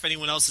there. If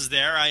anyone else is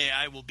there,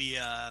 I will be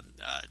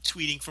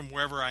tweeting from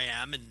wherever I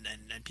am, and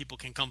people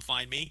can come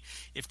find me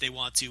if they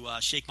want to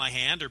shake my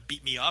hand or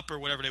beat me up or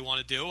whatever they want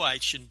to do. I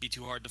shouldn't be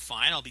too hard to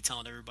find. I'll be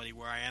telling everybody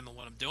where I am and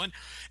what I'm doing.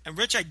 And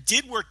Rich, I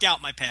did work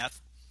out my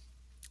path,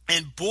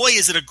 and boy,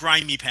 is it a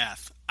grimy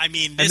path. I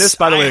mean, this,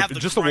 by the way,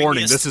 just a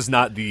warning, this is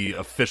not the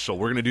official.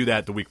 We're going to do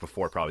that the week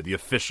before, probably. The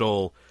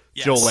official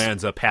Joe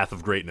Lanza Path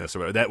of Greatness.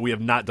 Or that we have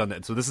not done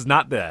that. So this is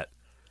not that.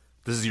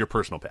 This is your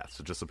personal path,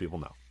 so just so people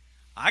know.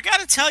 I got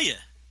to tell you,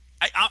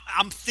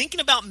 I'm thinking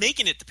about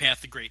making it the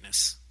Path of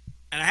Greatness.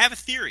 And I have a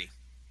theory.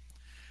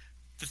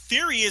 The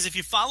theory is if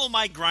you follow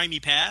my grimy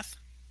path,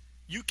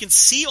 you can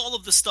see all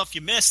of the stuff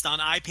you missed on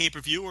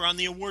iPay-per-view or on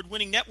the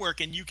award-winning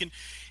network. And you can...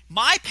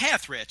 My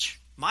path, Rich,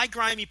 my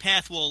grimy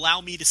path will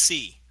allow me to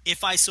see,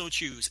 if I so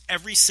choose,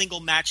 every single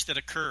match that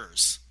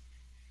occurs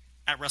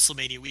at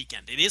WrestleMania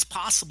weekend. It is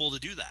possible to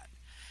do that.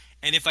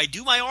 And if I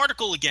do my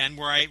article again,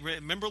 where I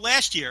remember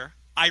last year,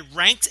 I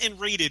ranked and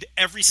rated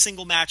every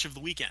single match of the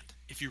weekend,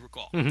 if you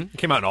recall. Mm-hmm. It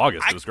came out in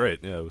August. It was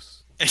great. Yeah, it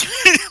was...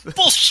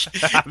 Bullshit.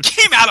 It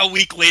came out a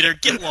week later.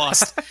 Get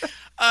lost.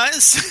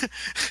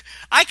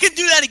 I could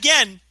do that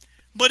again,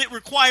 but it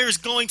requires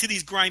going to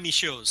these grimy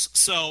shows.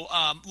 So,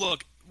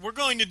 look, we're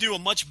going to do a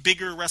much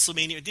bigger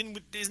WrestleMania.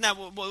 Isn't that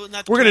what we're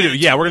going to do?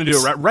 Yeah, we're going to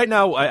do it right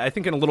now. I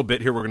think in a little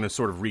bit here, we're going to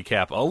sort of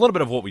recap a little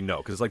bit of what we know,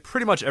 because like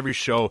pretty much every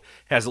show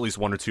has at least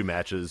one or two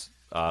matches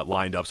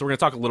lined up. So we're going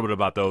to talk a little bit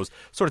about those,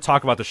 sort of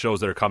talk about the shows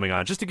that are coming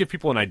on, just to give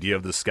people an idea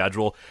of the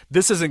schedule.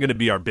 This isn't going to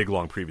be our big,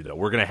 long preview, though.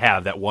 We're going to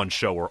have that one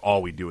show where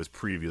all we do is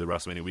preview the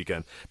WrestleMania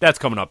weekend. That's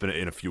coming up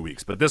in a few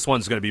weeks. But this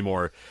one's going to be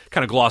more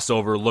kind of gloss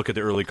over, look at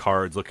the early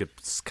cards, look at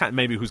kind of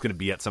maybe who's going to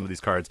be at some of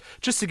these cards,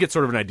 just to get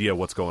sort of an idea of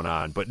what's going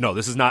on. But no,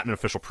 this is not an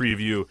official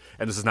preview,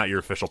 and this is not your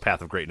official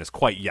path of greatness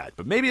quite yet.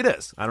 But maybe it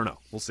is. I don't know.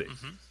 We'll see.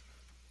 Mm-hmm.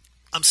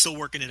 I'm still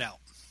working it out.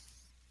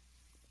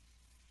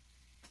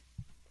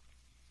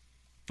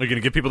 Are you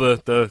going to give people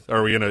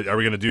are you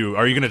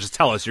going to just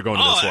tell us you're going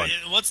to this one?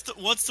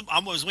 I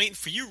was waiting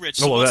for you, Rich.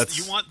 So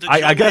you want the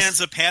Joe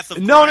Lanza path of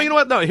No, grind? you know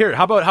what? No, here,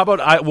 how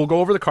about we'll go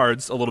over the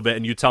cards a little bit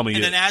and you tell me.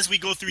 And then as we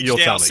go through each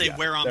day, I'll say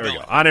where I'm going.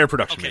 Go. On-air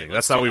production meeting.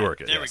 That's how we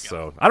work it. There we go.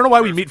 So I don't know why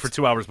we meet for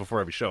 2 hours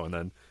before every show and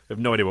then have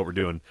no idea what we're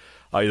doing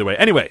either way.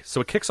 Anyway, so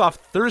it kicks off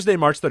Thursday,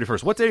 March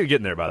 31st. What day are you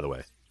getting there, by the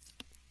way?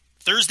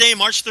 Thursday,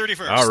 March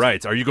 31st. All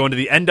right. Are you going to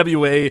the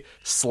NWA/IHWE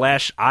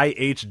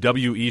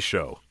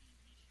show?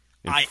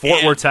 In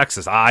Fort Worth,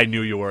 Texas. I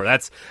knew you were.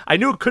 I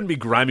knew it couldn't be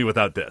grimy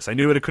without this. I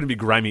knew it couldn't be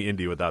grimy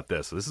indie without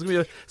this. So this is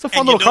gonna be it's a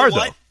fun little card,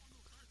 though.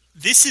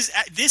 This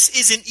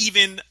isn't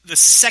even the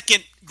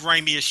second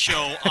grimiest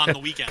show on the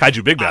weekend.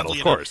 Kaiju Big Battle,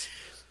 of course.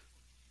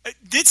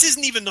 This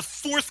isn't even the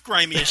fourth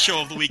grimiest show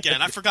of the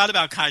weekend. I forgot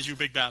about Kaiju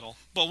Big Battle,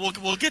 but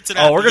we'll get to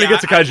that. Oh, we're gonna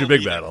get to Kaiju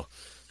Big Battle.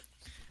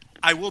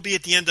 I will be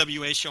at the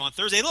NWA show on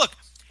Thursday. Look,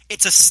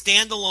 it's a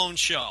standalone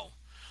show.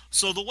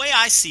 So the way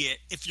I see it,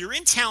 if you're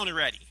in town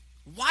already,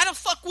 why the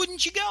fuck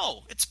wouldn't you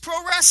go? It's pro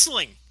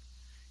wrestling.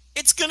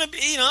 It's gonna be,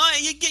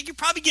 you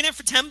probably get in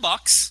for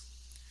 $10,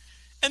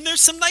 and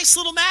there's some nice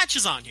little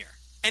matches on here,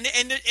 and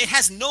it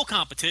has no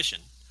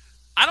competition.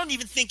 I don't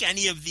even think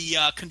any of the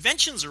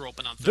conventions are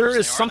open on Thursday. There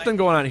is something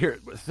going on here.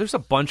 There's a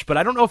bunch, but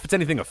I don't know if it's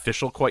anything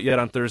official quite yet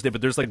on Thursday. But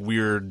there's like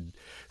weird,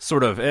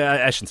 sort of,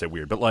 I shouldn't say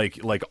weird, but like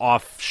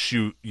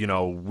offshoot,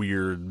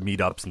 weird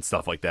meetups and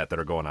stuff like that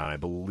are going on. I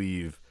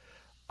believe.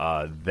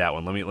 That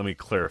one. Let me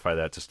clarify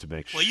that just to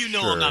make sure.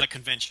 Well, I'm not a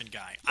convention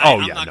guy.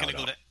 I'm not going to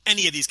go to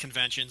any of these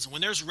conventions.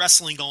 When there's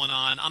wrestling going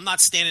on, I'm not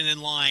standing in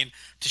line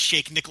to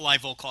shake Nikolai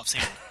Volkov's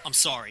hand. I'm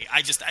sorry.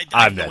 I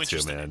have no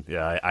interest in it. Man.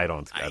 Yeah, I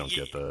don't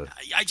get the.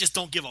 I just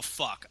don't give a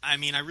fuck. I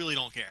mean, I really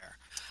don't care.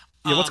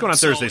 Yeah, what's going on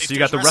Thursday? So you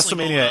got the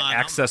WrestleMania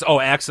Access.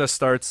 Access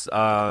starts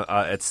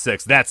at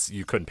 6.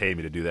 You couldn't pay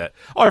me to do that.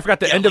 Oh, I forgot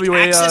the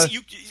NWA. Access,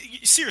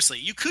 seriously,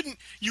 you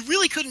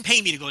really couldn't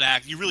pay me to go to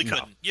Access. You really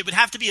couldn't. No. It would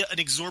have to be an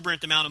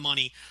exorbitant amount of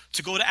money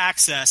to go to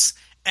Access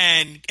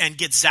and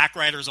get Zack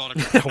Ryder's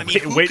autograph. I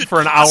mean, wait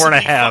for an hour and a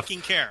half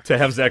to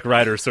have Zack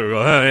Ryder go,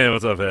 oh, hey,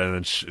 what's up, and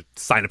then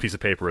sign a piece of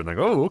paper and then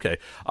go, oh, okay.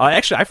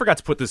 Actually, I forgot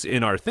to put this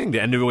in our thing. The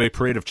NWA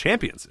Parade of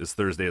Champions is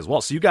Thursday as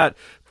well. So you got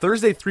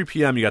Thursday 3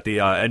 p.m. You got the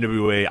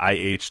NWA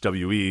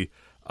IHWE.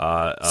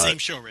 Same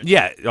show, Rich.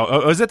 Yeah.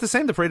 Oh, is that the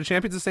same? The Parade of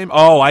Champions is the same?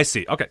 Oh, I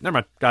see. Okay, never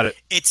mind. Got it.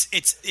 It's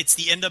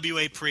the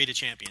NWA Parade of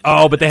Champions.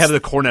 Oh, but they have the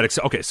Cornette.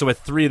 Okay, so at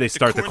 3 they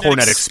start the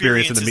Cornette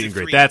Experience and the meet and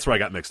greet. That's where I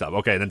got mixed up.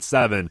 Okay, then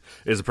 7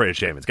 is the Parade of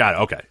Champions. Got it.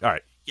 Okay, all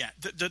right. Yeah,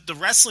 the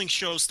wrestling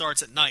show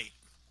starts at night.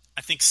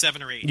 I think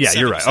 7 or 8. Yeah,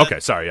 you're right.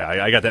 Okay, sorry. Yeah,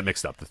 I got that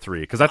mixed up. The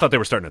 3 because I thought they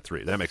were starting at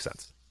 3. That makes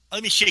sense.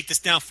 Let me shake this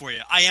down for you.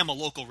 I am a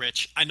local,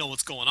 Rich. I know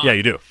what's going on. Yeah,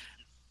 you do.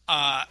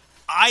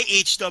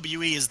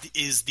 IHWE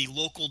is the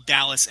local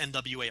Dallas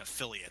NWA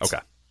affiliate. Okay.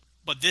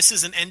 But this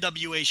is an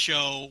NWA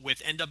show with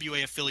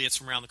NWA affiliates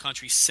from around the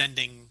country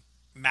sending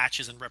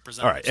matches and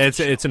representatives. All right,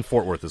 and it's in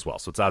Fort Worth as well,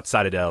 so it's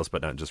outside of Dallas,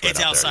 but not just right out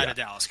there. It's outside of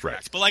Dallas, correct.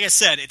 Right. But like I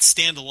said, it's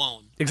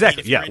standalone.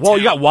 Exactly, yeah. Well,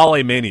 you got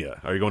Wale Mania.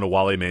 Are you going to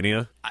Wale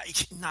Mania?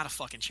 Not a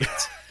fucking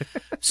chance.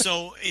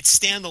 So it's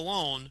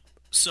standalone.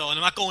 So, and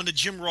I'm not going to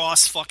Jim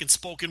Ross fucking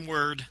spoken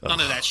word, none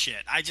of that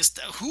shit.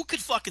 Who could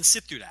fucking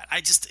sit through that?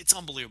 It's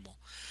unbelievable.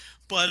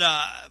 But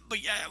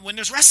yeah, when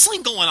there's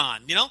wrestling going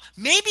on,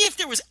 maybe if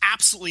there was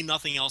absolutely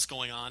nothing else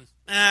going on,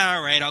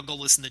 all right, I'll go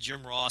listen to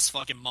Jim Ross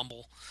fucking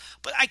mumble.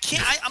 But I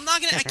can't.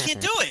 I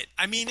can't do it.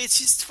 I mean, it's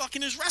just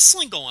fucking there's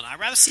wrestling going on. I'd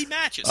rather see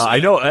matches. I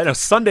know.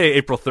 Sunday,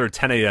 April 3rd,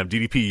 10 a.m.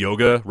 DDP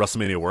Yoga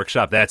WrestleMania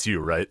Workshop. That's you,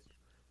 right?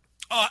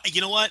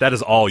 You know what? That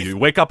is all you.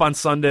 Wake up on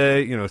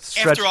Sunday,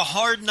 stretch. After a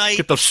hard night,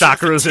 get those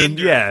chakras in.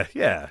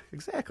 Yeah,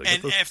 exactly.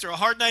 And after a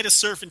hard night of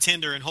surfing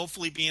Tinder and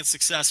hopefully being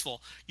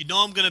successful,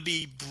 I'm going to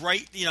be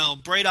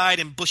bright-eyed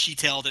and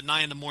bushy-tailed at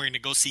 9 a.m. to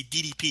go see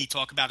DDP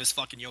talk about his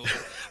fucking yoga.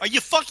 Are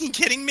you fucking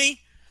kidding me?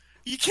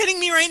 Are you kidding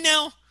me right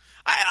now?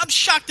 I'm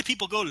shocked that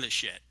people go to this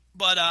shit.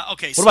 But,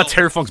 okay, What about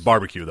Terry Funk's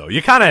barbecue, though?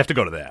 You kind of have to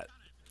go to that.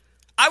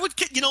 I would,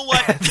 you know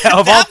what?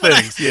 Of all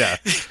things, yeah.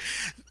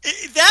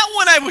 That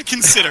one I would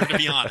consider, to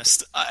be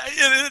honest.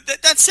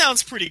 That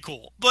sounds pretty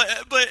cool. But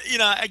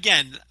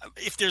again,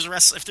 if there's a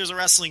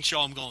wrestling show,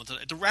 I'm going to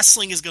it. The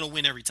wrestling is going to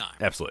win every time.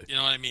 Absolutely. You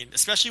know what I mean?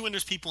 Especially when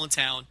there's people in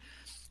town,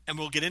 and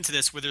we'll get into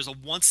this, where there's a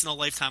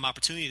once-in-a-lifetime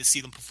opportunity to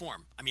see them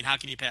perform. I mean, how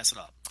can you pass it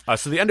up?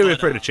 So the NWA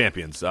Parade of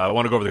Champions, I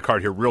want to go over the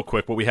card here real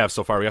quick. What we have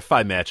so far, we have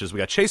 5 matches. We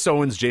got Chase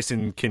Owens,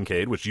 Jason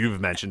Kincaid, which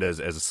you've mentioned as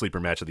a sleeper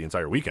match of the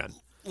entire weekend.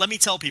 Let me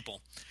tell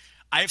people,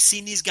 I have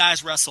seen these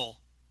guys wrestle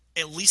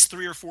at least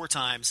 3 or 4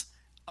 times,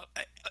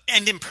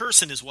 and in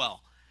person as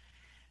well.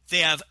 They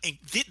have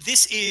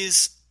this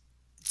is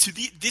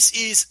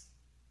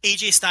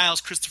AJ Styles,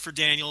 Christopher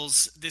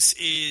Daniels. This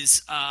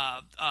is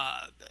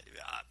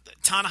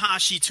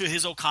Tanahashi to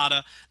his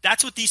Okada.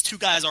 That's what these two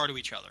guys are to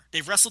each other.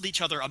 They've wrestled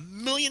each other a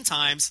million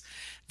times.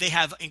 They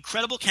have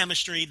incredible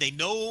chemistry. They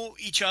know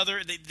each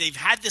other. They've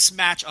had this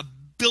match a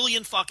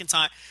billion fucking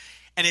times.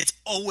 And it's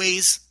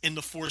always in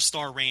the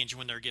 4-star range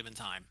when they're given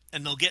time.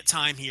 And they'll get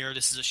time here.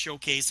 This is a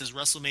showcase. This is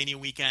WrestleMania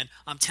weekend.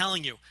 I'm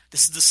telling you,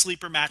 this is the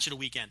sleeper match of the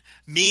weekend.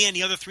 Me and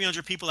the other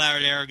 300 people out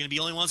there are going to be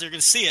the only ones that are going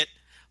to see it.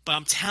 But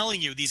I'm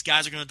telling you, these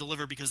guys are going to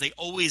deliver because they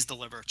always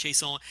deliver.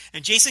 Chase Owens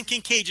and Jason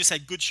Kincaid just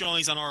had good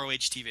showings on ROH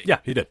TV. Yeah,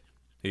 he did.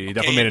 He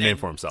definitely made a name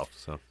for himself.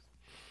 So.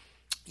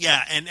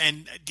 Yeah,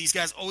 and these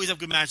guys always have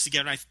good matches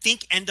together. And I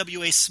think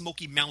NWA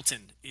Smoky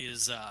Mountain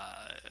is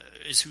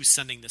who's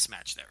sending this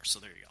match there. So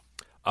there you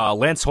go.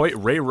 Lance Hoyt,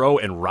 Ray Rowe,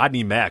 and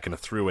Rodney Mack in a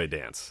three-way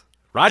dance.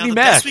 Rodney now,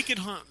 Mack.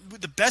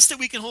 The best that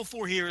we can hope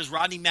for here is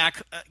Rodney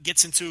Mack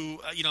gets into,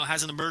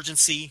 has an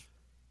emergency,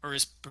 or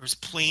his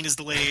plane is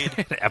delayed.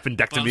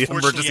 Appendectomy,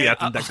 emergency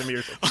appendectomy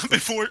or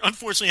something.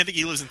 Unfortunately, I think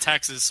he lives in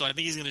Texas, so I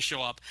think he's going to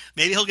show up.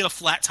 Maybe he'll get a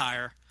flat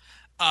tire.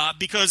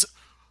 Because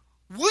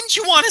wouldn't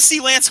you want to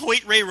see Lance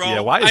Hoyt, Ray Rowe?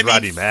 Yeah, why is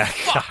Rodney Mack?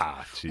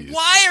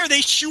 Why are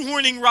they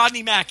shoehorning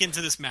Rodney Mack into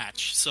this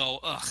match? So,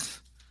 ugh.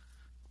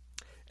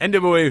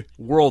 NWA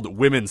World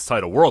Women's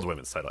Title.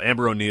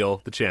 Amber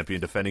O'Neal, the champion,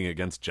 defending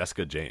against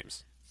Jessica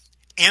James.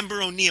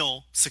 Amber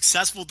O'Neal,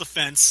 successful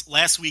defense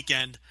last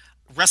weekend,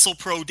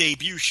 WrestlePro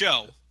debut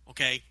show,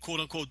 okay,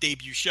 quote-unquote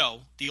debut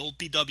show, the old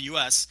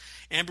BWS.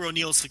 Amber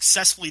O'Neal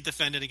successfully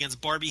defended against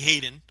Barbie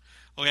Hayden,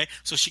 okay?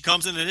 So she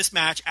comes into this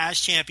match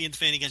as champion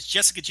defending against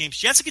Jessica James.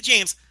 Jessica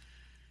James,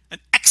 an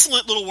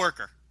excellent little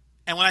worker.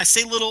 And when I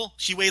say little,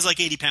 she weighs like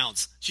 80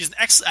 pounds. She's an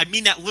I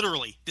mean that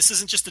literally. This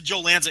isn't just a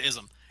Joe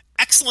Lanza-ism.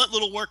 Excellent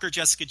little worker,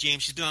 Jessica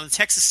James. She's been on the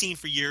Texas scene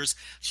for years.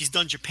 She's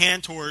done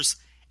Japan tours.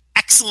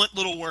 Excellent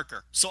little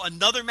worker. So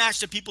another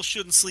match that people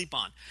shouldn't sleep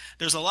on.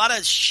 There's a lot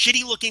of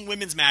shitty-looking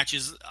women's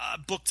matches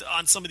booked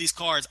on some of these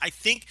cards. I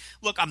think,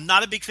 look, I'm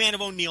not a big fan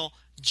of O'Neal.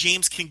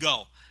 James can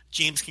go.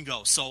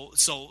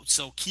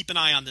 So keep an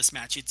eye on this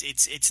match.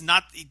 It's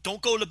not.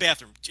 Don't go to the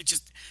bathroom.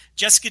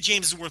 Jessica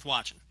James is worth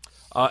watching.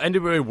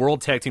 NWA World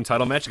Tag Team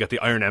Title match. You got the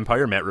Iron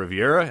Empire, Matt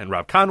Riviera and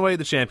Rob Conway,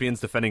 the champions,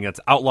 defending against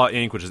Outlaw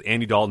Inc., which is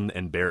Andy Dalton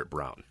and Barrett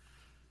Brown.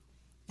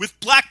 With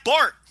Black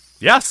Bart.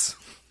 Yes.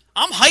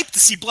 I'm hyped to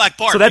see Black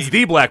Bart. So that's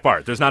the Black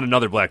Bart. There's not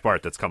another Black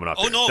Bart that's coming up.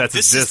 Oh, here. no.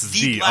 This is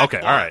the Black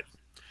Okay, Bart. all right.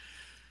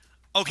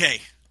 Okay.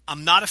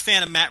 I'm not a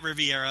fan of Matt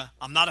Riviera.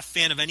 I'm not a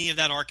fan of any of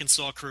that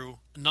Arkansas crew.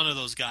 None of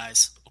those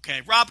guys. Okay.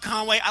 Rob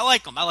Conway, I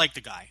like him. I like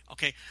the guy.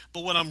 Okay.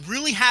 But what I'm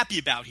really happy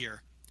about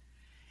here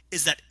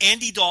is that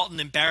Andy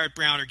Dalton and Barrett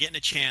Brown are getting a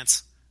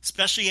chance,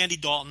 especially Andy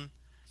Dalton,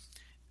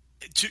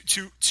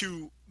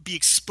 to be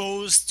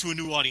exposed to a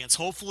new audience.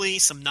 Hopefully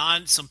some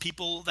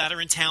people that are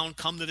in town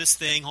come to this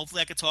thing.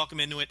 Hopefully I could talk them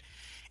into it.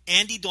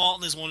 Andy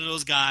Dalton is one of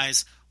those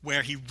guys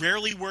where he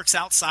rarely works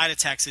outside of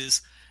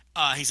Texas.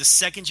 He's a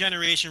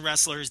second-generation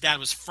wrestler. His dad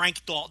was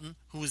Frank Dalton,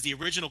 who was the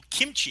original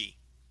Kimchi,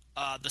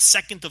 the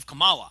second of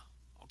Kamala.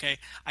 Okay,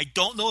 I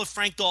don't know if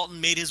Frank Dalton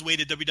made his way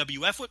to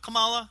WWF with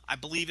Kamala. I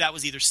believe that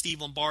was either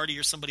Steve Lombardi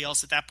or somebody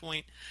else at that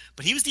point.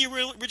 But he was the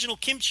original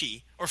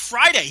Kimchi. Or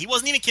Friday. He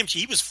wasn't even Kimchi.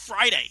 He was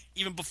Friday,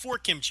 even before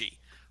Kimchi.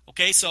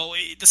 Okay, so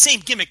the same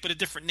gimmick but a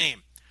different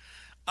name.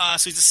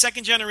 So he's a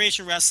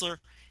second-generation wrestler.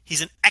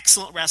 He's an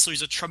excellent wrestler.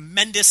 He's a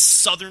tremendous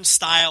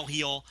Southern-style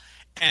heel.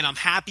 And I'm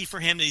happy for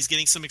him that he's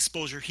getting some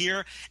exposure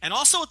here. And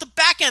also at the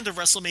back end of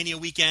WrestleMania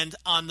weekend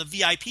on the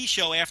VIP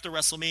show after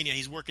WrestleMania.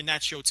 He's working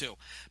that show too.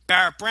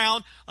 Barrett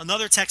Brown,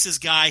 another Texas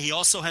guy. He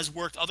also has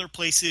worked other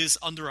places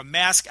under a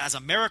mask as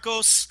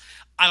Americos.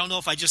 I don't know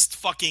if I just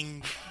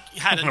fucking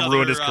had another...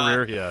 ruined his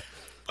career,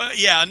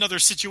 yeah. Another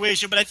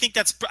situation. But I think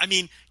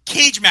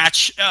Cage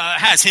Match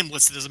has him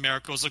listed as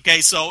Americos, okay?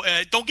 So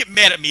don't get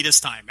mad at me this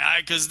time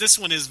because this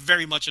one is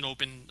very much an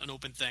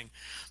open thing.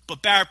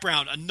 But Barrett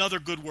Brown, another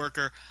good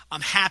worker.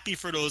 I'm happy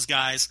for those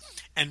guys.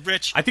 And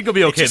Rich, I think he'll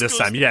be okay this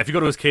time. Yeah, if you go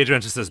to his Cage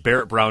Match, it says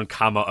Barrett Brown,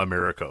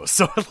 Americos.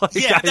 So that's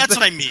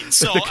what I mean.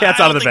 So the cat's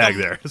out of the bag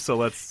there. So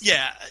let's.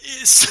 Yeah.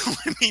 So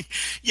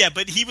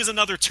but he was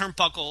another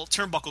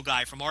turnbuckle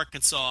guy from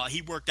Arkansas.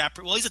 He worked that.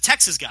 Well, he's a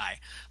Texas guy,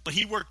 but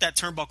he worked that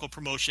turnbuckle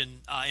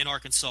promotion in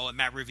Arkansas, and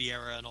Matt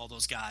Riviera and all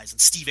those guys,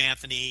 and Steve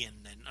Anthony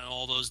and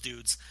all those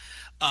dudes.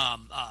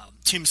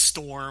 Tim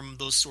Storm,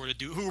 those sort of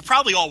dudes, who were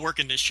probably all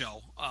working this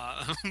show,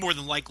 more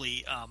than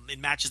likely, in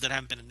matches that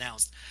haven't been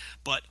announced.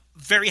 But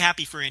very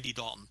happy for Andy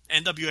Dalton.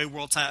 NWA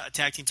World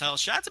Tag Team Title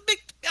shot.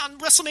 On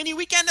WrestleMania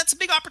weekend, that's a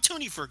big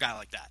opportunity for a guy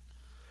like that.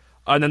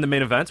 And then the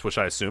main event, which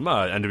I assume,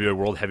 NWA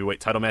World Heavyweight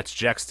Title match,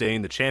 Jack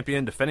Stane, the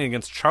champion, defending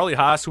against Charlie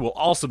Haas, who will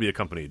also be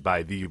accompanied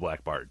by the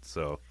Black Bart.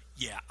 So.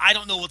 Yeah, I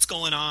don't know what's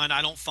going on.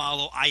 I don't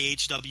follow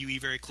IHWE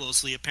very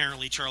closely.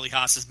 Apparently, Charlie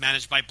Haas is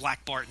managed by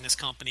Black Bart in this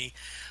company.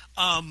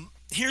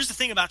 Here's the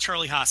thing about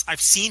Charlie Haas. I've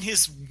seen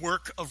his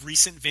work of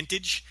recent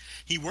vintage.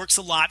 He works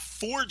a lot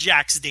for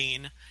Jack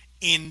Stane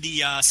in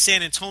the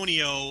San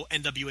Antonio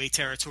NWA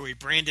territory,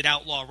 branded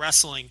Outlaw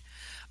Wrestling.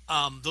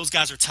 Those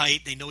guys are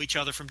tight. They know each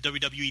other from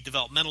WWE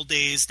developmental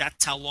days.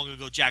 That's how long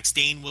ago Jax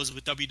Dane was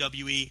with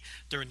WWE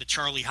during the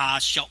Charlie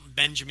Haas, Shelton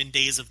Benjamin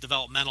days of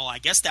developmental. I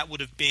guess that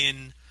would have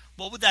been,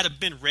 what would that have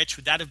been, Rich?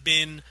 Would that have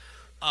been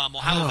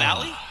Ohio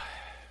Valley?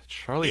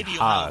 Charlie Maybe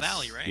Haas. Ohio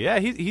Valley, right? Yeah,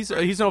 he's an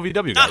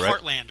OVW Not guy,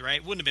 right? Heartland,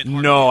 right? Wouldn't have been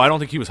Heartland. No, I don't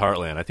think he was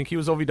Heartland. I think he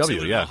was OVW, So it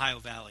would have yeah. been Ohio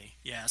Valley.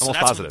 Yeah, so Almost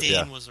that's positive, when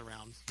Dane yeah. was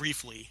around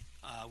briefly.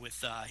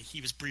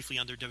 He was briefly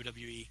under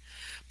WWE.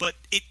 But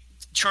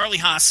Charlie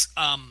Haas,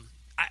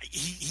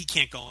 he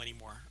can't go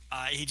anymore.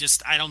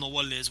 I don't know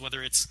what it is,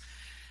 whether it's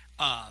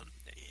I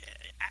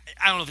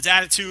don't know if it's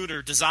attitude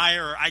or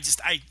desire.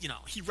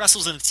 He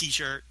wrestles in a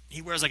t-shirt.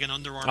 He wears like an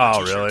Under Armour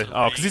Oh, t-shirt. really? to the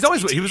Oh, ring.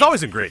 because he was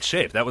always in great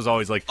shape. That was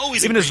always like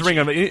Always even in his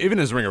great even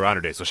his Ring of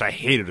Honor days, which I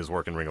hated his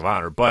work in Ring of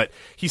Honor, but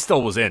he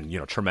still was in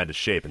tremendous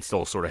shape and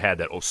still sort of had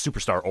that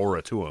superstar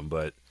aura to him,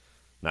 but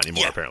not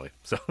anymore apparently.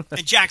 So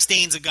And Jax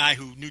Dane's a guy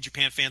who New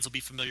Japan fans will be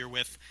familiar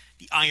with.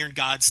 The Iron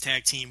Gods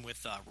tag team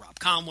with Rob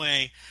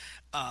Conway.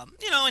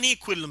 And he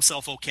acquitted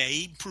himself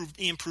okay.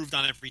 He improved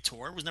on every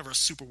tour. Was never a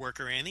super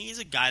worker or anything. He's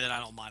a guy that I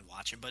don't mind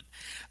watching, but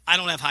I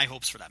don't have high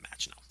hopes for that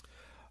match, no.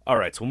 all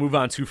right, so we'll move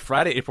on to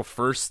Friday, April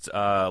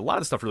 1st. A lot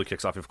of stuff really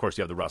kicks off. Of course,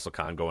 you have the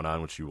WrestleCon going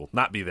on, which you will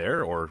not be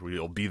there, or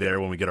we'll be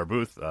there when we get our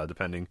booth,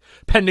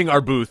 pending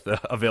our booth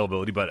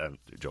availability. But I'm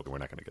joking, we're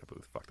not going to get a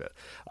booth. Fuck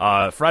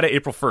that. Friday,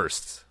 April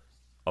 1st,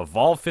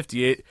 Evolve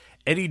 58,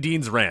 Eddie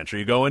Dean's Ranch. Are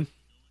you going?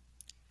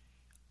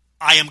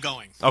 I am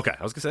going. Okay,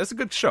 I was gonna say that's a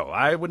good show.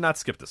 I would not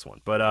skip this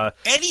one, but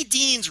Eddie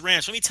Dean's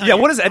Ranch. Let me tell you. yeah,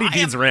 what is Eddie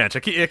Dean's Ranch? I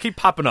keep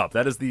popping up.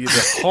 That is the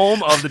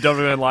home of the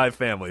WN Live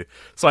family.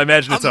 So I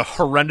imagine it's a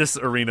horrendous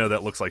arena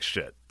that looks like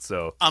shit.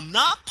 So I'm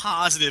not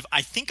positive.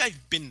 I think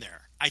I've been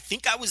there. I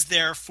think I was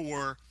there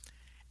for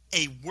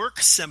a work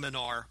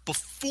seminar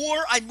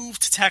before I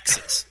moved to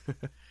Texas.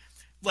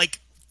 Like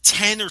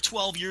 10 or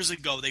 12 years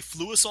ago, they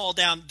flew us all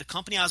down. The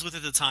company I was with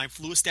at the time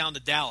flew us down to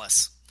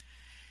Dallas,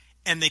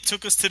 and they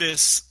took us to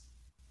this.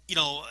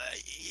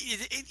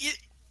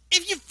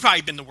 If you've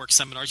probably been to work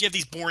seminars, you have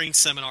these boring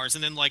seminars,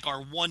 and then like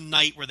our one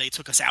night where they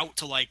took us out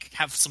to like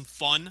have some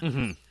fun.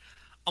 Mm-hmm.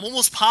 I'm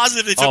almost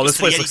positive they took us this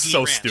to place the looks Eddie so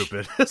Dean Ranch.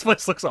 stupid. This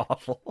place looks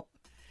awful.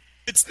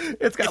 It's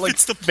got like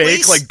it's the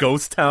fake place, like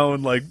ghost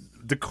town like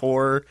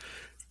decor.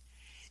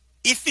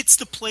 If it's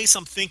the place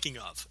I'm thinking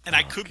of, and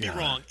I could be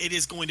wrong, it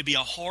is going to be a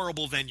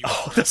horrible venue.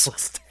 Oh, this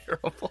looks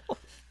terrible.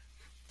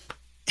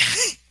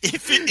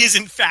 If it is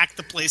in fact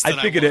the place that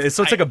I think it is.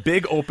 So it's like a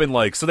big open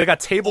so they got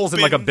tables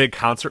in like a big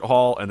concert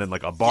hall and then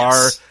like a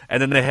bar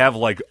and then they have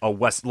like a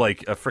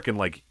freaking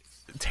like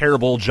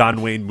terrible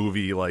John Wayne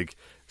movie like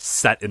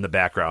set in the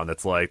background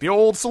that's like the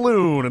old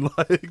saloon and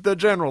like the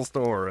general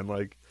store and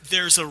like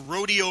there's a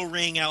rodeo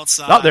ring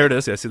outside. Oh, there it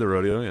is. Yeah, I see the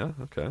rodeo. Yeah,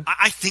 okay.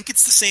 I think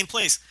it's the same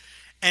place.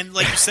 And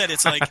like you said,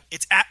 it's like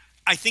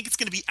I think it's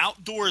going to be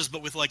outdoors,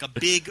 but with like a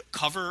big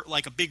cover,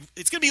 it's going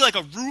to be like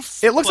a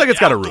roof. It looks like it's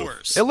got a roof.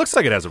 Outdoors. It looks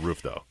like it has a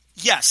roof, though.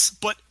 Yes,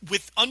 but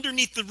with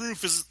underneath the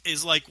roof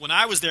is like when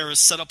I was there is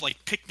set up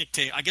like picnic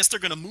table. I guess they're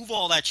going to move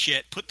all that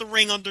shit, put the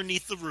ring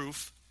underneath the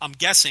roof, I'm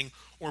guessing,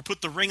 or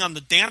put the ring on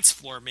the dance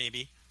floor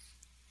maybe,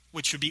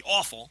 which would be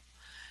awful,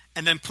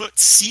 and then put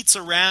seats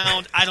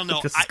around. I don't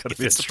know. This is gonna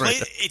be a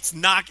trend. It's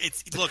not.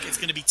 It's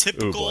going to be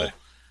typical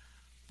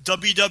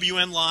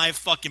WWN Live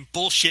fucking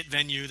bullshit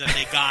venue that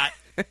they got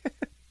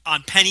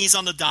on pennies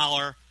on the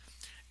dollar.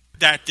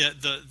 That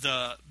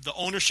the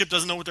ownership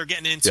doesn't know what they're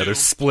getting into. Yeah, they're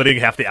splitting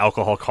half the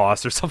alcohol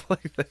cost or something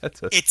like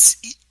that.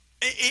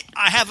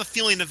 I have a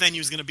feeling the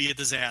venue is going to be a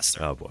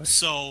disaster. Oh boy!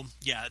 So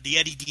yeah, the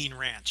Eddie Dean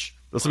Ranch.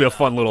 This will be a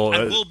fun little.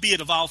 I will be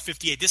at Evolve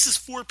 58. This is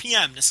 4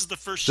 p.m. This is the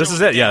first show. This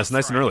is it. Yeah, it's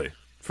nice and early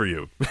for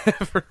you,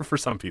 for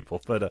some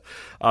people, but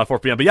 4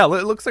 p.m. But yeah,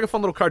 it looks like a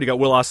fun little card. You got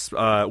Will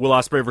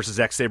Ospreay versus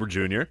Zack Sabre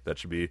Jr. That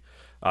should be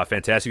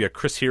fantastic. You got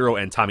Chris Hero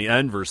and Tommy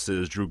End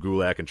versus Drew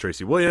Gulak and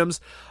Tracy Williams,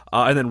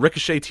 and then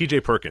Ricochet,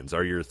 T.J. Perkins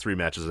are your 3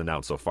 matches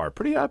announced so far.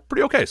 Pretty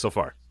okay so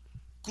far.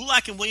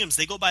 Gulak and Williams,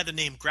 they go by the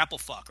name Grapple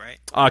Fuck,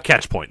 right?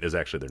 Catch Point is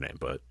actually their name,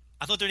 but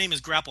I thought their name is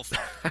Grapple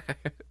Fuck.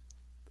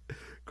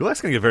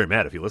 Gulak's gonna get very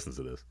mad if he listens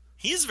to this.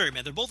 He is very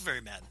mad. They're both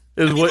very mad.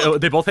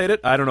 They both hate it.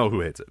 I don't know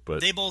who hates it,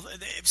 but they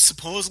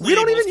supposedly we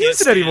don't even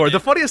use it anymore. The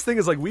The funniest thing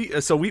is like we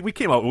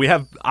came up. We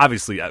have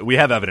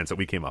evidence that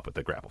we came up with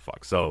the Grapple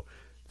Fuck. So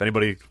if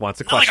anybody wants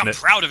to question I'm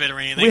proud of it or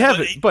anything. We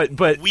haven't,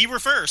 but we were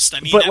first.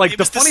 I mean, but like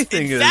the funny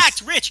thing is, in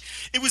fact,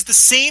 Rich, it was the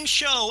same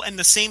show and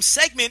the same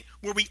segment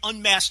where we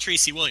unmasked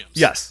Tracy Williams.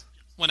 Yes.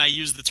 When I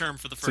used the term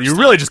for the first time. So you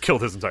time. really just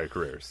killed his entire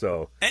career.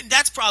 So, and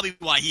that's probably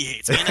why he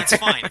hates me, and that's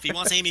fine. If he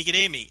wants Amy, get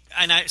Amy.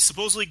 And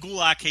supposedly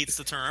Gulak hates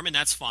the term, and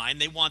that's fine.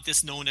 They want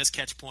this known as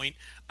Catch Point.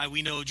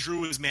 We know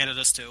Drew is mad at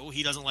us too.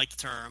 He doesn't like the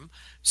term.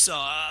 So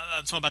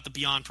I'm talking about the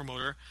Beyond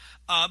promoter.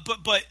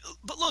 But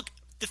look,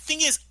 the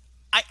thing is,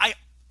 I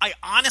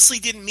honestly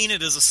didn't mean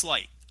it as a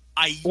slight.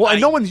 and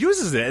no one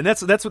uses it, and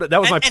that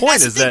was my point.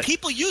 That's is the thing, that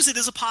people use it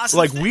as a positive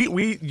like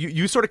thing.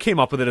 you sort of came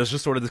up with it as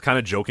just sort of this kind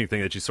of joking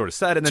thing that you sort of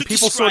said, and then To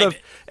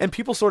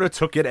people sort of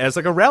took it as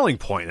like a rallying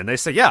point, and they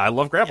say, yeah, I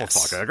love grapple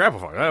fuck,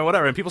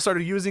 whatever, and people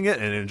started using it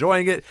and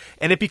enjoying it,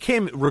 and it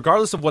became,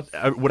 regardless of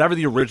whatever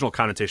the original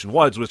connotation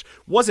was, which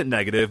wasn't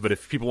negative, but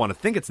if people want to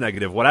think it's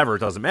negative, whatever, it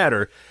doesn't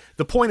matter.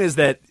 The point is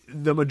that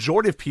the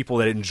majority of people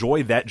that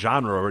enjoy that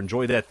genre or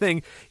enjoy that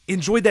thing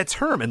enjoyed that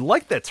term and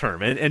liked that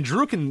term. And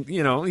Drew can,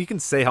 he can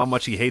say how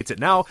much he hates it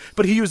now,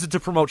 but he used it to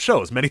promote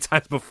shows many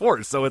times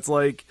before. So it's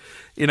like,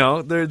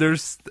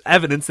 there's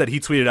evidence that he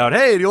tweeted out,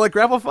 hey, do you like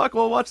grapple fuck?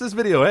 Well, watch this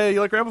video. Hey, you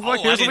like grapple fuck?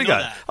 Here's what we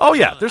got. That. Oh,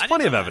 yeah, there's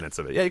plenty of evidence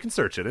of it. Yeah, you can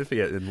search it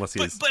unless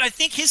he's... But I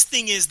think his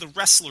thing is the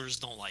wrestlers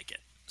don't like it.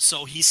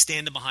 So he's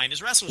standing behind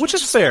his wrestlers. Which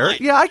is fair. Fine.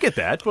 Yeah, I get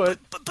that. But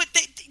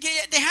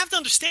they have to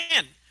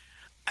understand.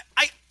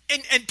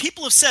 And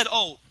people have said,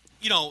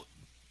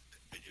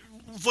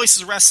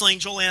 Voices of Wrestling,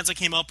 Joe Lanza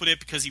came up with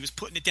it because he was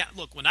putting it down.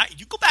 Look,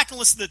 you go back and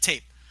listen to the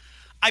tape,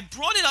 I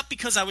brought it up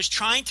because I was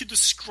trying to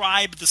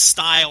describe the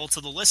style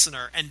to the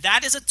listener, and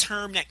that is a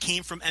term that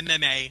came from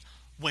MMA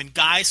when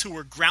guys who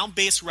were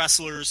ground-based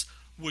wrestlers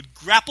would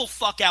grapple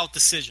fuck out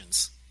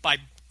decisions by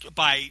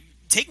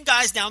taking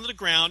guys down to the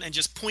ground and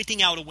just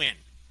pointing out a win.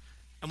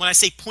 And when I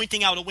say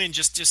pointing out a win,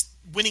 just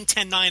winning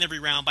 10-9 every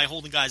round by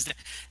holding guys down.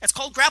 That's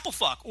called grapple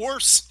fuck or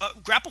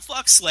grapple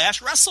fuck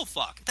 / wrestle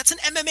fuck. That's an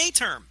MMA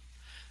term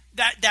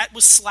that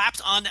was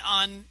slapped on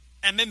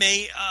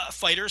MMA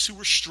fighters who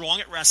were strong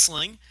at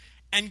wrestling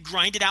and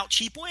grinded out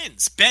cheap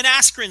wins. Ben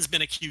Askren's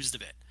been accused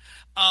of it.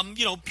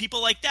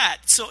 People like that.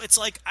 So it's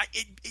like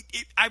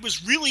I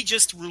was really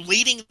just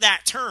relating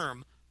that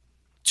term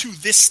to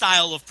this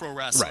style of pro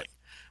wrestling. Right.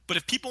 But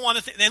if people want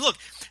to then look,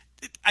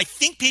 I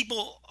think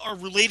people are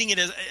relating it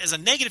as a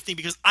negative thing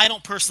because I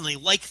don't personally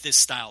like this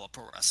style of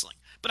pro wrestling.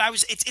 But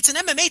it's an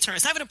MMA term.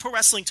 It's not even a pro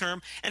wrestling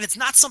term, and it's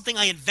not something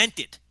I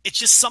invented. It's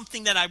just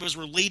something that I was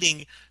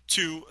relating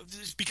to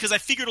because I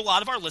figured a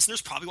lot of our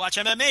listeners probably watch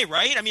MMA,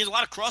 right? I mean, there's a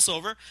lot of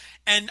crossover,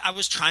 and I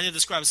was trying to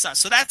describe a style.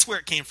 So that's where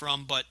it came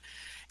from. But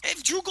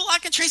if Drew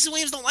Gulak and Tracy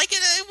Williams don't like it,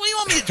 what do you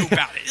want me to do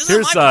about it?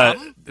 Isn't that my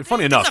problem?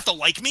 Funny enough, you don't have to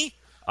like me.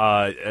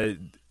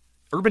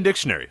 Urban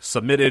Dictionary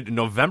submitted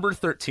November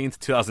 13th,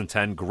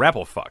 2010,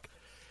 grapple fuck.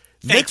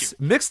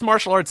 Mixed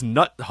martial arts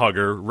nut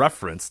hugger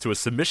reference to a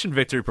submission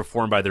victory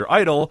performed by their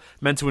idol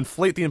meant to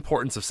inflate the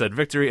importance of said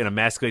victory and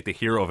emasculate the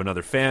hero of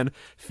another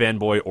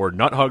fanboy, or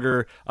nut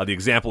hugger. The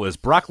example is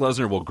Brock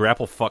Lesnar will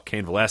grapple fuck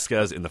Cain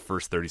Velasquez in the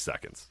first 30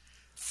 seconds.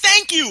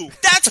 Thank you!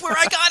 That's where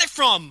I got it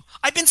from.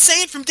 I've been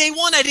saying from day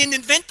one I didn't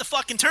invent the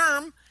fucking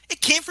term.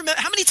 It came from...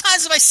 How many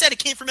times have I said it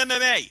came from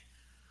MMA?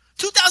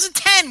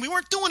 2010! We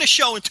weren't doing a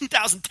show in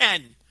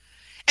 2010.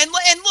 And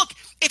look,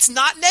 it's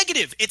not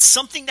negative. It's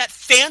something that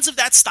fans of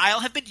that style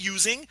have been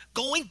using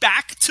going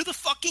back to the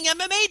fucking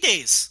MMA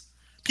days.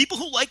 People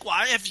who like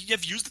why have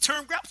used the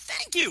term grapple.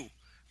 Thank you.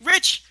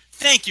 Rich,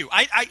 thank you.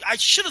 I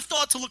should have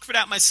thought to look for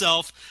that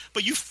myself,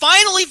 but you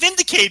finally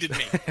vindicated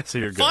me. So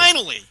you're good.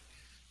 Finally.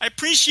 I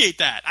appreciate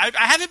that. I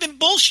haven't been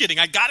bullshitting.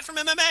 I got it from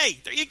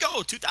MMA. There you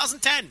go,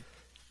 2010.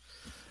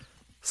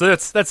 So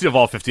that's the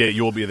Evolve 58.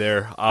 You will be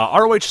there.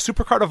 ROH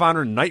Supercard of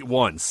Honor Night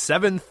 1,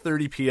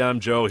 7:30 p.m.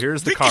 Joe,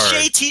 here's the card.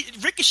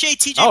 Ricochet,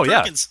 TJ Oh,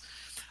 Perkins.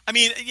 Yeah. I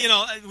mean,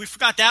 we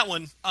forgot that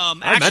one.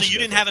 Actually, you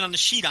didn't have it on the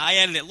sheet. I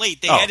added it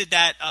late. They added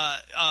that.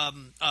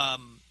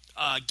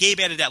 Gabe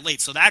added that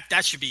late. So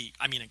that should be,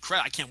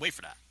 incredible. I can't wait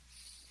for that.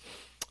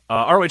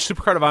 ROH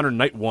Supercard of Honor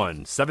Night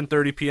 1,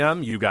 7:30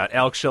 p.m. You got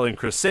Alex Shelley and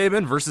Chris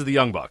Sabin versus the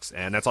Young Bucks,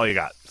 and that's all you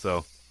got.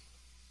 So.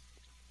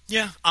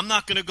 Yeah, I'm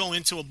not going to go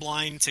into a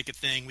blind ticket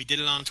thing. We did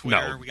it on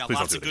Twitter. No, we got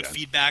lots of good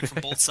feedback from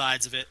both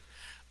sides of it.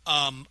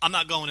 I'm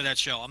not going to that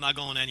show. I'm not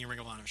going to any Ring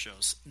of Honor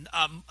shows.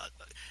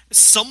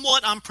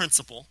 Somewhat on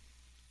principle,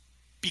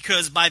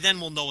 because by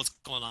then we'll know what's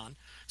going on.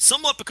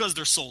 Somewhat because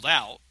they're sold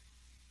out.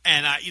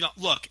 And,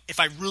 look, if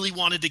I really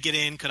wanted to get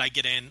in, could I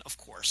get in? Of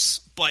course.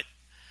 But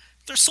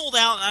they're sold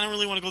out, and I don't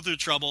really want to go through the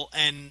trouble.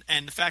 And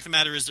the fact of the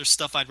matter is there's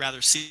stuff I'd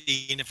rather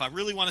see. And if I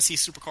really want to see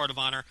Supercard of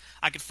Honor,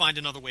 I could find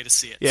another way to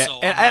see it. Yeah, so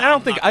and I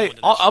don't think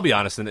I'll be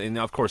honest, and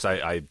of course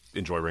I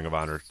enjoy Ring of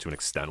Honor to an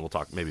extent. We'll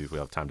talk, maybe if we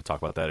have time to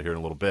talk about that here in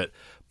a little bit.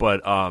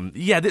 But I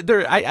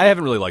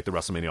haven't really liked the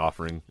WrestleMania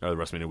offering, or the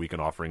WrestleMania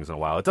weekend offerings in a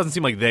while. It doesn't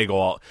seem like they go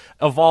all.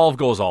 Evolve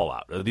goes all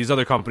out. These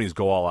other companies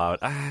go all out.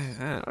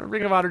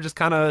 Ring of Honor just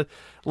kind of,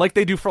 like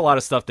they do for a lot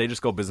of stuff, they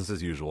just go business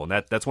as usual,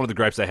 and that's one of the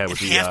gripes I had with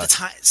half the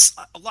time.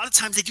 A lot of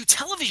times they do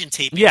television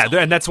taping. Yeah,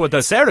 and that's what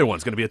the Saturday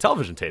one's going to be, a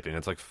television taping.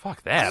 It's like,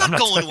 fuck that. I'm not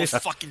going to a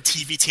fucking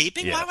TV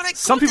taping. Yeah. Why would I?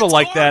 Some people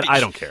like that.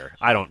 I don't care.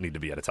 I don't need to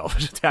be at a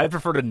television. I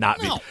prefer to not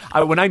be.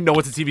 When I know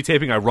it's a TV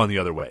taping, I run the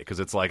other way because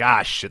it's like,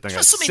 shit. Then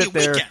I sit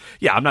there. Weekend.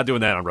 Yeah, I'm not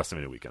doing that on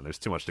WrestleMania weekend. There's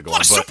too much to go on.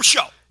 What a super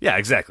show. Yeah,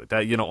 exactly.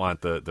 That you don't want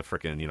the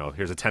freaking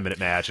here's a 10-minute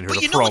match and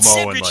here's a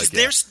promo and like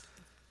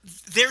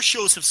their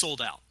shows have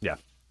sold out. Yeah.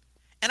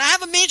 And I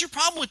have a major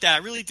problem with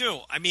that. I really do.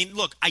 I mean,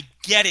 look, I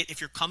get it if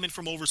you're coming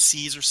from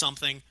overseas or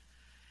something.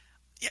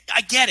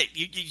 I get it.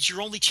 It's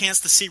your only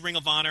chance to see Ring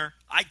of Honor.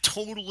 I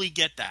totally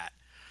get that.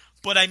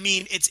 But I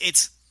mean,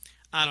 it's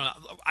I don't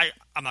know.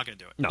 I'm not going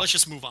to do it. No. Let's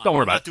just move on. Don't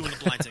worry I'm about not it. doing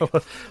the blind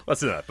ticket.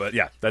 Let's do that. But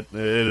yeah, it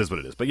is what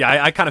it is. But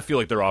yeah, I kind of feel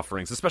like their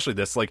offerings, especially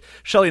this, like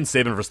Shelley and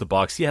Saban versus the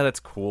Bucks. Yeah, that's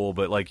cool.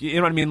 But like, you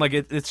know what I mean? Like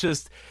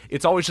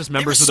it's always just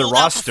members of the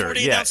roster.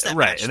 Yeah, right.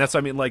 Match. And that's what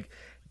I mean. Like,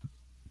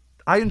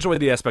 I enjoy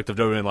the aspect of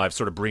WWE Live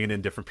sort of bringing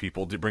in different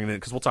people,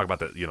 because we'll talk about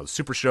the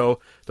Super Show,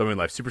 WWE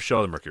Live Super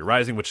Show, the Mercury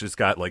Rising, which has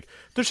got like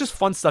there's just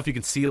fun stuff you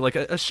can see, like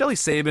a Shelley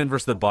Saban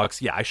versus the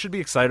Bucks. Yeah, I should be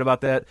excited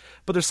about that,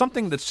 but there's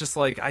something that's just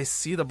like I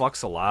see the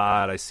Bucks a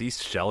lot, I see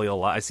Shelley a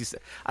lot,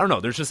 I don't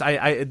know. There's just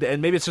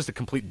and maybe it's just a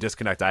complete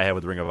disconnect I have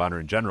with Ring of Honor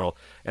in general.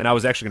 And I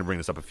was actually going to bring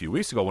this up a few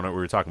weeks ago when we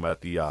were talking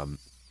about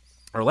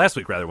or last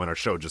week rather, when our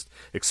show just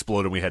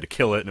exploded and we had to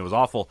kill it and it was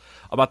awful,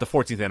 about the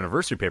 14th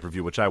anniversary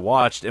pay-per-view, which I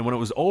watched, and when it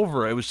was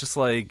over, it was just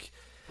like,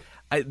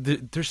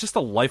 there's just a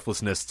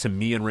lifelessness to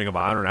me in Ring of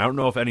Honor, and I don't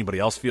know if anybody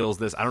else feels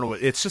this. I don't know.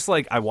 It's just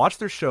like, I watch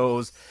their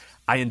shows,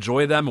 I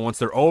enjoy them, and once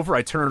they're over,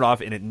 I turn it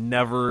off, and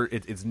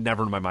it's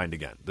never in my mind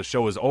again. The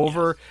show is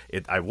over.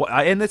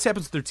 And this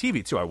happens with their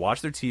TV too. I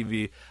watch their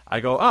TV. I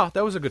go, oh,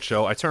 that was a good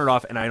show. I turn it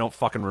off, and I don't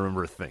fucking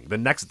remember a thing. The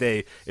next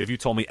day, if you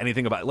told me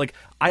anything about, like,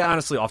 I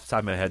honestly, off the top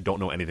of my head, don't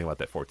know anything about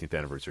that 14th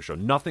anniversary show.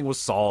 Nothing was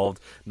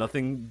solved.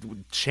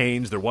 Nothing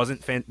changed. There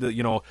wasn't,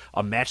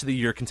 a match of the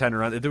year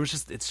contender on it. There was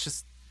just, it's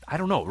just, I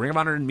don't know. Ring of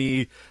Honor and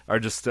me are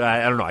just,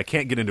 I don't know. I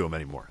can't get into them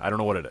anymore. I don't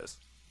know what it is.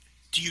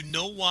 Do you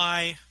know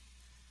why?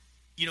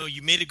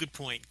 You made a good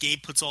point.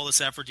 Gabe puts all this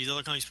effort. These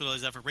other companies put all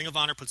this effort. Ring of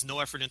Honor puts no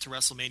effort into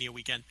WrestleMania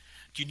weekend.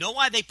 Do you know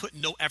why they put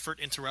no effort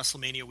into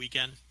WrestleMania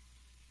weekend?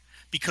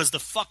 Because the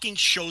fucking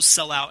shows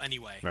sell out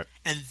anyway. Right.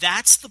 And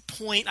that's the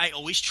point I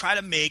always try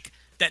to make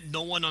that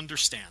no one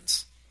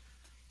understands.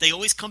 They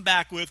always come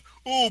back with,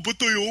 oh, but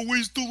they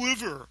always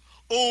deliver.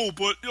 Oh,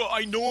 but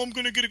I know I'm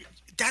going to get it.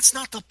 That's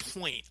not the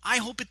point. I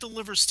hope it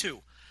delivers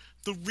too.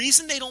 The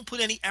reason they don't put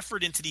any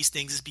effort into these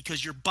things is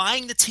because you're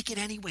buying the ticket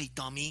anyway,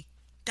 dummy.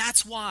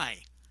 That's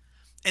why.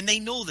 And they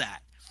know that.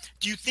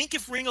 Do you think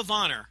if Ring of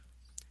Honor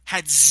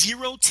had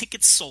 0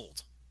 tickets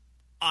sold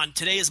on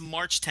today is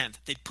March 10th,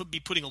 they'd be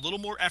putting a little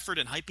more effort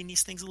and hyping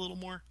these things a little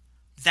more?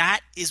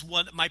 That is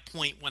what my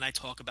point when I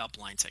talk about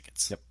blind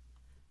tickets. Yep.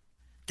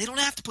 They don't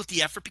have to put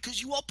the effort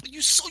because you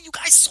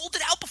guys sold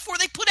it out before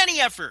they put any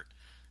effort.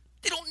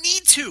 They don't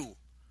need to.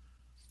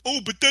 Oh,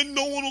 but then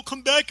no one will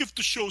come back if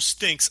the show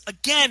stinks.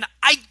 Again,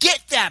 I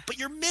get that, but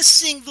you're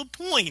missing the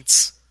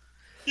points.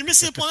 You're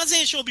missing the point. I'm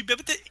saying the show will be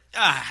better, but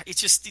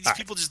it's just these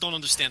people just don't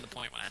understand the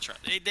point when I try.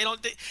 They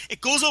don't. It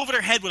goes over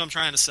their head what I'm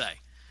trying to say,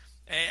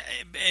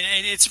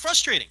 and it's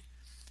frustrating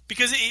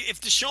because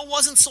if the show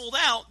wasn't sold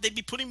out, they'd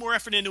be putting more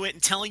effort into it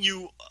and telling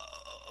you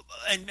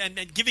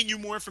and giving you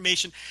more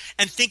information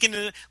and thinking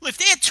if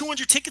they had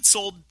 200 tickets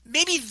sold,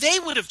 maybe they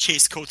would have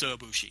chased Kota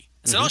Ibushi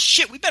and said, "Oh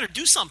shit, we better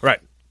do something."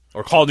 Right.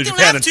 Or call New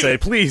Japan and say,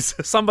 please,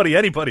 somebody,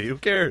 anybody, who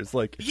cares?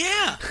 Like,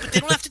 yeah, but they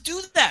don't have to do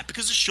that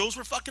because the shows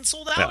were fucking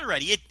sold out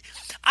already.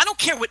 I don't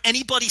care what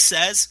anybody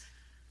says.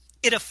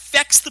 It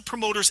affects the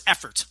promoter's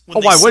effort when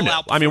they why sell wouldn't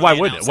out. it? I mean, why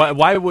wouldn't it?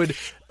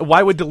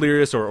 Why would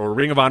Delirious or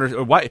Ring of Honor?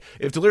 Or why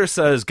if Delirious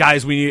says,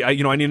 guys, I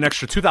need an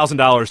extra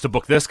 $2,000 to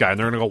book this guy, and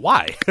they're gonna go,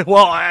 why?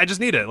 Well, I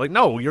just need it. Like,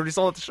 no, you already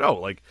sold at the show.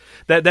 Like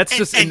that's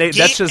just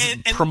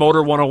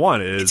promoter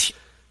 101 is.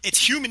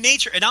 It's human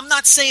nature, and I'm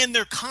not saying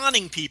they're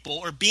conning people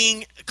or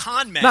being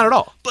con men. Not at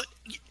all. But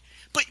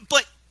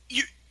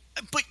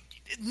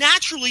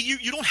naturally,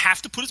 you don't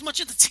have to put as much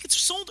of the tickets are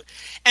sold.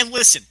 And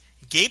listen,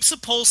 Gabe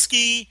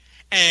Sapolsky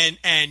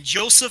and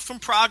Joseph from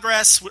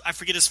Progress, I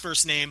forget his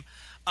first name.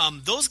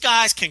 Those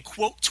guys can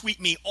quote tweet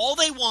me all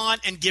they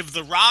want and give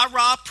the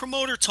rah-rah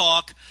promoter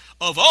talk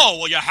of, oh,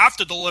 well, you have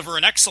to deliver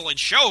an excellent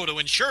show to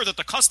ensure that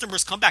the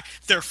customers come back.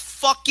 They're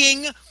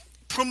fucking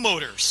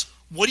promoters.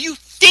 What do you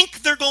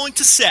think they're going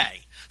to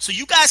say? So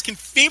you guys can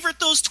favorite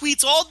those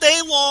tweets all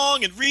day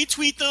long and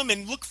retweet them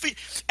and look for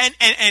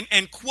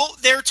and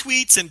quote their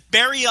tweets and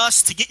bury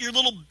us to get your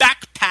little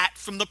back pat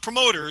from the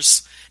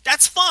promoters.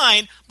 That's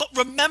fine, but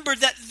remember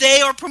that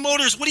they are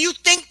promoters. What do you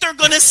think they're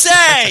going to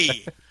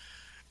say?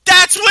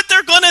 That's what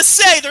they're going to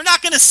say. They're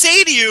not going to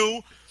say to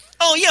you,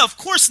 "Oh yeah, of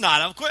course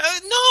not." Of course,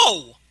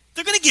 no.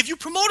 They're going to give you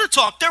promoter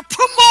talk. They're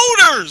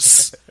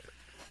promoters.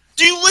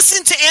 Do you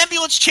listen to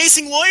ambulance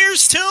chasing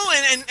lawyers too?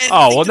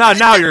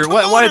 Now you're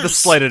why the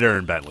slight at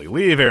Aaron Bentley?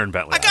 Leave Aaron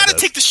Bentley. I got to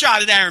take the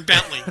shot at Aaron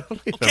Bentley.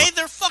 Okay,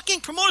 they're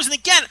fucking promoters. And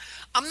again,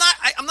 I'm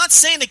not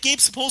saying that Gabe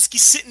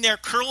Sapolsky's sitting there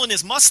curling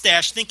his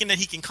mustache thinking that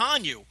he can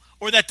con you,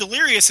 or that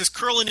Delirious is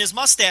curling his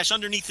mustache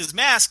underneath his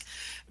mask,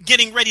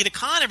 getting ready to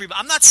con everybody.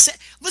 I'm not saying.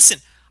 Listen,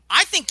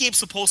 I think Gabe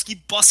Sapolsky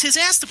busts his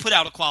ass to put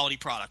out a quality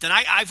product, and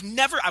I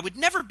would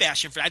never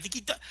bash him for that. I think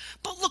he does.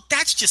 But look,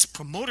 that's just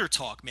promoter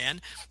talk,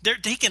 man. They're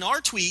taking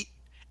our tweet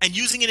and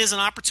using it as an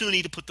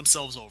opportunity to put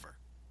themselves over.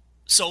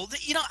 So,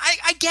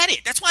 I get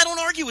it. That's why I don't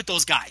argue with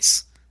those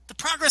guys. The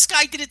Progress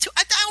guy did it too.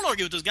 I don't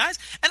argue with those guys.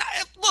 And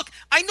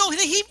I know that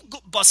he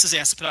busts his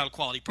ass to put out a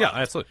quality product.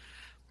 Yeah, absolutely.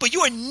 But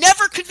you are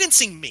never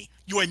convincing me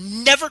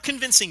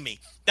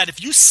that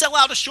if you sell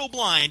out a show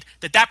blind,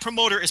 that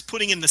promoter is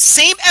putting in the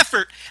same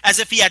effort as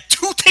if he had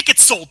 2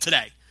 tickets sold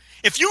today.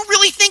 If you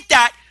really think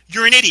that,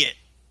 you're an idiot.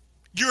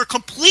 You're a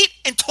complete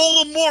and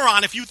total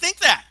moron if you think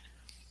that.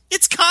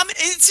 It's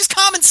just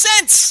common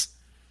sense.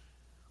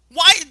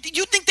 Why do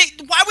you think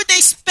why would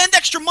they spend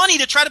extra money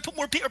to try to put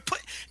more people?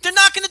 They're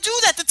not going to do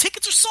that. The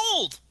tickets are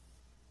sold.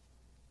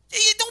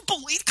 You don't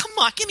believe? Come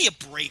on, give me a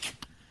break.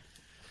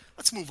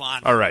 Let's move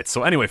on. All right.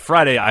 So anyway,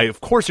 Friday,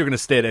 of course you're going to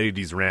stay at Eddie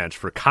D's Ranch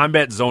for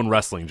Combat Zone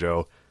Wrestling,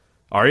 Joe.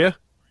 Are you?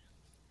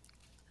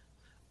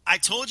 I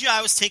told you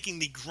I was taking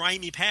the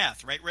grimy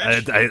path, right,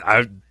 Rich?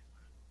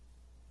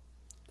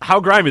 How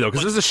grimy, though?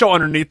 Because there's a show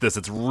underneath this.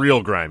 It's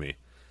real grimy.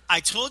 I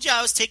told you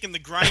I was taking the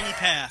grimy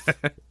path,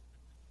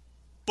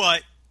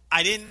 but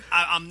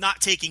I'm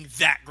not taking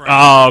that grimy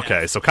path.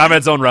 Okay. So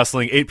Combat Zone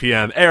Wrestling, 8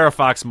 p.m. AR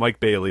Fox,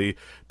 Mike Bailey,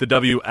 the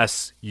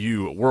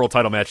WSU World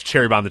Title Match,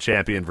 Cherry Bomb the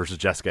Champion versus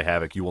Jessica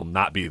Havoc. You will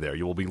not be there.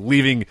 You will be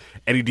leaving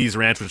Eddie D's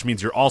Ranch, which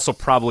means you're also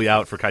probably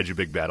out for Kaiju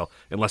Big Battle,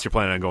 unless you're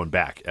planning on going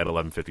back at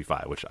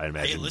 11:55, which I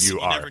imagine you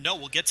are. You never know.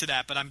 We'll get to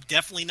that, but I'm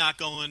definitely not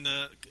going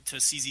to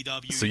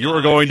CZW. So you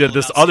are going to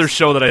this other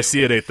show that I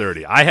see at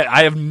 8:30.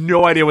 I have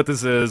no idea what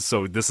this is,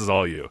 so this is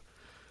all you.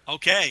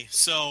 Okay,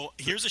 so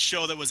here's a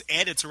show that was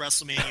added to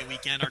WrestleMania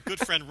weekend. Our good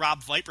friend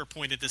Rob Viper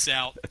pointed this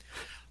out.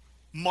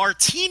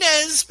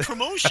 Martinez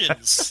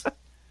Promotions.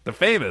 The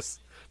famous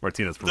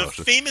Martinez Promotions.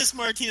 The famous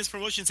Martinez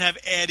Promotions have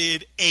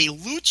added a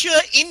Lucha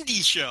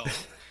Indie show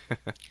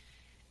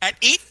at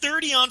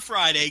 8:30 on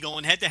Friday,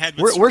 going head-to-head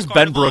with Where's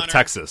Supercard of Benbrook, Honor.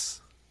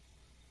 Texas?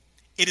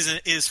 It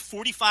is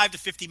 45 to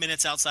 50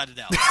 minutes outside of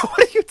Dallas. What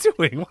are you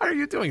doing? Why are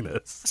you doing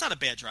this? That's not a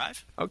bad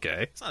drive.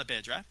 Okay. It's not a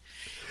bad drive.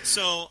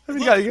 So I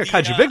mean, you got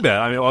Kaiju Big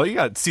Bat. I mean, well, you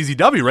got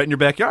CZW right in your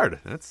backyard.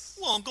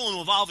 Well, I'm going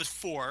to Evolve at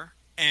 4,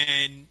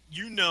 and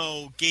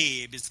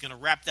Gabe is going to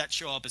wrap that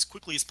show up as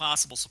quickly as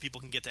possible so people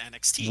can get to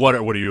NXT. What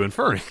are you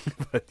inferring?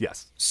 But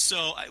yes.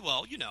 So,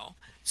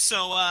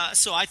 So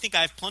I think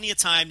I have plenty of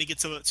time to get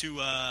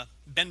to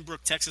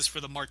Benbrook, Texas for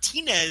the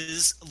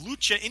Martinez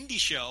Lucha Indie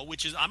Show,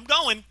 which is I'm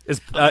going. Is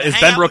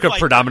Benbrook a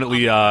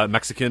predominantly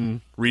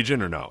Mexican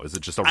region or no? Is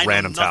it just a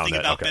random town? I know nothing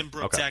about okay.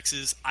 Benbrook,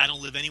 Texas. I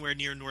don't live anywhere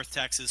near North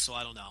Texas, so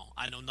I don't know.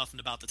 I know nothing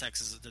about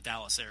the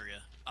Dallas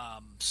area.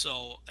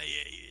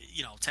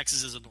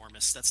 Texas is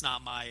enormous. That's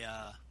not my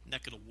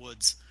neck of the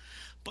woods.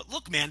 But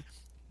look, man,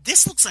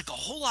 this looks like a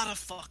whole lot of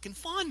fucking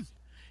fun.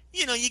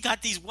 You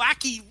got these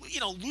wacky,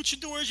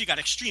 luchadors. You got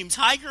Extreme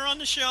Tiger on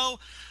the show.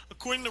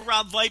 According to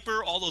Rob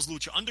Viper, all those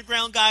Lucha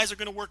Underground guys are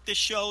going to work this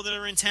show that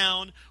are in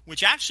town,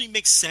 which actually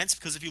makes sense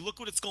because if you look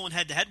what it's going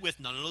head-to-head with,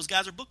 none of those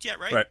guys are booked yet,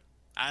 right? Right.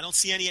 I don't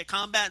see any at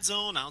Combat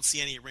Zone. I don't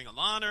see any at Ring of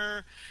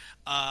Honor.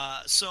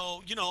 I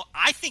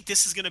think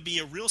this is going to be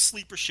a real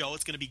sleeper show.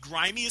 It's going to be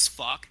grimy as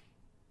fuck.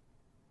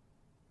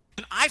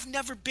 And I've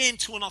never been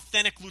to an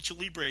authentic Lucha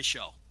Libre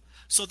show.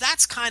 So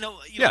that's kind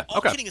of,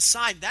 kidding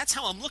aside, that's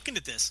how I'm looking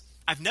at this.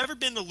 I've never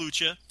been to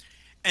Lucha,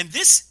 and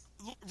this,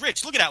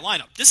 Rich, look at that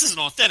lineup. This is an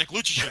authentic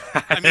Lucha show.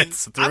 I mean,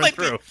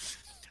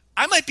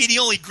 I might be the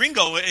only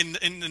gringo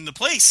in the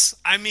place.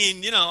 I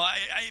mean,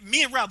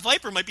 me and Rob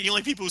Viper might be the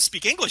only people who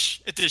speak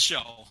English at this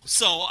show.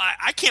 So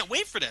I can't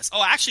wait for this.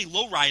 Oh, actually,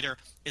 Lowrider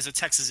is a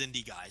Texas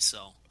indie guy.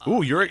 So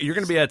you're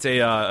going to be at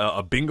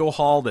a bingo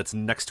hall that's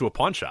next to a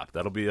pawn shop.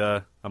 That'll be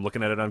I'm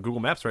looking at it on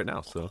Google Maps right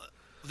now. So.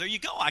 There you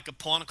go. I could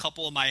pawn a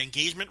couple of my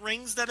engagement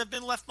rings that have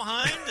been left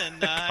behind,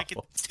 and I could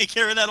take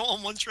care of that all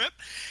in one trip.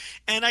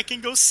 And I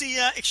can go see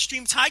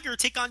Extreme Tiger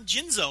take on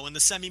Jinzo in the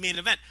semi-main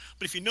event.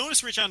 But if you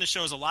notice, Rich, on the show,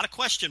 there's a lot of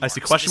question marks. I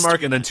see question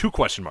mark and then 2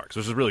 question marks,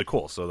 which is really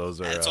cool. So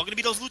those are. It's all going to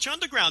be those Lucha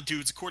Underground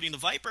dudes, according to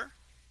Viper.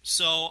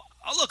 So,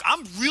 look,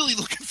 I'm really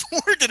looking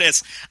forward to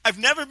this. I've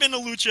never been to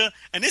Lucha,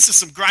 and this is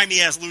some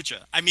grimy-ass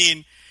Lucha. I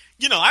mean,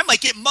 I might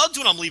get mugged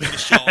when I'm leaving the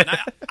show, and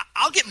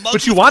I'll get mugged.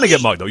 But you want to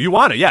get mugged, though. You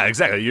want to, yeah,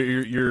 exactly.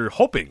 You're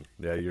hoping.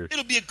 Yeah,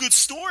 It'll be a good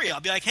story.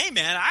 I'll be like, hey,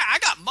 man, I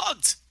got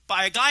mugged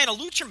by a guy in a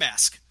Lucha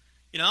mask.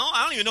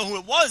 I don't even know who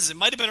it was. It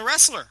might have been a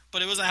wrestler,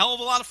 but it was a hell of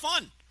a lot of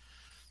fun.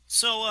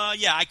 So,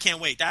 I can't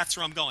wait. That's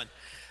where I'm going,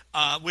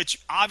 which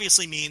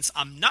obviously means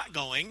I'm not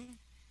going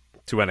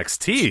to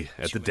NXT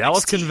at the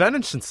Dallas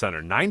Convention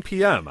Center, 9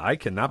 p.m. I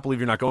cannot believe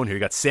you're not going here. You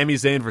got Sami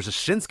Zayn versus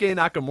Shinsuke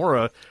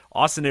Nakamura,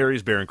 Austin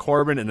Aries, Baron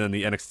Corbin, and then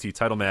the NXT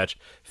title match,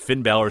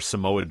 Finn Balor,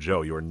 Samoa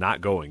Joe. You are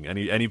not going.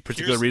 Any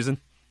particular reason?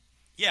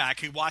 Yeah, I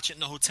could watch it in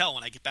the hotel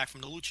when I get back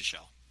from the Lucha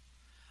show.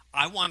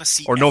 I want to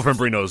see. Or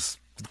Novembrino's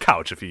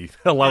couch if he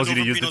allows you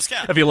to use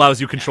if he allows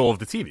you control of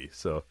the TV.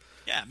 So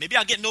yeah, maybe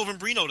I'll get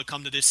Novembrino to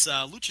come to this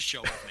Lucha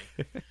show with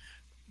me.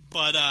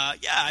 But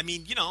I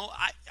mean,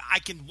 I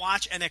can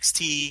watch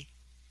NXT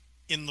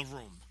in the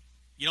room.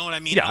 You know what I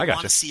mean? Yeah, I got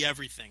want to see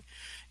everything.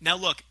 Now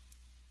look,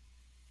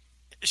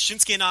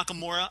 Shinsuke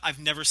Nakamura, I've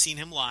never seen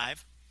him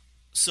live,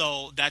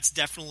 so that's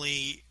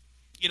definitely,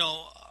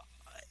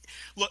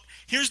 look,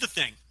 here's the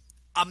thing.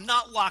 I'm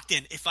not locked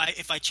in. If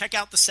I check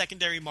out the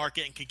secondary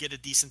market and could get a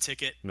decent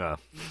ticket,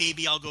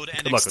 maybe I'll go to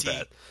NXT. Good luck with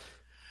that.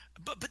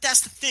 But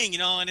that's the thing,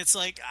 and it's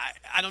like,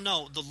 I don't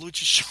know. The Lucha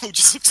show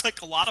just looks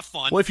like a lot of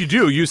fun. Well, if you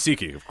do, use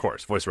SeatGeek, of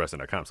course.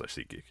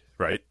 VoiceWrestling.com/SeatGeek,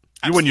 right?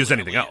 You wouldn't use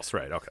anything else,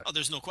 right? Okay. Oh,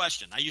 there's no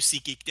question. I use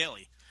SeatGeek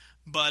daily.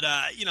 But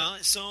I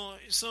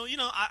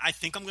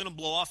think I'm going to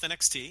blow off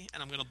NXT,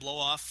 and I'm going to blow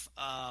off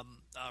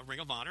Ring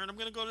of Honor, and I'm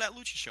going to go to that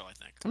Lucha show. I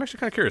think. I'm actually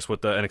kind of curious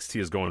what the NXT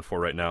is going for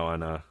right now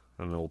on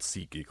an old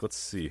SeatGeek. Let's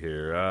see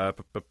here.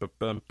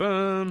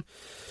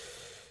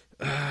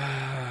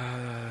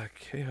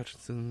 Kay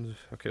Hutchinson.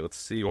 Okay, let's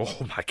see. Oh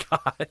my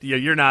God. Yeah,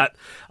 you're not.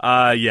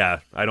 Yeah,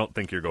 I don't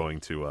think you're going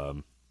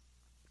to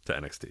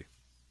NXT.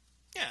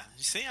 Yeah,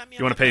 you see, I mean,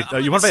 you want to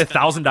pay? You want to pay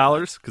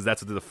 $1,000 because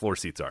that's what the floor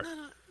seats are.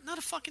 No, not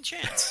a fucking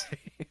chance.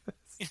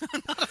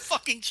 Not a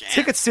fucking chance.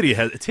 Ticket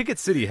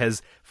City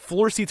has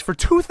floor seats for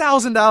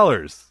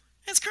 $2,000.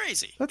 It's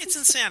crazy. It's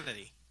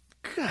insanity.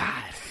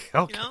 God.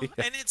 Okay.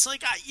 And it's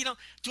like,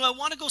 do I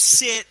want to go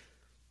sit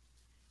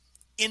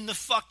in the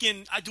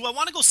fucking? Do I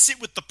want to go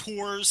sit with the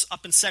poors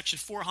up in section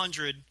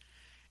 400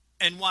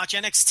 and watch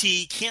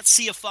NXT? Can't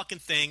see a fucking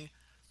thing,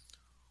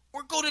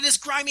 or go to this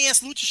grimy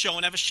ass lucha show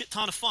and have a shit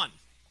ton of fun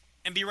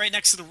and be right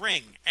next to the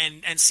ring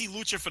and see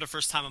lucha for the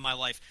first time in my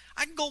life.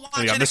 I can go watch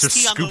NXT. Mr.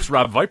 Scoops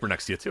Rob Viper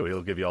next to you too.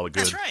 He'll give you all the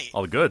good, That's right.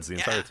 all the goods the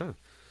entire time.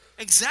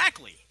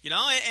 Exactly. And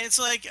it's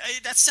like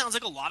that sounds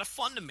like a lot of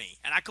fun to me,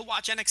 and I could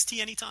watch NXT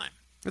anytime.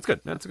 That's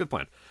good. That's a good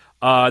plan.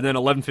 Then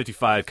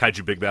 11:55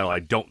 Kaiju Big Battle. Are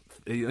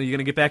you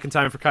gonna get back in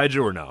time for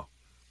Kaiju or no?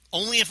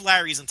 Only if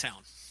Larry's in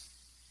town.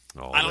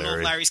 Oh, I don't know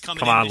if Larry's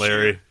coming. Come on, this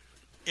Larry. year.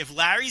 If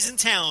Larry's in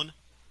town,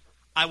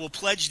 I will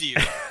pledge to you.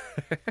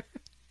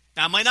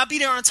 Now, I might not be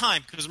there on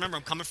time, because remember,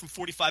 I'm coming from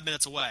 45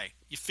 minutes away.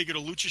 You figure the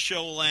Lucha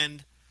show will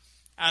end,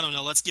 I don't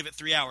know, let's give it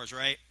 3 hours,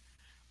 right?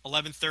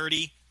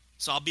 11:30,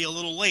 so I'll be a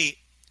little late.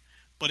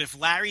 But if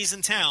Larry's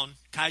in town,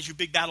 Kaiju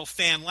Big Battle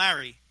fan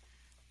Larry,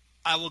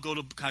 I will go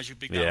to Kaiju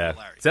Big Battle with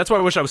Larry. So that's why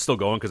I wish I was still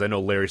going, because I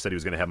know Larry said he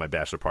was going to have my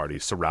bachelor party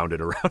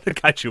surrounded around a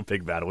Kaiju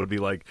Big Battle. It would be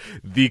like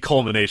the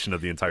culmination of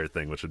the entire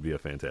thing, which would be a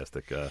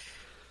fantastic...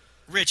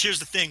 Rich, here's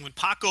the thing: when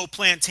Paco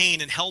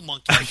Plantain and Hell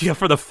Monkey,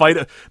 for the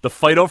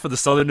Fido for the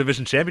Southern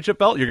Division Championship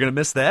belt, you're gonna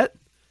miss that.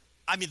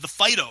 I mean, the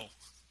Fido,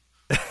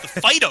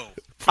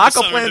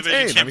 Paco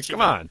Plantain. I mean, come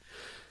on.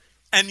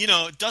 And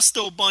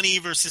Dusto Bunny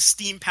versus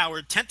Steam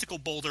Powered Tentacle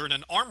Boulder in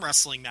an arm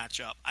wrestling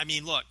matchup. I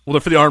mean, look. Well,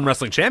 they're for the arm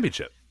wrestling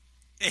championship.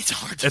 It's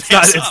hard to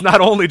It's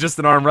not only just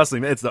an arm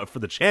wrestling. It's for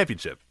the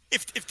championship.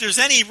 If there's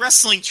any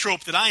wrestling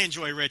trope that I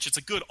enjoy, Rich, it's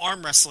a good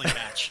arm wrestling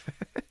match.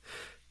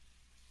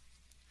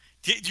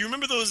 Do you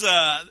remember those?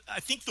 I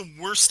think the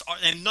worst,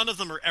 and none of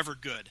them are ever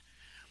good,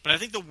 but I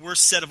think the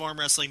worst set of arm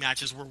wrestling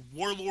matches were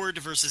Warlord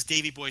versus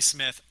Davey Boy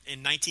Smith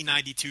in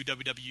 1992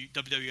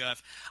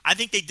 WWF. I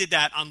think they did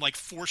that on like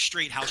 4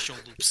 straight house show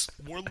loops.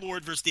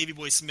 Warlord versus Davey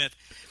Boy Smith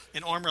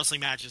in arm wrestling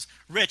matches.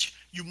 Rich,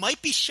 you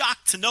might be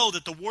shocked to know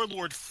that the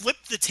Warlord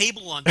flipped the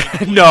table on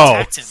Davey Boy No,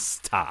 and attacked him.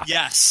 Stop.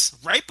 Yes,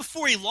 right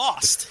before he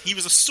lost. He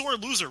was a sore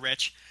loser,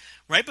 Rich.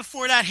 Right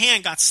before that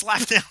hand got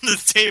slapped down to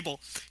the table,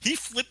 he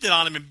flipped it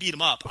on him and beat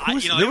him up.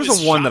 There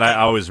was one that I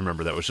always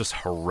remember that was just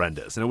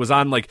horrendous, and it was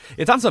on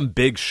it's on some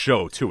big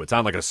show too. It's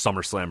on like a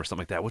SummerSlam or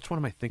something like that. Which one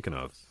am I thinking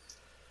of?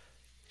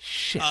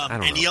 Shit, I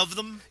don't know. Any of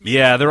them? Maybe?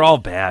 Yeah, they're all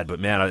bad,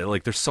 but man,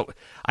 they're so.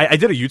 I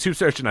did a YouTube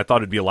search and I thought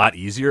it'd be a lot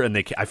easier, and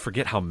I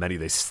forget how many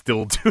they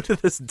still do to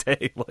this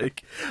day.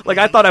 Like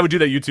I thought I would do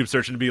that YouTube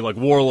search and be like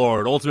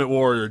Warlord, Ultimate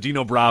Warrior,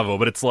 Dino Bravo,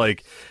 but it's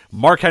like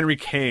Mark Henry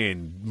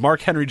Kane, Mark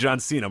Henry John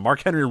Cena,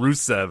 Mark Henry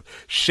Rusev,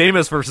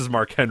 Sheamus versus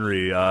Mark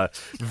Henry,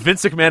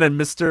 Vince McMahon and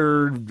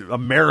Mr.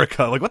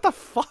 America. Like what the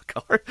fuck?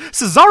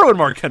 Cesaro and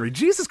Mark Henry.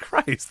 Jesus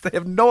Christ, they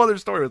have no other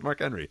story with Mark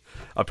Henry.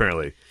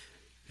 Apparently.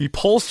 He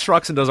pulls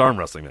trucks and does arm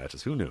wrestling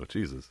matches. Who knew?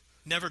 Jesus.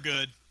 Never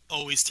good.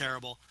 Always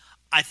terrible.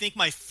 I think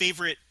my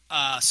favorite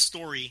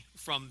story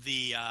from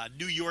the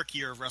New York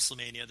year of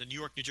WrestleMania, the New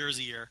York, New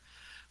Jersey year,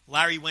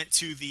 Larry went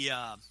to the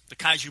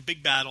Kaiju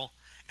Big Battle,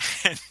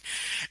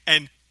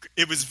 and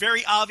it was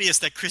very obvious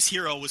that Chris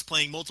Hero was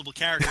playing multiple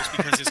characters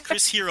because his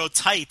Chris Hero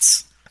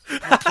tights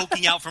were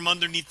poking out from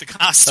underneath the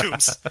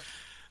costumes.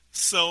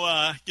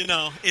 So,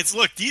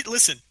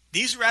 listen,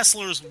 these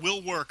wrestlers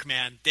will work,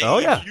 man.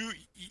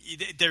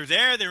 They're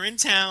there, they're in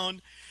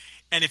town,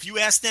 and if you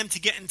ask them to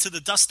get into the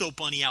Dusto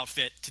Bunny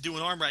outfit to do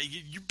an arm wrestle,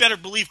 you better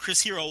believe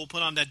Chris Hero will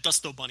put on that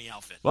Dusto Bunny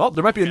outfit. Well,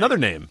 there might be another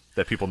name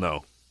that people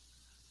know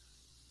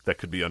that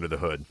could be under the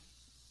hood.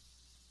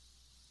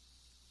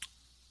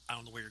 I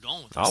don't know where you're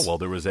going with this. Oh, well,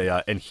 there was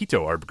a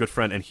Enhito, our good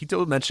friend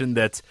Enhito mentioned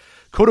that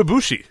Kota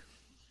Ibushi.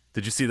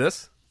 Did you see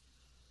this?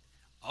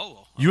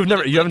 Oh. You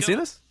haven't seen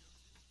this?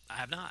 I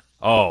have not.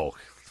 Oh.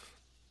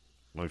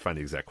 Let me find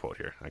the exact quote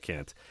here. I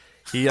can't.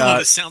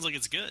 This sounds like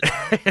it's good.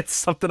 It's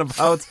something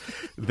about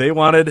they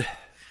wanted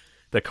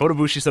that Kota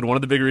Ibushi said one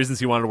of the big reasons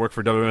he wanted to work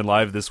for WWN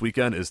Live this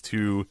weekend is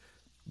to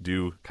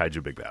do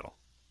Kaiju Big Battle.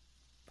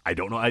 I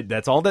don't know.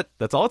 That's all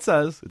it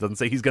says. It doesn't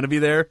say he's going to be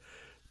there,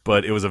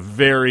 but it was a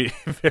very,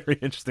 very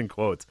interesting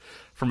quote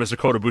from Mr.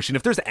 Kota Ibushi. And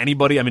if there's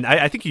anybody, I mean,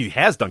 I think he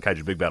has done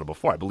Kaiju Big Battle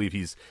before. I believe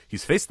he's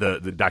faced the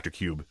Dr.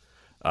 Cube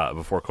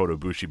before Kota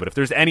Ibushi. But if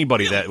there's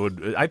anybody that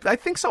would, I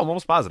think so. I'm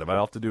almost positive.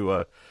 I'll have to do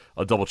a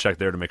double check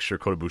there to make sure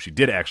Kota Ibushi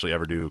did actually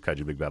ever do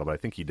Kaiju Big Battle, but I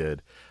think he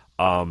did.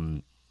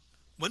 When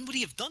would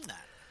he have done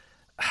that?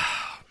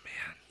 Oh,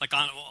 man. Like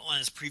on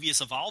his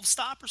previous Evolve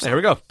stop or something? Here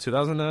we go.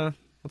 2000.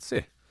 Let's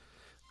see.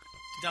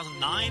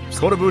 2009.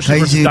 Kota Ibushi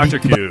versus Dr.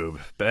 Cube,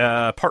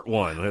 part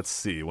 1. Let's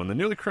see. When the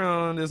newly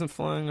crowned isn't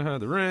flying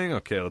the ring.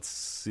 Okay, let's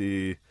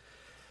see.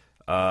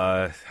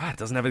 It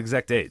doesn't have an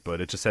exact date,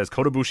 but it just says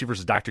Kota Ibushi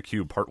versus Dr.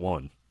 Cube, part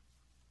 1.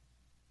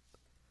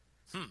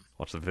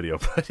 Watch the video,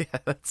 but yeah,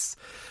 that's.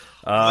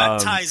 That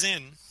ties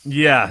in.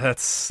 Yeah,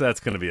 that's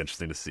going to be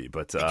interesting to see,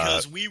 but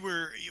because we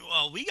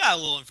got a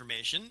little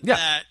information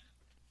that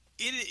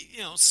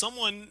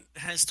someone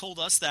has told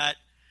us that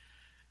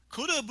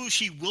Kota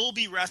Ibushi will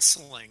be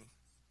wrestling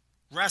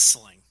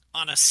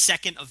on a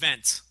second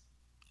event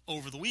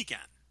over the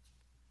weekend.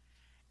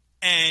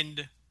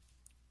 And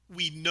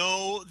we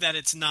know that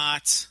it's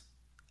not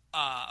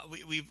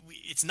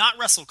it's not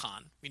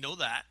WrestleCon. We know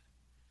that.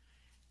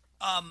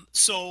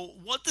 So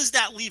what does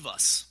that leave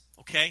us?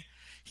 Okay?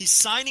 He's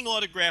signing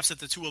autographs at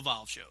the 2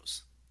 Evolve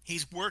shows.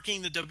 He's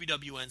working the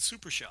WWN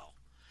Super Show.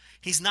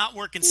 He's not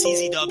working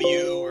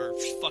CZW or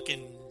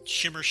fucking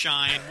Shimmer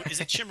Shine. Is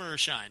it Shimmer or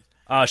Shine?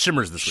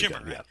 Shimmer's this Shimmer,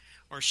 weekend, yeah.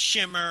 Or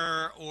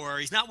Shimmer, or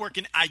he's not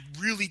working. I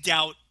really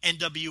doubt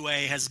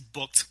NWA has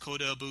booked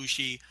Kota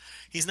Ibushi.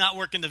 He's not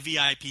working the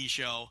VIP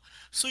show.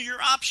 So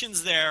your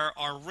options there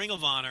are Ring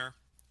of Honor,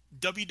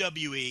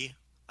 WWE,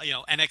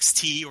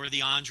 NXT, or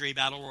the Andre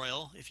Battle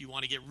Royal, if you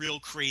want to get real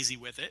crazy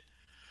with it,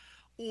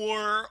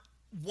 or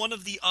one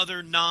of the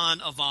other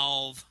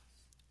non-Evolve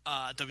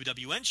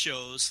WWN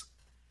shows,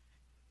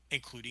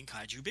 including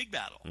Kaiju Big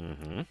Battle.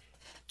 Mm-hmm.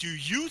 Do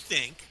you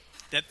think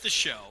that the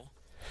show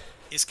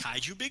is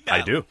Kaiju Big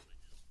Battle? I do.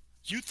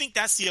 You think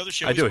that's the other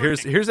show? I do.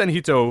 Here's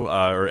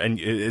Enhito,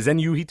 is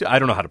Enuhito? I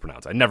don't know how to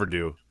pronounce. I never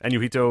do.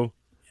 Enhito,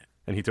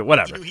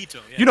 whatever.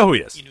 Inuhito, yeah. You know who he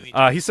is.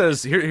 Inuhito. He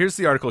says here's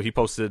the article he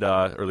posted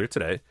earlier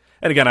today.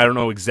 And again, I don't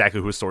know exactly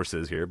who his source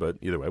is here, but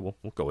either way, we'll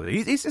go with it.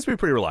 He seems to be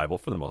pretty reliable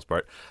for the most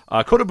part.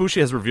 Kota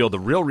Ibushi has revealed the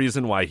real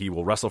reason why he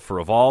will wrestle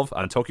for Evolve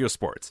on Tokyo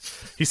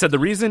Sports. He said the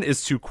reason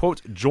is to,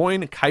 quote,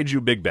 join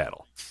Kaiju Big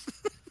Battle.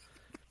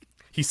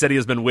 He said he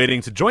has been waiting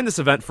to join this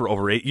event for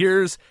over 8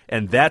 years,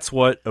 and that's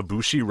what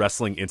Ibushi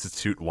Wrestling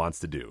Institute wants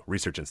to do.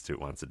 Research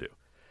Institute wants to do.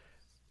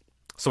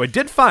 So I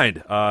did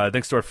find,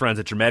 thanks to our friends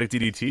at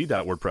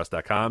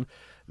dramaticddt.wordpress.com,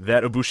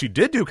 that Ibushi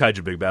did do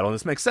Kaiju Big Battle, and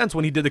this makes sense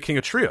when he did the King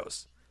of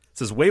Trios. It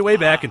says way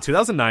back in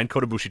 2009,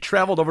 Kota Ibushi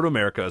traveled over to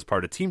America as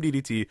part of Team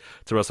DDT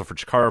to wrestle for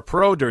Chikara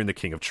Pro during the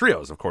King of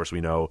Trios. Of course,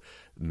 we know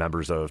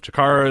members of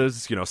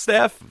Chikara's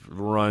staff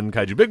run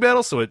Kaiju Big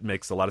Battle, so it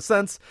makes a lot of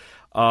sense.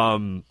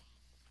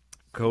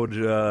 Kota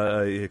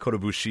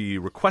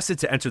Ibushi requested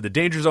to enter the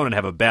Danger Zone and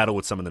have a battle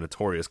with some of the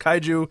notorious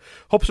Kaiju.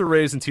 Hopes were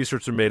raised and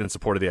t-shirts were made in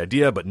support of the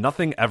idea, but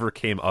nothing ever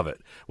came of it.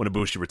 When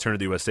Ibushi returned to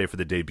the USA for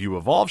the debut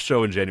Evolve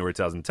show in January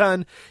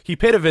 2010, he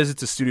paid a visit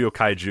to Studio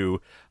Kaiju,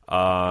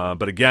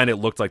 but again, it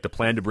looked like the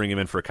plan to bring him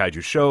in for a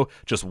Kaiju show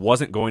just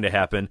wasn't going to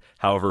happen.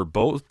 However,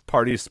 both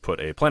parties put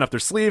a plan up their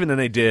sleeve, and then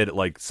they did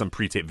some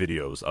pre-tape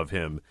videos of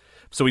him.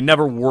 So he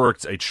never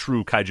worked a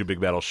true Kaiju Big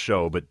Battle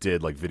show, but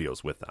did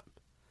videos with them.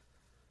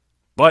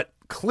 But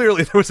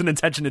clearly there was an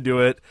intention to do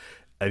it.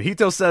 And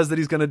Hito says that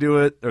he's going to do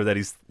it, or that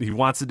he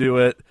wants to do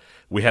it.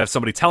 We have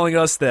somebody telling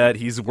us that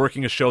he's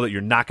working a show that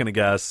you're not going to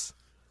guess.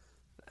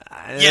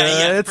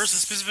 Yeah. The person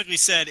specifically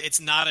said it's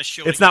not a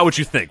show. It's not what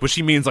you think, but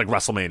she means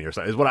WrestleMania or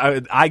something. Is what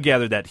I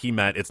gathered that he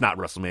meant. It's not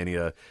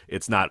WrestleMania.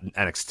 It's not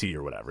NXT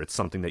or whatever. It's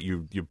something that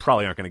you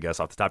probably aren't going to guess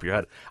off the top of your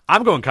head.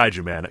 I'm going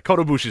Kaiju, man.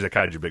 Kota Ibushi's at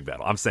Kaiju Big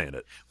Battle. I'm saying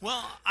it.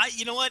 Well,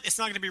 you know what? It's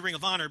not going to be Ring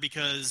of Honor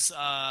because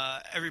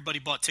everybody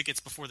bought tickets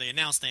before they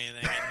announced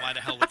anything. And why the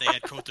hell would they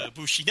add Kota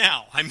Ibushi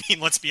now? I mean,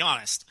 let's be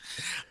honest.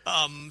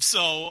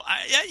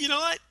 You know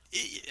what?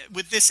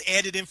 With this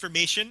added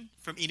information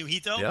from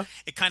Inuhito,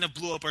 it kind of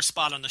blew up our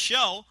spot on the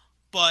show.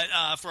 But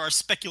for our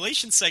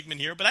speculation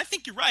segment here, but I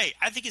think you're right.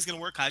 I think he's going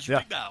to work Kaiju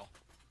Big Battle,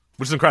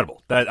 which is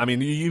incredible. That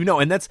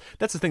and that's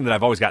the thing that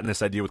I've always gotten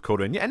this idea with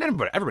Kota, and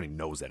everybody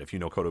knows that if you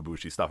know Kota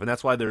Ibushi stuff, and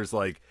that's why there's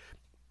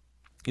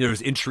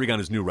there's intrigue on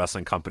his new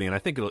wrestling company, and I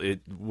think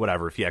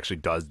whatever, if he actually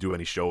does do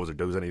any shows or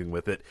does anything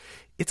with it,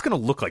 it's going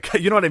to look like,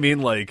 you know what I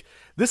mean?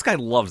 This guy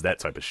loves that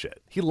type of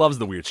shit. He loves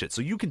the weird shit.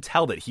 So you can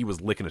tell that he was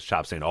licking his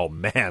chops saying, oh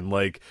man,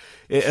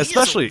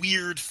 especially. He's a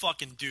weird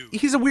fucking dude.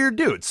 He's a weird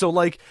dude. So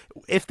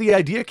if the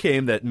idea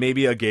came that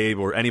maybe a Gabe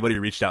or anybody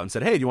reached out and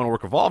said, hey, do you want to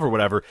work Evolve or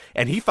whatever,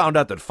 and he found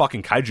out that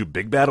fucking Kaiju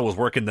Big Battle was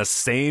working the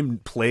same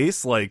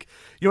place, you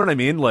know what I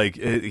mean?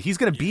 He's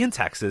going to be in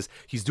Texas.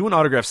 He's doing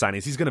autograph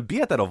signings. He's going to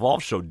be at that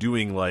Evolve show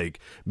doing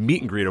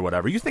meet and greet or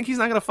whatever. You think he's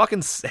not going to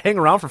fucking hang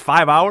around for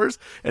 5 hours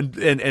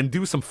and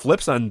do some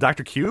flips on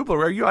Dr. Cube?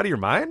 Or are you out of your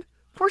mind?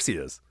 Of course he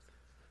is.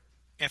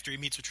 After he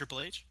meets with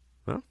Triple H?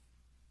 Huh?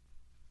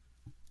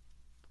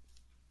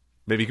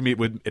 Maybe you can meet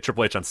with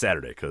Triple H on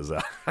Saturday because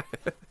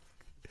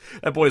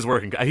that boy's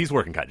working. He's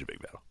working Kaiju Big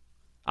Battle.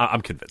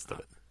 I'm convinced of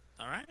it.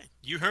 All right.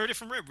 You heard it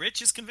from Rip.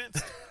 Rich is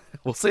convinced.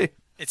 We'll see.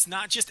 It's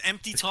not just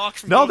empty talk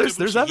from No, there's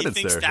evidence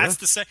he thinks there.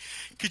 That's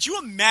Could you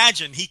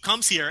imagine he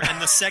comes here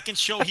and the second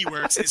show he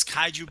works is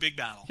Kaiju Big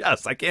Battle?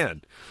 Yes, I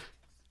can.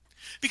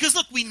 Because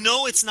look, we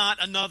know it's not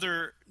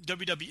another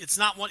WWE. It's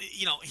not one.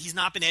 He's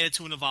not been added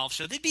to an Evolve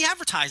show. They'd be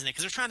advertising it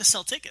because they're trying to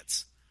sell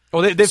tickets.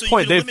 Oh, they So you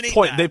point can eliminate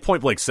that. they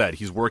point blank said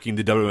he's working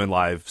the WN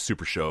Live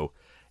Super Show,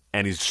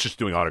 and he's just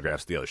doing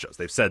autographs to the other shows.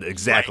 They've said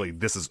exactly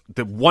This is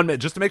the one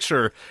just to make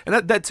sure.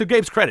 And that to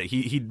Gabe's credit,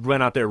 he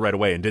went out there right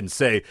away and didn't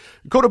say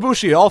Kota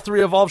Ibushi all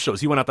 3 Evolve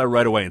shows. He went out there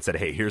right away and said,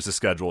 "Hey, here's the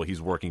schedule.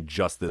 He's working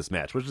just this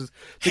match," which is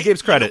to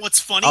Gabe's credit. You know what's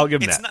funny? I'll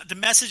give him it's that. Not, the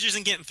message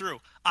isn't getting through.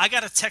 I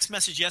got a text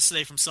message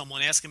yesterday from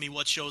someone asking me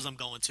what shows I'm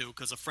going to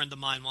because a friend of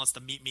mine wants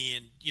to meet me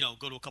and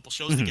go to a couple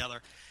shows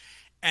together.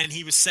 And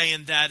he was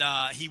saying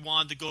that he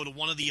wanted to go to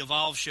one of the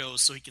Evolve shows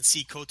so he can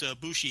see Kota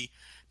Ibushi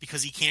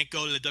because he can't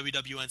go to the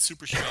WWN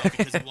Super Show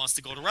because he wants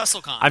to go to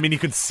WrestleCon. I mean, you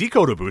can see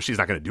Kota Ibushi. He's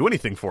not going to do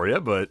anything for you,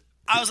 but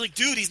I was like,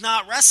 dude, he's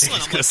not wrestling.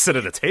 he's I'm going to like, sit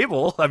at a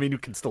table. I mean, you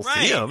can still see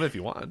Right. him if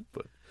you want.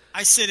 But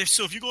I said,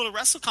 if you go to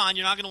WrestleCon,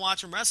 you're not going to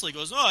watch him wrestle. He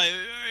goes, oh,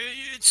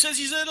 it says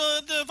he's at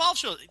the Evolve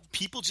show.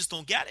 People just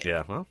don't get it.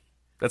 yeah, well,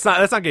 that's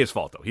not Gabe's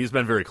fault though. He's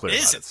been very clear It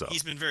about isn't. it. So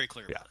He's been very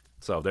clear about it.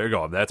 So there you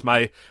go. That's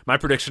my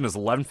prediction is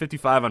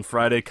 11:55 on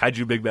Friday.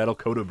 Kaiju Big Battle,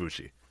 Kota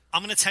Ibushi.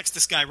 I'm going to text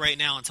this guy right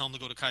now and tell him to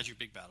go to Kaiju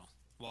Big Battle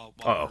while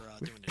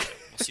we're doing this show.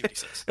 We'll see what he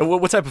says. And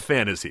what type of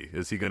fan is he?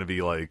 Is he going to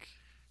be like?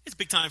 He's a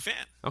big-time fan.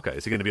 Okay,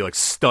 is he going to be like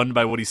stunned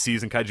by what he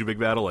sees in Kaiju Big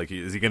Battle? Like,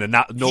 is he going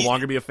to no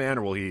longer be a fan,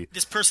 or will he?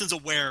 This person's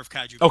aware of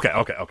Kaiju Big Okay.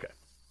 Battle.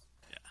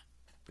 Yeah.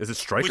 Is it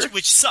Striker?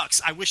 Which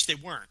sucks. I wish they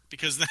weren't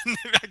because then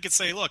I could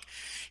say, look,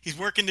 he's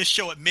working this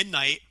show at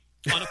midnight,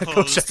 unopposed.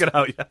 Go check it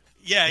out.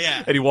 Yeah.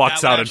 Yeah. And he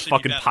walks That would out, and actually be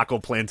fucking better. Paco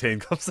Plantain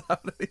comes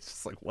out, and he's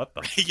just like, "What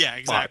the?" Yeah,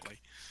 exactly.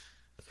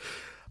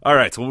 All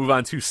right, so we'll move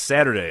on to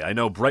Saturday. I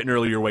know bright and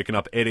early you're waking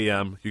up 8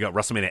 a.m. You got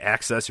WrestleMania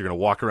Access. You're going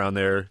to walk around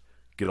there,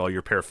 get all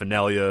your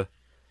paraphernalia.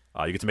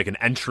 You get to make an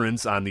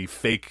entrance on the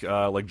fake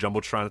like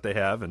Jumbotron that they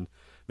have, and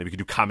maybe you could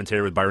do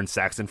commentary with Byron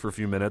Saxton for a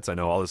few minutes. I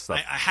know all this stuff.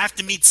 I have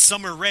to meet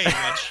Summer Rae,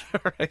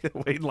 Rich. Right,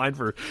 wait in line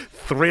for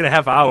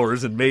 3.5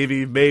 hours, and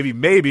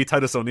maybe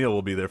Titus O'Neil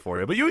will be there for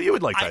you. But you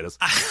would like Titus.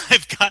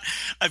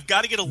 I've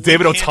got to get a limp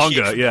David handshake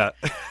Otunga, from- yeah.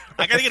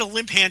 I got to get a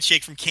limp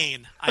handshake from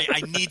Kane.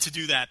 I need to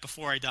do that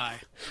before I die.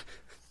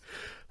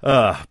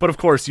 But of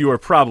course, you are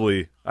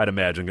probably, I'd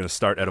imagine, going to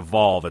start at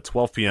Evolve at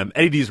 12 p.m.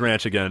 Eddie D's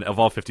Ranch again.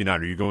 Evolve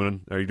 59.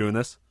 Are you doing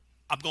this?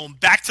 I'm going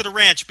back to the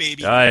ranch,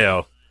 baby. I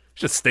know.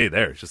 Just stay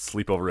there. Just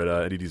sleep over at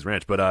Eddie D's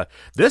Ranch. But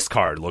this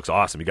card looks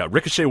awesome. You got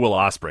Ricochet, Will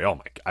Ospreay. Oh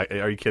my!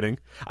 Are you kidding?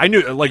 I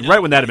knew,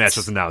 right when that match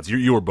was announced,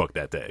 you were booked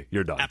that day.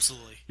 You're done.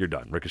 Absolutely. You're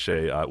done.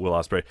 Ricochet, Will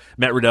Ospreay,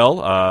 Matt Riddle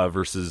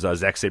versus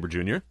Zack Sabre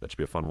Jr. That should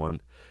be a fun one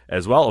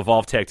as well.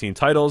 Evolve Tag Team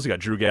Titles. You got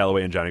Drew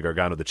Galloway and Johnny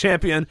Gargano, the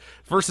champion,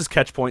 versus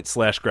Catchpoint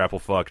 /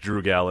 Grapplefuck,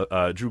 Drew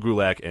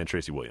Gulak and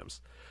Tracy Williams.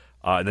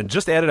 And then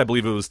just added, I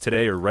believe it was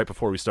today or right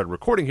before we started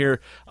recording here,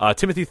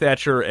 Timothy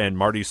Thatcher and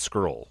Marty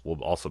Scurll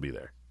will also be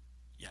there.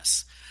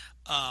 Yes.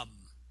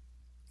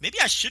 Maybe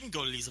I shouldn't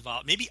go to these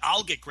Evolve. Maybe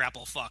I'll get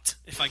grapple fucked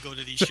if I go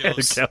to these shows.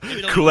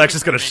 Gulak's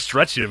just going to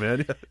stretch you,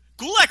 man.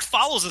 Gulak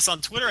follows us on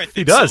Twitter, I think.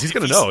 He does. So he's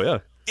going to know, yeah.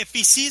 If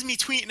he sees me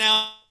tweeting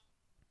out,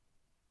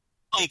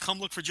 hey, come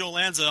look for Joe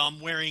Lanza, I'm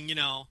wearing,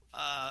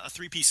 a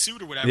three-piece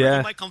suit or whatever, Yeah.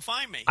 he might come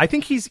find me. I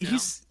think he's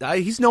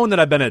known that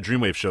I've been at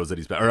Dreamwave shows that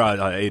he's been, or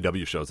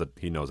AEW shows that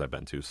he knows I've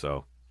been to.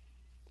 So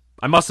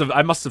I must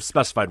have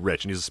specified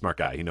Rich, and he's a smart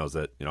guy. He knows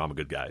that I'm a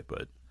good guy,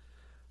 but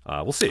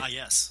we'll see.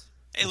 Yes.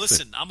 Hey,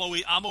 listen, I'm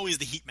always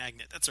the heat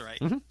magnet. That's all right.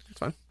 That's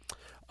fine.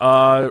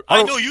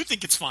 I know you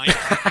think it's fine.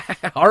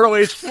 ROH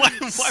Why Super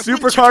wouldn't you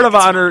Card think of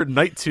it's Honor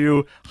Night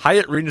 2,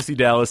 Hyatt Regency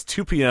Dallas,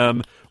 2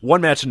 p.m. One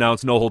match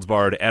announced, no holds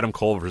barred. Adam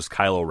Cole versus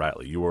Kyle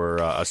O'Reilly. You were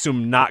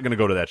assumed not going to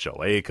go to that show,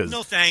 eh? Because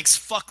No thanks.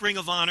 Fuck Ring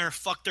of Honor.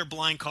 Fuck their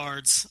blind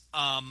cards.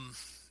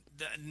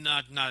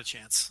 Not a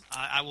chance.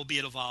 I will be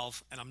at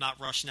Evolve, and I'm not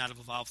rushing out of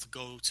Evolve to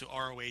go to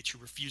ROH, who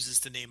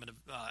refuses to name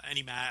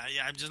any match.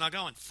 I'm just not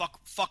going.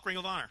 Fuck Ring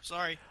of Honor.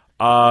 Sorry.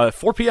 4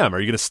 p.m. Are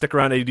you going to stick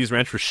around Eddie D's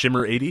Ranch for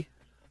Shimmer 80?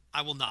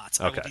 I will not.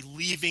 Okay. I will be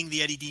leaving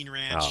the Eddie Dean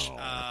Ranch.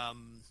 Oh.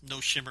 No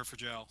Shimmer for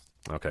Joe.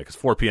 Okay, because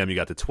 4 p.m. you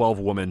got the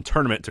 12-woman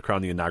tournament to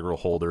crown the inaugural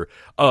holder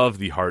of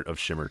the Heart of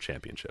Shimmer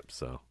Championship.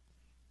 So,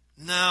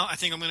 No, I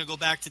think I'm going to go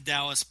back to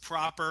Dallas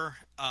proper,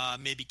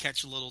 maybe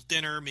catch a little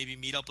dinner, maybe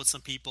meet up with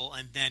some people,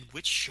 and then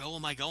which show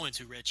am I going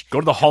to, Rich? go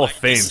to the Hall of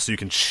Fame so you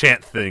can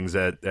chant things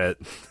at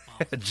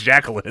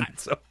Jacqueline.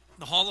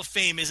 The Hall of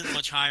Fame isn't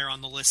much higher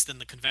on the list than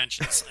the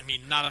conventions. I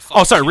mean, not a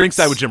Oh, sorry, chance.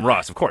 ringside with Jim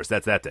Ross. Of course,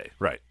 that's that day,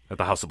 right? At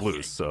the House of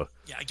Blues. So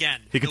Yeah,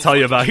 again. he can no tell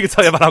you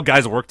fucking about how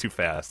guys work too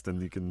fast,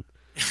 and he can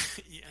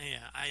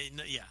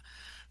yeah.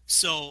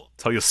 So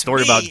tell you a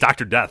story me- about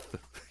Dr. Death.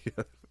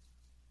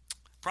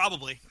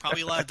 probably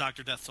a lot of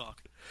Dr. Death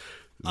talk.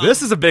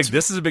 This is a big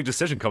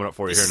decision coming up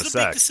for you here in a This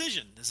sec.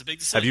 is a big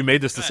decision. Have you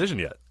made this Go ahead. decision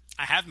yet?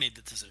 I have made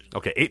the decision.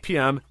 Okay, 8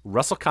 p.m.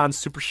 WrestleCon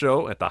Super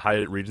Show at the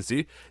Hyatt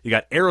Regency. You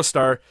got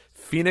Aerostar,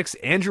 Phoenix,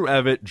 Andrew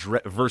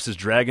Evett versus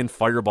Dragon,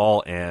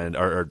 Fireball, and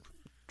or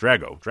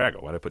Drago.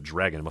 Why did I put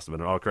Dragon? It must have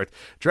been autocorrect.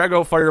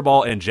 Drago,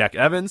 Fireball, and Jack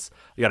Evans.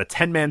 You got a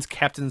 10-man's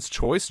captain's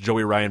choice: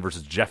 Joey Ryan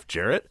versus Jeff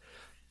Jarrett.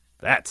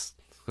 That's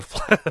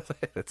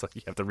It's like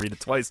you have to read it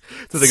twice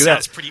to think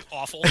Sounds of pretty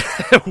awful.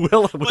 that.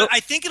 Will. But I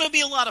think it'll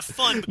be a lot of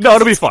fun. No,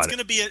 it'll be fun.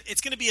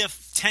 It's gonna be a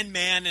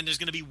 10-man, and there's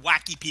gonna be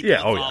wacky people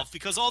Yeah, involved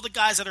because all the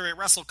guys that are at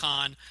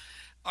WrestleCon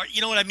are,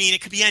 you know what I mean.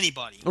 It could be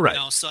anybody, Right?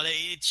 So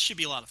it should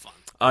be a lot of fun.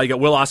 You got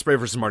Will Ospreay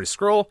versus Marty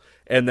Scurll,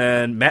 and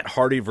then Matt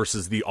Hardy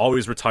versus the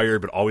always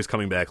retired but always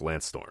coming back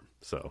Lance Storm.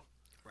 So.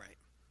 Right.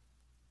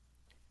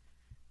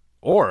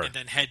 Or and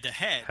then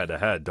head-to-head,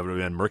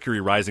 WWN Mercury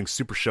Rising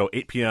Super Show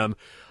 8 p.m.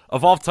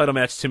 Evolve title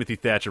match: Timothy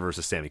Thatcher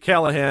versus Sami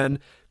Callihan,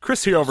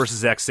 Chris Hero versus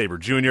Zack Sabre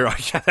Jr. Oh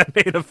yeah, that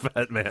main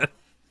event, man.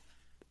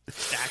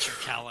 Thatcher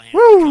Callahan.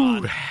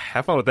 Woo! God.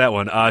 Have fun with that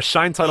one.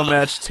 Shine title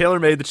match: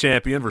 Taylor Made the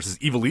champion versus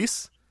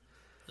Ivelisse.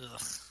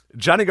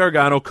 Johnny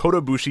Gargano,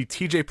 Kota Ibushi,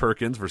 TJ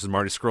Perkins versus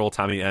Marty Scurll,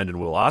 Tommy End,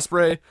 and Will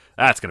Ospreay.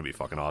 That's going to be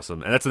fucking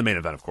awesome. And that's the main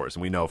event, of course.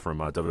 And we know from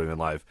WWN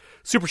Live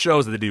Super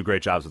Shows that they do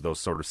great jobs with those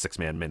sort of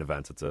 6-man main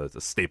events. It's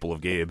a staple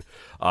of Gabe.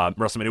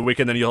 WrestleMania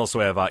weekend. Then you also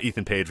have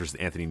Ethan Page versus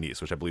Anthony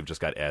Nese, which I believe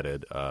just got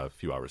added a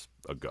few hours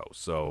ago.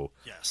 So,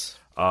 yes.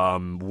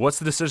 What's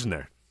the decision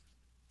there?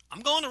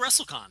 I'm going to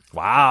WrestleCon.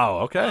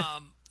 Wow, okay.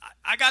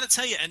 I got to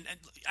tell you, and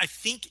I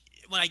think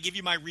when I give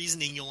you my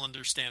reasoning, you'll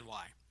understand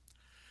why.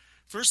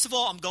 First of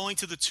all, I'm going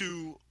to the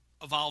 2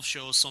 Evolve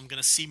shows, so I'm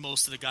going to see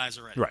most of the guys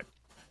already. Right.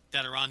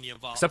 That are on the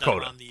Evolve. Except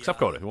Kota. Except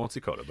Kota. We won't see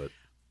Kota, but...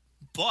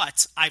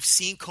 But I've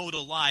seen Kota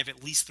live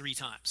at least 3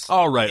 times.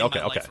 Oh, right.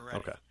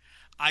 Okay.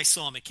 I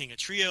saw him at King of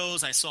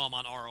Trios. I saw him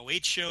on ROH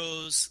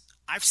shows.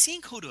 I've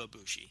seen Kota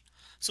Ibushi.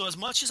 So as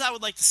much as I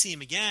would like to see him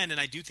again, and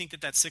I do think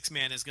that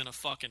 6-man is going to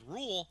fucking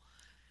rule,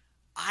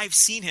 I've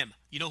seen him.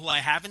 You know who I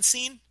haven't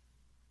seen?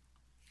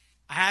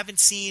 I haven't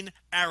seen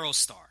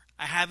Aerostar.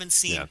 I haven't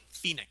seen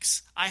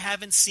Phoenix. I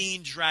haven't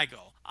seen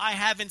Drago. I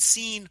haven't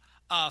seen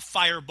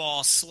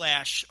Fireball /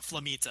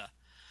 Flamita.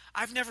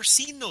 I've never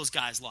seen those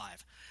guys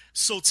live.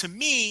 So to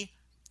me,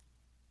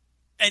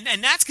 and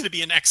that's going to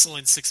be an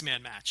excellent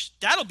 6-man match.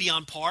 That'll be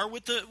on par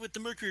with the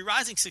Mercury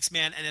Rising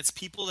 6-man, and it's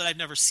people that I've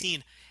never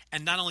seen.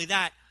 And not only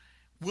that,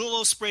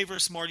 Will Ospreay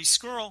versus Marty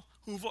Scurll,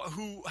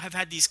 who have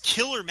had these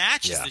killer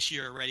matches this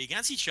year already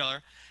against each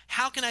other.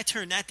 How can I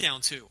turn that down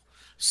too?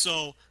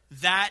 So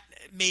that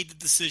made the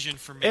decision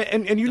for me.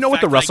 And you know what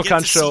the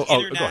WrestleCon show...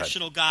 Oh, go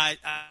ahead.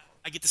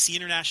 I get to see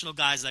international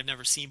guys that I've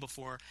never seen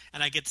before,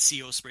 and I get to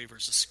see Ospreay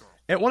versus Scurll.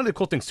 And one of the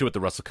cool things, too, at the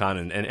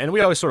WrestleCon, and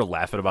we always sort of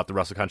laugh about the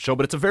WrestleCon show,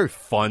 but it's a very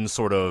fun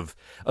sort of,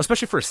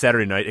 especially for a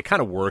Saturday night, it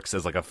kind of works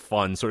as like a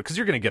fun sort of, because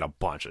you're going to get a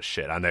bunch of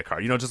shit on that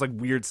card. You know, just like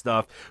weird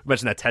stuff. We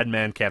mentioned that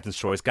 10-man Captain's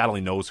Choice. God only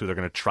knows who they're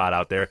going to trot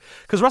out there.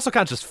 Because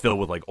WrestleCon's just filled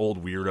with like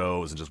old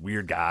weirdos and just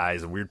weird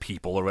guys and weird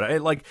people or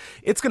whatever.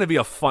 It's going to be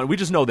a fun, we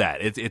just know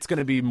that. It's going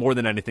to be more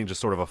than anything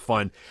just sort of a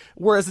fun.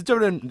 Whereas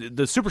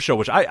the Super Show,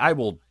 which I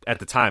will, at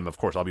the time, of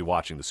course, I'll be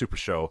watching the Super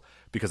Show,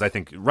 because I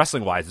think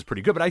wrestling-wise is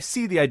pretty good. But I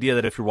see the idea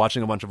that if you're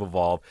watching a bunch of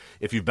Evolve,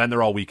 if you've been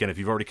there all weekend, if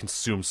you've already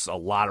consumed a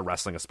lot of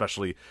wrestling,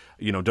 especially,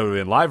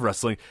 WWN Live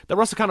wrestling, that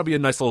WrestleCon will be a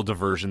nice little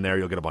diversion there.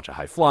 You'll get a bunch of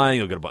high flying.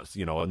 You'll get a bunch,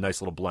 a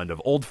nice little blend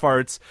of old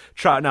farts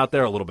trotting out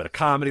there, a little bit of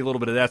comedy, a little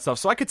bit of that stuff.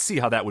 So I could see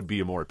how that would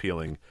be more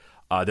appealing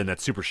than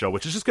that Super Show,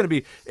 which is just going to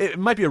be, it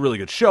might be a really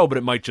good show, but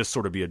it might just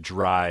sort of be a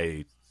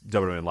dry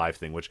WWN Live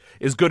thing, which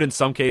is good in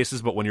some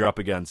cases, but when you're up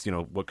against,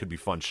 what could be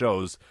fun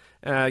shows,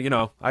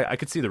 I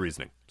could see the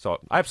reasoning. So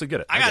I absolutely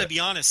get it. I got to be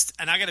honest,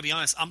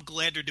 I'm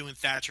glad they're doing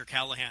Thatcher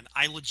Callahan.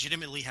 I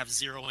legitimately have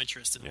zero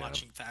interest in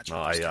watching Thatcher.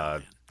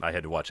 I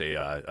had to watch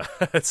a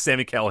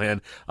Sami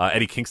Callihan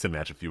Eddie Kingston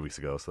match a few weeks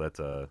ago, so that's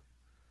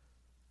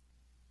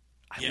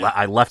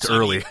I left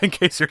early, in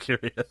case you're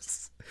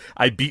curious.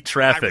 I beat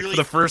traffic for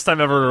the first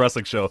time ever at a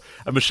wrestling show.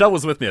 And Michelle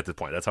was with me at the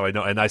point. That's how I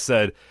know. And I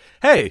said,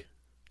 "Hey,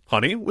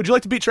 honey, would you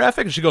like to beat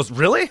traffic?" And she goes,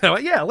 "Really?" And I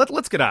went, "Yeah,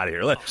 let's get out of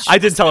here." I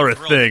didn't tell her a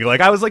thing.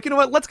 I was like, you know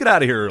what? Let's get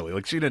out of here early.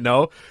 She didn't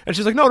know. And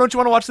she's like, "No, don't you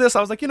want to watch this?"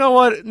 I was like, you know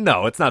what?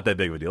 No, it's not that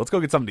big of a deal. Let's go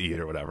get something to eat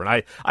or whatever. And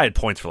I had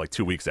points for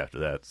 2 weeks after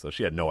that, so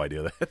she had no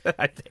idea that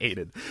I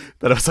hated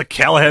that. I was like,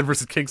 Callahan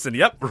versus Kingston.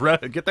 Yep,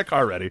 get that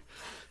car ready.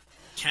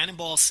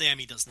 Cannonball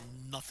Sammy does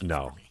nothing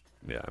for me.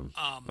 Yeah,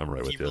 I'm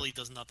right with you. He really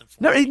does nothing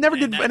for me. He never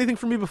did anything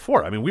for me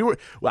before. I mean,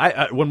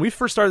 when we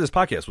first started this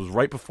podcast, was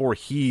right before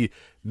he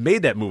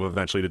made that move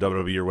eventually to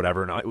WWE or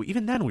whatever. And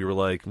even then, we were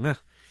like, meh.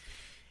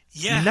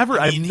 Yeah,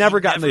 I've never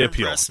gotten the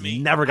appeal.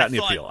 Never gotten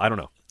the appeal. I don't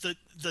know.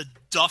 The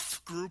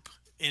Duff group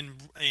in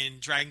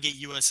Dragon Gate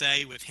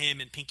USA with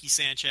him and Pinky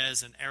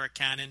Sanchez and Eric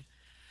Cannon.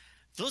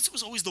 Those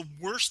was always the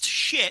worst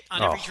shit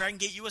on every Dragon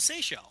Gate USA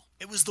show.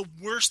 It was the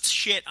worst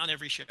shit on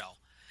every show.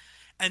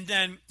 And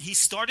then he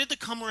started to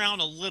come around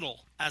a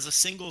little as a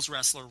singles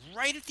wrestler.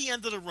 Right at the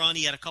end of the run,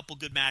 he had a couple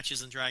good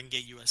matches in Dragon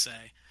Gate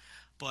USA.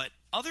 But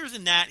other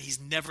than that,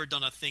 he's never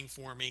done a thing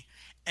for me.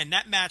 And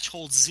that match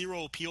holds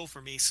zero appeal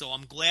for me. So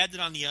I'm glad that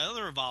on the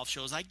other Evolve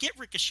shows, I get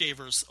Ricochet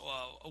versus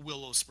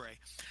Will Ospreay.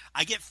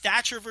 I get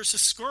Thatcher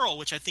versus Scurll,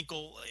 which I think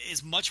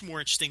is much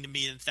more interesting to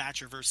me than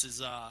Thatcher versus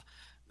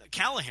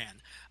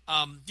Callahan.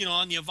 On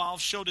the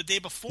Evolve show the day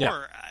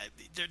before,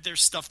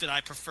 there's stuff that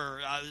I prefer.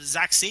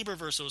 Zack Sabre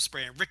versus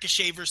Ospreay, and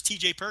Ricochet versus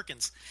T.J.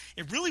 Perkins.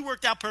 It really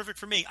worked out perfect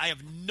for me. I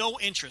have no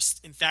interest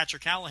in Thatcher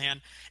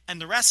Callahan,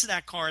 and the rest of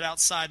that card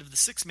outside of the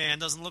 6-man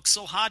doesn't look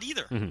so hot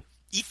either. Mm-hmm.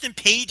 Ethan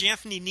Page,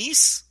 Anthony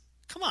Nese,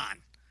 come on.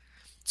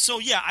 So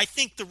yeah, I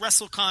think the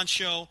WrestleCon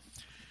show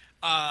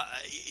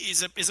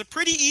is a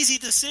pretty easy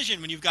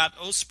decision when you've got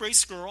Ospreay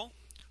Skrull,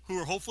 who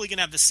are hopefully going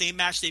to have the same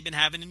match they've been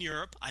having in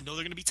Europe. I know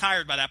they're going to be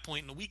tired by that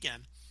point in the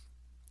weekend.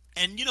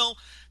 And,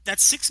 that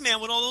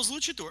 6-man with all those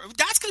luchadors,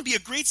 that's going to be a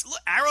great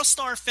 –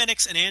 Aerostar,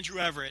 Fenix, and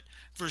Andrew Everett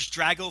versus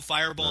Drago,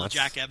 Fireball, and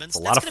Jack Evans. A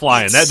lot of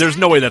flying. There's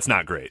no way that's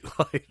not great.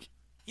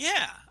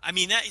 Yeah. I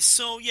mean,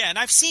 and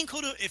I've seen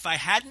Kota – if I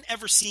hadn't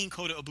ever seen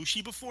Kota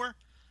Ibushi before,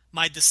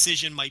 my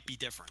decision might be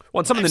different. Well,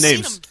 and some of the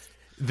names –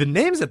 the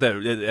names maybe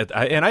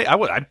I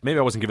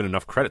wasn't giving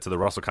enough credit to the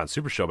WrestleCon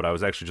Super Show, but I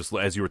was actually just,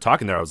 as you were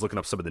talking there, I was looking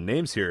up some of the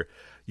names here.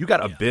 You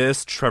got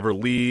Abyss, Trevor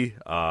Lee,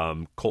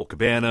 Colt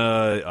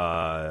Cabana,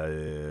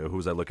 who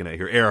was I looking at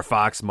here? Era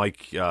Fox,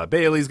 Mike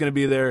Bailey's going to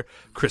be there.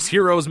 Chris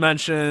Hero's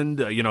mentioned.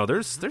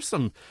 There's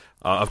some,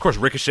 of course,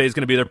 Ricochet is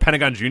going to be there.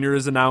 Pentagon Jr.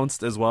 is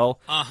announced as well.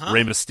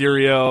 Rey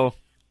Mysterio.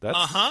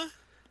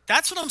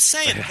 That's what I'm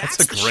saying.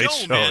 That's a great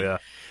show, man. Yeah.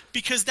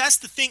 Because that's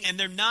the thing, and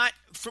they're not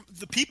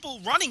the people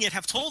running it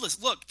have told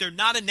us, look, they're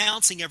not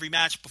announcing every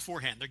match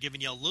beforehand. They're giving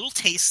you a little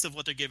taste of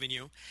what they're giving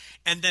you,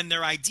 and then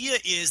their idea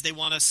is they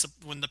want to,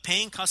 when the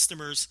paying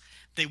customers,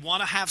 they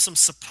want to have some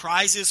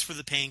surprises for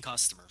the paying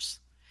customers.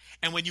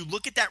 And when you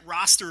look at that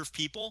roster of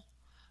people,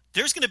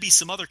 there's going to be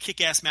some other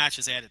kick-ass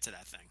matches added to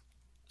that thing.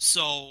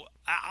 So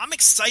I'm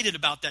excited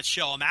about that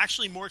show. I'm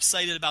actually more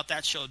excited about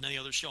that show than any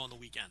other show on the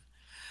weekend.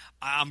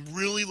 I'm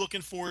really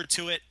looking forward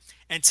to it,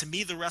 and to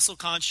me, the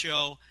WrestleCon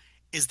show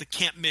is the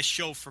can't-miss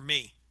show for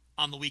me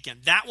on the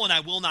weekend. That one, I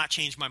will not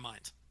change my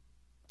mind.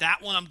 That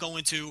one I'm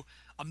going to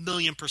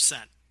 1,000,000%.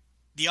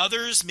 The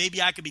others,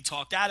 maybe I could be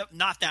talked out of.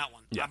 Not that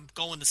one. Yeah. I'm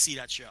going to see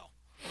that show.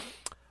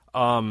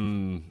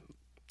 Wow,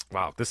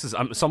 this is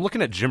so I'm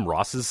looking at Jim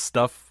Ross's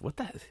stuff.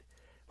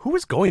 Who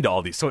is going to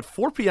all these? So at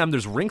 4 p.m.,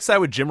 there's Ringside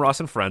with Jim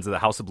Ross and Friends at the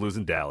House of Blues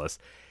in Dallas.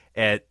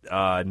 At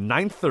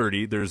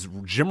 9:30, there's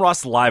Jim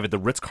Ross live at the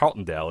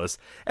Ritz-Carlton Dallas.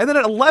 And then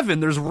at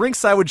 11, there's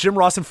Ringside with Jim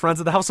Ross and Friends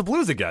at the House of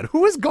Blues again.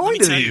 Who is going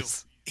to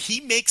these?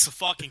 He makes a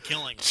fucking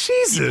killing.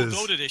 Jesus. People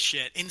go to this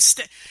shit.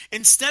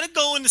 Instead of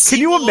going to see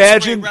Can you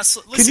imagine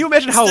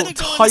how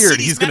tired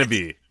he's going to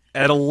be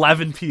at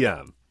 11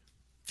 p.m.?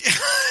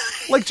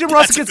 Like Jim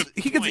Ross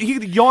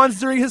he yawns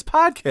during his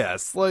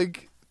podcast.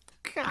 Like,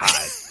 God.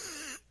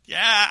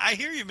 Yeah, I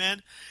hear you,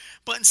 man.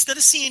 But instead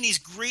of seeing these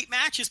great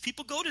matches,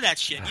 people go to that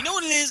shit. You know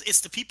what it is?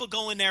 It's the people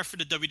going there for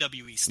the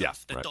WWE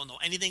stuff that don't know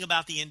anything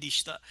about the indie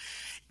stuff.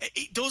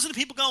 Those are the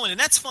people going, and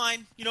that's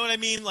fine. You know what I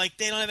mean? Like,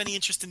 they don't have any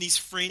interest in these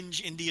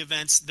fringe indie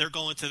events. They're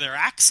going to their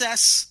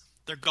Access.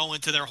 They're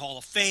going to their Hall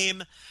of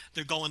Fame.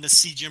 They're going to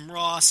see Jim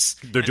Ross.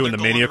 They're doing the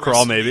Mania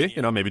Crawl, maybe.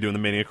 Maybe doing the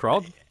Mania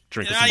Crawl.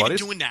 Drinking some buddies. They're not even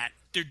doing that.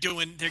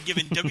 They're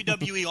giving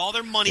WWE all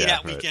their money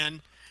that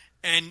weekend.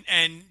 And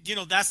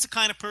that's the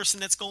kind of person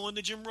that's going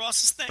to Jim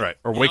Ross's thing. Right.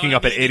 Or waking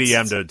up at 8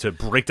 a.m. to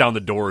break down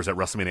the doors at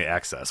WrestleMania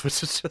Access,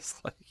 which is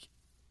just like...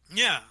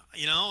 Yeah,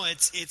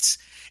 it's...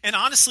 And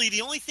honestly,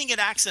 the only thing at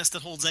Access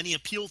that holds any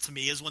appeal to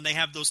me is when they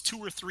have those 2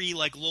 or 3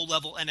 like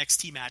low-level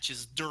NXT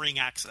matches during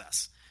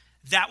Access.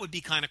 That would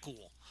be kind of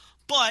cool.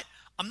 But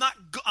I'm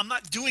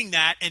not doing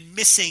that and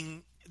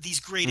missing these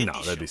great indie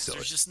shows. That'd be silly.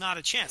 There's just not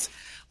a chance.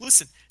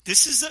 Listen,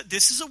 this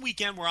is a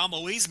weekend where I'm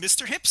always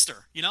Mr.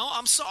 Hipster.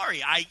 I'm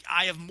sorry.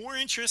 I have more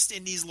interest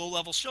in these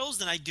low-level shows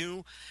than I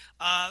do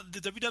the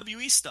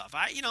WWE stuff.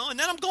 And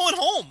then I'm going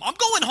home. I'm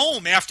going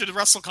home after the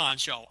WrestleCon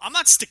show. I'm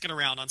not sticking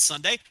around on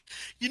Sunday.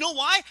 You know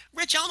why?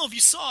 Rich, I don't know if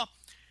you saw,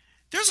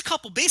 there's a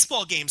couple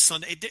baseball games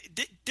Sunday.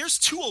 There's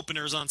 2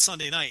 openers on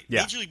Sunday night.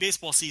 Yeah. Major League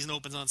Baseball season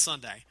opens on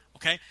Sunday.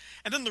 Okay?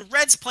 And then the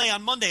Reds play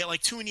on Monday at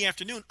like 2 in the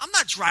afternoon. I'm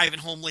not driving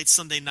home late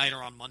Sunday night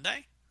or on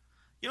Monday.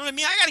 You know what I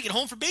mean? I got to get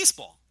home for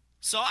baseball.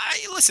 So,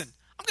 listen,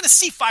 I'm going to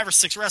see 5 or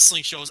 6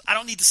 wrestling shows. I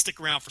don't need to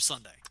stick around for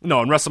Sunday.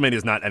 No, and WrestleMania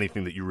is not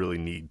anything that you really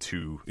need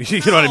to, you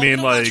know what I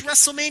mean? Watch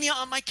WrestleMania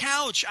on my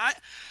couch.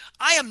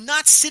 I am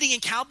not sitting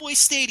in Cowboy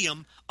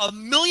Stadium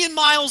 1,000,000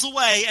 miles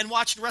away and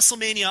watching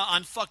WrestleMania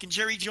on fucking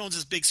Jerry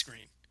Jones's big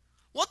screen.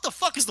 What the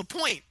fuck is the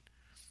point?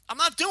 I'm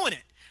not doing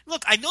it.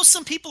 Look, I know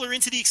some people are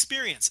into the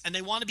experience and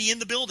they want to be in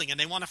the building and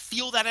they want to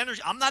feel that energy.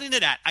 I'm not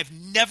into that. I've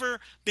never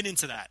been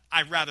into that.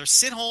 I'd rather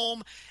sit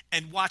home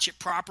and watch it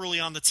properly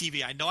on the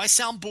TV. I know I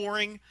sound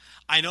boring.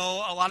 I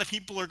know a lot of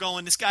people are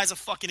going, this guy's a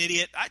fucking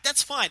idiot.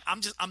 That's fine.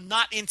 I'm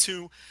not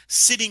into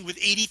sitting with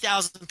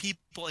 80,000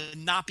 people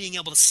and not being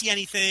able to see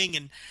anything,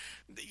 and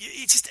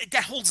it's just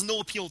that holds no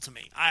appeal to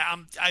me.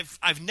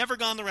 I've never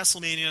gone to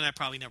WrestleMania and I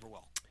probably never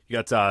will.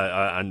 You got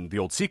on the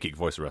old SeatGeek,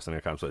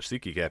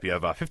 voiceofwrestling.com/SeatGeek app, you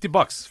have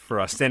 $50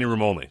 for standing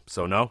room only.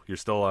 So no, you're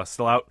still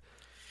out?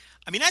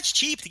 I mean, that's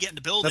cheap to get in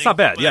the building. That's not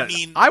bad. But Yeah, I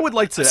mean, I would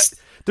like to.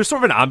 There's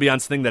sort of an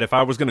ambiance thing that if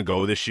I was going to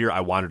go this year,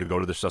 I wanted to go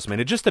to the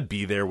WrestleMania just to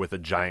be there with a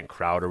giant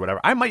crowd or whatever.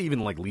 I might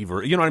even like leave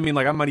early. You know what I mean?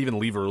 Like I might even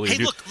leave early.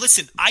 Hey, look,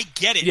 listen, I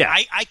get it. Yeah,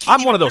 I can't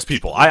I'm one of those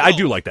people. I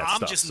do like that I'm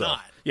stuff. just so.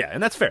 not. Yeah,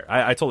 and that's fair.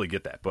 I totally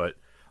get that. But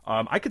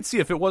I could see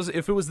if it was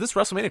this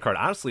WrestleMania card.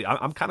 Honestly,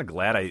 I'm kind of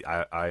glad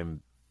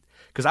I'm.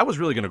 Because I was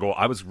really going to go.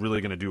 I was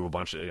really going to do a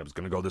bunch. I was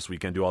going to go this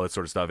weekend, do all that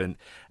sort of stuff. And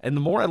the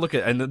more I look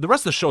at, and the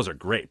rest of the shows are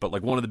great, but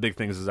like one of the big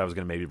things is I was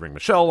going to maybe bring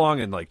Michelle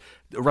along and like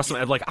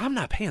WrestleMania. Like I'm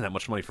not paying that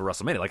much money for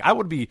WrestleMania. Like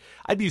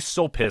I'd be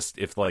so pissed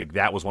if like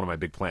that was one of my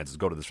big plans is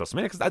go to this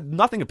WrestleMania because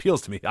nothing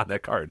appeals to me on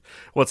that card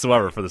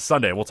whatsoever for the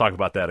Sunday. And we'll talk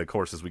about that, of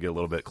course, as we get a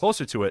little bit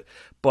closer to it.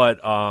 But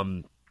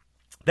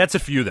that's a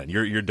few. Then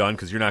you're done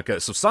because you're not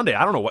good. So Sunday,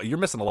 I don't know what you're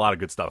missing a lot of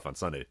good stuff on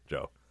Sunday,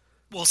 Joe.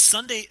 Well,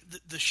 Sunday,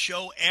 the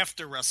show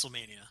after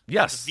WrestleMania.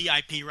 Yes. The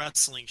VIP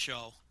wrestling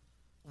show,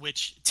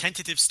 which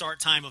tentative start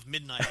time of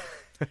midnight.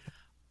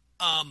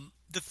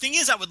 The thing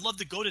is, I would love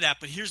to go to that,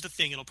 but here's the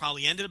thing. It'll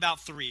probably end at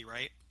about 3,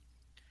 right?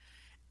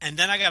 And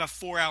then I got a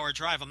 4-hour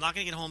drive. I'm not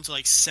going to get home till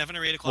like 7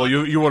 or 8 o'clock.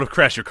 Well, you would have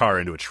crashed your car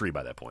into a tree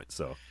by that point,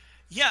 so.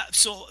 Yeah,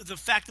 so the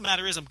fact of the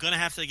matter is I'm going to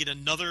have to get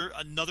another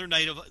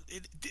night of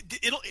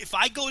it'll if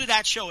I go to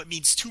that show, it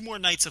means 2 more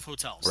nights of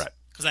hotels. Right.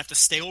 Because I have to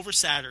stay over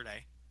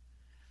Saturday.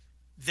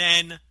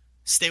 Then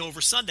stay over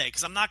Sunday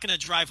because I'm not going to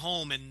drive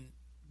home and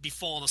be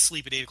falling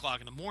asleep at 8 o'clock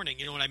in the morning.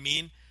 You know what I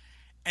mean?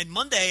 And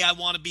Monday I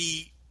want to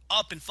be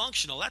up and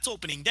functional. That's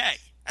opening day.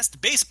 That's the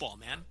baseball,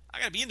 man. I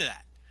got to be into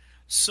that.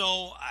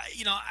 So,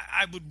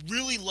 I would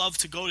really love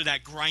to go to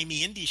that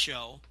grimy indie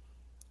show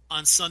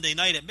on Sunday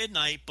night at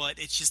midnight, but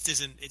it just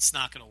isn't. It's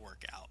not going to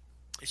work out.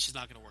 It's just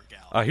not going to work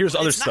out. Here's but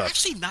other it's stuff.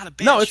 Actually, not a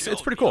bad. No, it's show,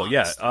 pretty cool.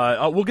 Honest.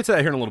 Yeah, we'll get to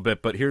that here in a little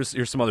bit. But here's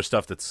some other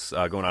stuff that's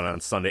going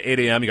on Sunday. 8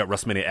 a.m. You got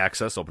WrestleMania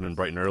Access opening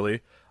bright and early.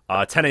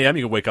 10 a.m.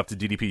 you can wake up to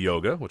DDP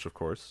Yoga, which of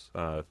course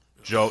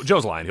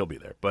Joe's lying, he'll be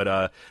there.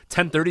 But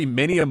 10:30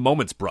 Mania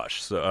Moments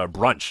brunch.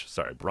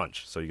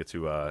 So you get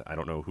to I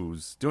don't know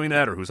who's doing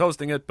that or who's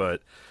hosting it,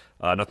 but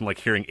nothing like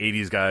hearing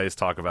 80s guys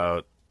talk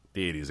about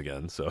the 80s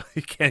again. So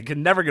you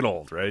can never get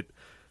old, right?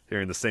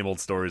 Hearing the same old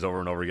stories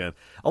over and over again.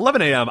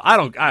 11 a.m.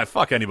 I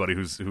fuck anybody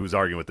who's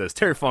arguing with this.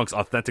 Terry Funk's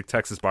Authentic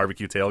Texas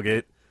Barbecue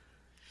Tailgate.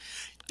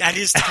 That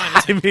is kind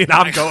of I mean,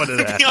 I'm going to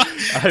that.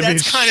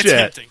 That's kind of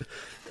tempting.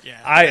 Yeah,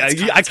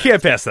 I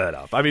can't pass that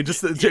up. I mean,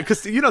 just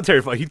because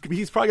Terry Funk,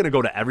 he's probably going to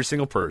go to every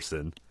single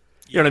person.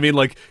 You know what I mean?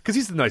 Like, because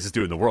he's the nicest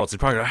dude in the world. So he's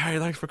probably like, hey,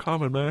 thanks for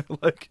coming, man.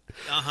 Like,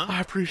 I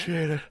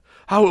appreciate it.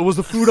 How was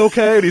the food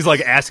okay? And he's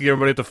like asking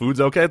everybody if the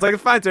food's okay. It's like,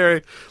 it's fine,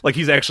 Terry. Like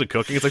he's actually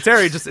cooking. It's like,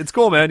 Terry, it's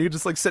cool, man. You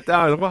just like sit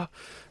down. Like, well,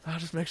 I'll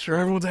just make sure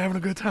everyone's having a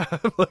good time.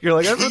 Like you're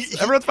like,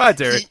 everyone's fine,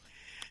 Terry.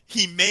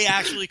 He may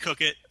actually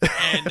cook it,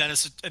 and then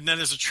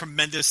there's a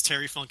tremendous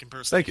Terry Funk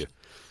impersonation. Thank you.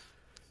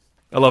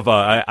 I love.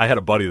 I had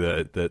a buddy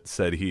that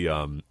said he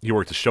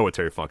worked a show with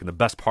Terry Funk, and the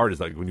best part is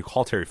like when you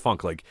call Terry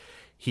Funk, like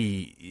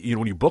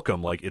when you book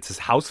him, like it's his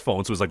house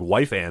phone, so his like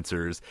wife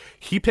answers.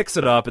 He picks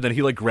it up and then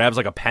he like grabs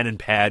like a pen and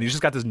pad. He's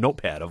just got this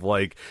notepad of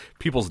like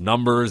people's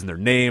numbers and their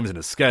names and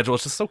his schedule.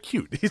 It's just so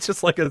cute. He's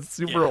just like a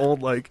super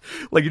old like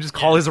you just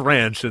call his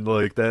ranch and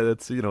like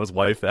that's his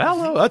wife.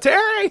 Hello,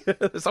 Terry.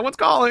 Someone's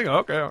calling.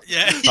 Okay,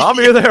 yeah, I'll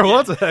be there.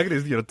 1 second.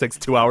 It takes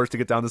 2 hours to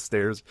get down the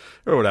stairs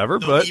or whatever.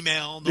 No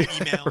email,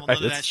 right, none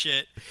of that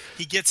shit.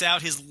 He gets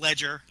out his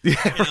ledger. Yeah,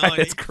 right,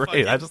 it's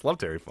great. I just love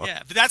Terry Funk.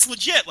 Yeah, but that's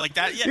legit. Like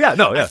that. Yeah,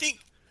 yeah.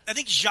 I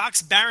think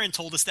Jacques Barron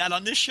told us that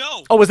on this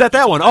show. Oh, was that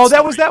one? Oh,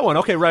 that was that one.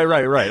 Okay, right.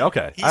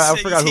 Okay, I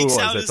forgot who it was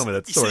that told me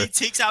that story. He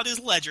takes out his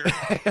ledger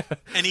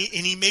and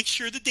he makes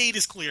sure the date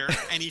is clear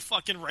and he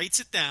fucking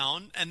writes it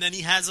down and then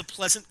he has a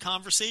pleasant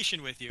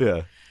conversation with you.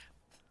 Yeah,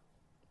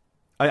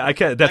 I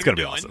can't. That's gonna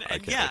be awesome.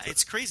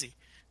 It's crazy.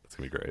 That's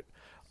gonna be great.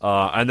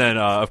 And then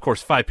of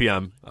course 5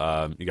 p.m.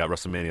 You got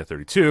WrestleMania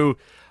 32.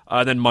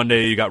 Then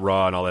Monday, you got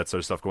Raw and all that sort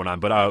of stuff going on.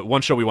 But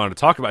one show we wanted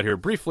to talk about here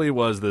briefly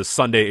was the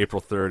Sunday,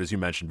 April 3rd, as you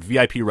mentioned,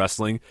 VIP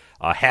Wrestling.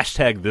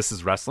 Hashtag This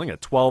Is Wrestling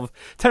at 12,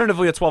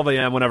 tentatively at 12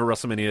 a.m. whenever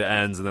WrestleMania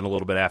ends, and then a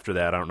little bit after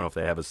that. I don't know if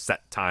they have a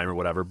set time or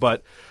whatever.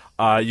 But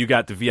you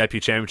got the VIP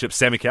Championship.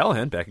 Sami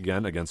Callihan back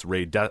again against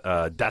Ray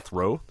Death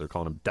Row. They're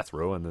calling him Death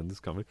Row, and then this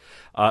coming.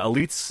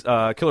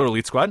 Killer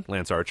Elite Squad,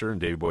 Lance Archer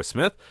and Davey Boy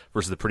Smith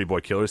versus the Pretty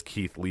Boy Killers,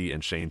 Keith Lee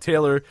and Shane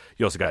Taylor.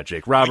 You also got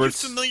Jake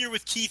Roberts. Are you familiar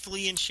with Keith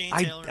Lee and Shane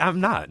Taylor? I'm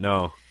not,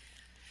 no.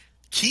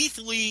 Keith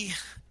Lee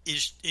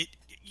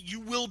you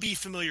will be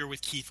familiar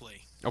with Keith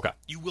Lee. Okay.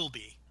 You will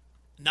be.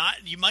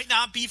 You might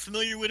not be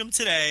familiar with him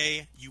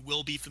today. You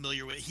will be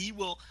familiar with he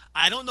will.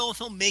 I don't know if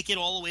he'll make it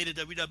all the way to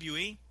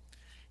WWE.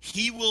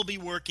 He will be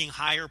working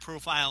higher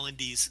profile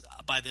indies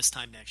by this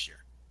time next year.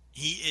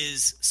 He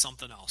is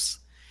something else.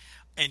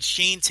 And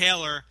Shane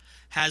Taylor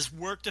has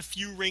worked a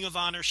few Ring of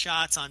Honor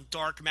shots on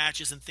dark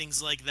matches and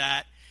things like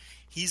that.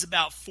 He's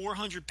about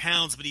 400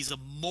 pounds, but he's a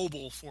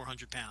mobile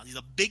 400 pounds. He's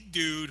a big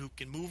dude who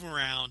can move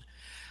around.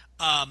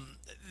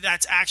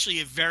 That's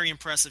actually a very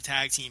impressive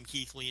tag team,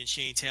 Keith Lee and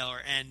Shane Taylor.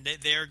 And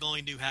they're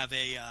going to have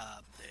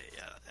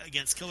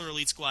against Killer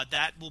Elite Squad,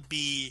 that will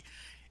be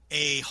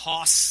a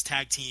Hoss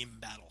tag team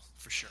battle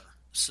for sure.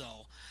 So,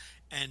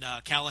 and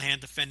Callahan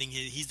defending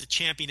he's the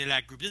champion of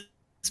that group.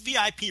 This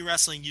VIP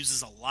wrestling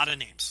uses a lot of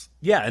names.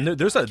 Yeah, and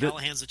there's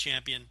Callahan's the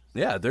champion.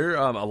 Yeah,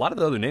 a lot of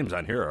the other names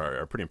on here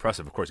are pretty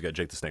impressive. Of course, you got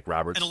Jake the Snake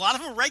Roberts. And a lot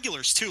of them are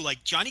regulars, too.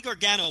 Like Johnny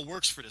Gargano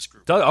works for this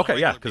group. Okay,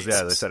 yeah, because they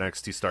said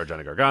NXT star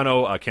Johnny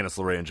Gargano, Candice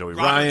LeRae, and Joey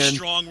Ryan.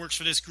 Strong works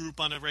for this group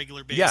on a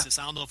regular basis.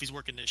 Yeah. I don't know if he's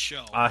working this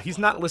show. He's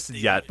not listed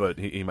yet, but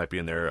he might be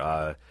in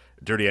there.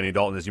 Dirty Annie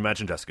Dalton, as you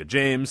mentioned, Jessica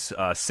James,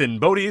 Sin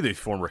Bodhi, the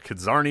former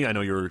Kadzarni. I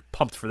know you were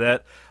pumped for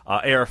that.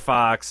 AR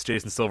Fox,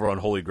 Jason Silver,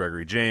 Unholy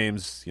Gregory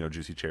James,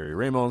 Juicy Cherry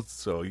Ramos.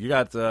 So you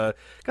got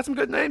some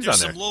good names on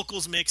there. Some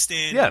locals mixed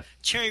in. Yeah.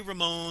 Cherry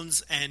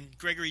Ramones and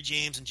Gregory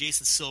James and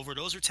Jason Silver.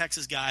 Those are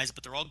Texas guys,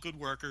 but they're all good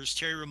workers.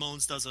 Cherry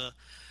Ramones does a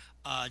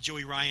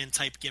Joey Ryan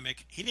type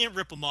gimmick. He didn't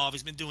rip them off.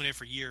 He's been doing it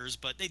for years,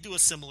 but they do a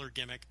similar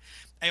gimmick.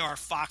 AR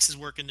Fox is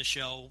working the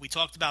show. We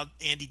talked about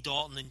Andy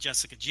Dalton and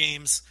Jessica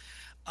James.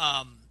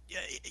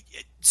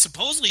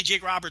 Supposedly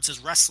Jake Roberts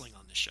is wrestling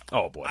on the show.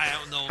 Oh boy, I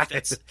don't know if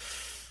that's.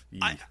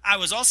 I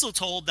was also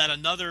told that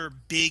another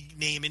big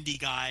name indie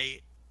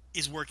guy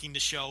is working the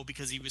show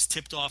because he was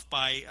tipped off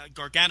by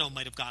Gargano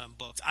might have got him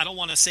booked. I don't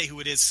want to say who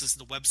it is since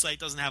the website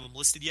doesn't have him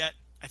listed yet.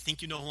 I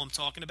think you know who I'm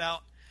talking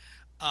about.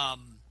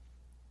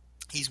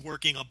 He's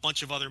working a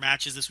bunch of other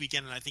matches this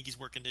weekend, and I think he's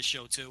working this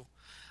show too.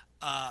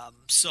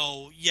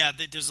 So yeah,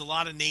 there's a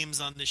lot of names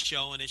on this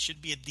show, and it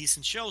should be a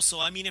decent show. So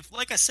I mean, if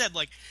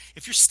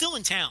you're still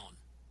in town,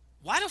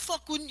 why the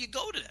fuck wouldn't you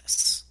go to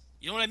this?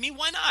 You know what I mean?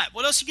 Why not?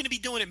 What else are you going to be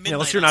doing at midnight?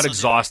 Unless you're not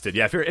exhausted.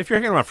 Yeah, if you're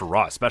hanging around for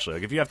Raw,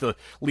 especially if you have to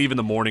leave in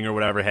the morning or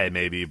whatever, hey,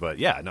 maybe. But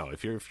yeah, no,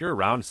 if you're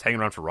around, just hanging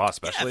around for Raw,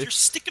 especially. Yeah, if you're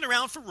sticking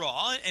around for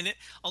Raw, and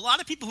a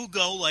lot of people who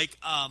go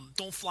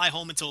don't fly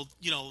home until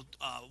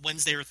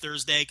Wednesday or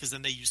Thursday because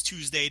then they use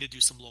Tuesday to do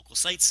some local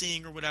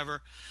sightseeing or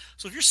whatever.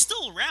 So if you're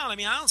still around, I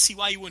mean, I don't see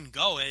why you wouldn't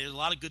go. There's a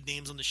lot of good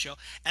names on the show,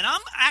 and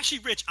I'm actually,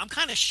 Rich, I'm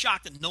kind of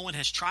shocked that no one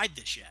has tried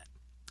this yet.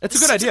 It's a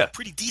good idea. Like a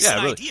pretty decent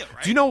idea,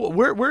 right? Do you know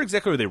where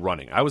exactly are they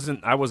running? I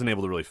wasn't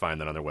able to really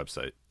find that on their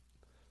website.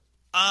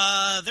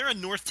 They're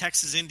in North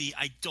Texas Indy.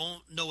 I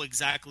don't know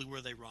exactly where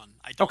they run.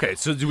 Okay,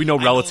 so do we know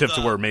relative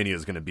to where Mania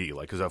is going to be?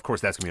 Because of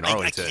course that's going to be in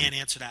Arlington. I can't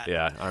answer that.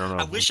 Yeah, I don't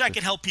know. I wish I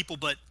could help people,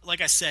 but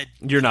like I said,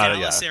 you're not.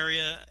 Dallas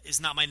area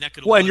is not my neck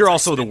of the woods. Well, and you're I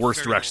also the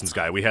worst directions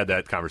guy. We had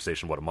that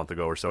conversation a month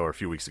ago or so, or a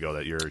few weeks ago,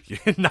 that you're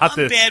not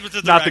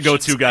the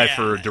go-to guy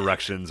for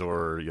directions,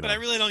 or But I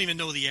really don't even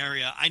know the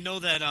area. I know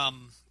that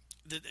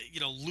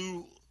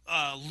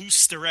Lou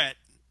Starrett,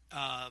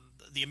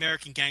 the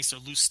American gangster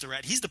Lou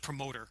Starrett, he's the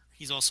promoter.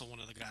 He's also one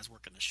of the guys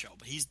working the show,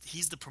 but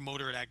he's the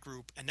promoter of that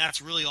group, and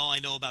that's really all I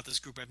know about this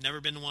group. I've never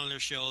been to one of their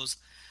shows.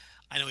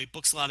 I know he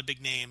books a lot of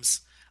big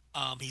names.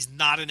 He's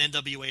not an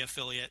NWA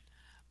affiliate,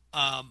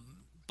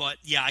 but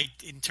yeah,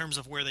 in terms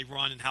of where they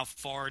run and how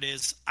far it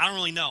is, I don't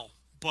really know.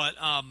 But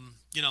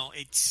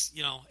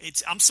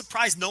it's I'm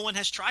surprised no one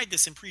has tried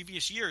this in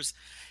previous years.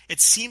 It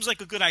seems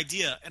like a good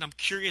idea, and I'm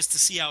curious to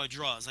see how it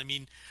draws. I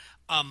mean,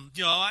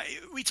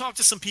 we talked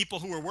to some people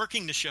who were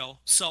working the show,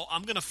 so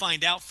I'm going to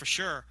find out for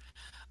sure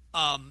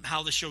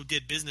how the show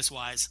did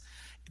business-wise.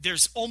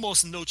 There's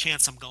almost no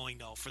chance I'm going,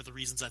 though, for the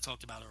reasons I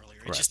talked about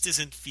earlier. It just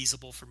isn't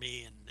feasible for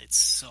me, and it's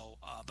so.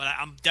 But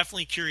I'm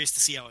definitely curious to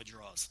see how it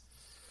draws.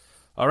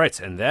 All right,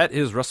 and that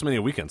is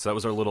WrestleMania weekend. So that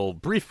was our little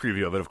brief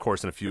preview of it. Of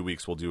course, in a few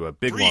weeks we'll do a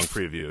big long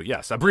preview.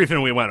 Yes, a brief,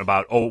 and we went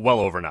about well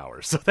over an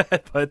hour. So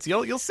but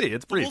you'll see,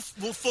 it's brief.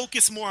 We'll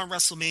focus more on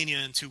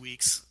WrestleMania in 2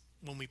 weeks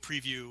when we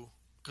preview,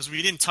 because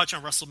we didn't touch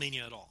on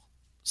WrestleMania at all.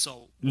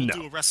 So we'll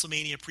do a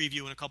WrestleMania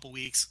preview in a couple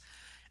weeks,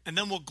 and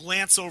then we'll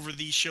glance over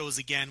these shows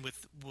again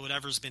with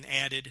whatever's been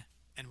added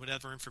and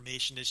whatever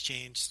information has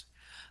changed.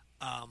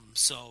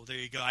 So there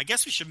you go. I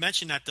guess we should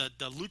mention that the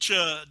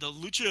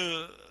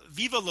Lucha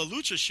Viva La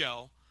Lucha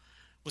show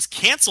was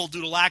canceled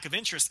due to lack of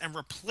interest and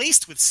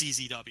replaced with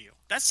CZW.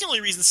 That's the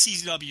only reason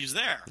CZW is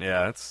there.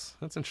 Yeah, that's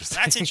interesting.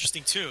 That's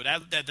interesting too.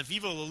 That the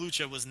Viva La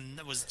Lucha was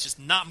just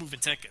not moving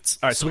tickets.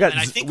 All right, so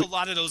I think a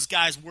lot of those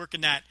guys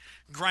working that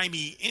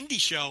grimy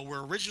indie show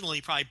were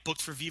originally probably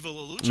booked for Viva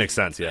La Lucha. Makes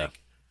sense, yeah.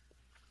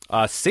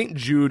 St.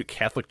 Jude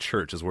Catholic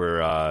Church is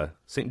where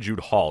St.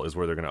 Jude Hall is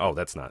where they're going to. Oh,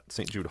 that's not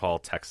St. Jude Hall,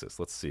 Texas.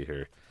 Let's see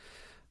here.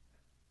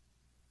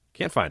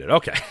 Can't find it.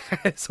 Okay,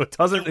 so it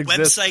doesn't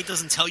exist. The website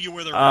doesn't tell you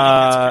where they're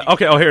running.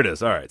 Okay. Oh, here it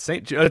is. All right,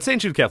 St.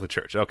 Jude Catholic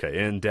Church.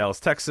 Okay, in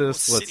Dallas,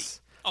 Texas.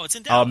 It's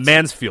in Dallas.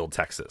 Mansfield,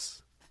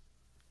 Texas.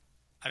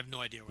 I have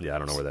no idea. I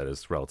don't know where that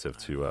is relative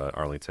to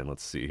Arlington.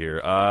 Let's see here.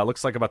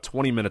 Looks like about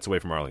 20 minutes away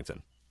from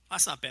Arlington.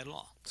 That's not bad at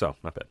all. So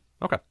not bad.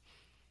 Okay.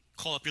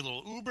 Call up your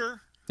little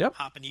Uber. Yep.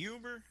 Hop in the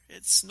Uber.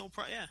 It's no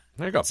problem. Yeah.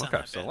 There you go.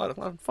 Okay. So a lot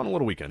of fun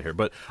little weekend here.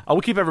 But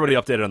we'll keep everybody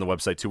updated on the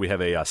website, too. We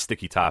have a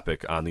sticky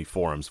topic on the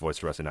forums,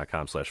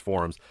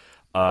 voicewrestling.com/forums.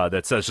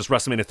 that says just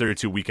WrestleMania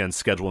 32 weekend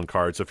schedule and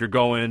card. So if you're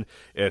going,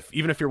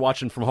 even if you're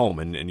watching from home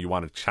and you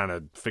want to kind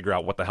of figure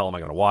out what the hell am I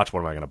going to watch,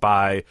 what am I going to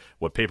buy,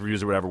 what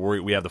pay-per-views or whatever,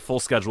 we have the full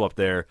schedule up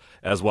there,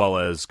 as well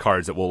as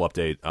cards that we'll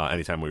update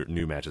anytime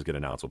new matches get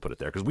announced. We'll put it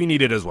there because we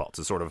need it as well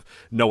to sort of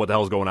know what the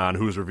hell's going on,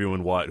 who's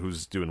reviewing what,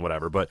 who's doing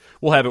whatever. But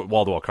we'll have it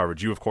wall-to-wall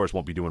coverage. You, of course,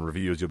 won't be doing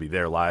reviews. You'll be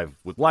there live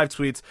with live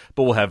tweets,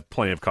 but we'll have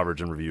plenty of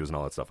coverage and reviews and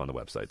all that stuff on the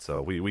website.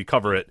 So we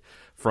cover it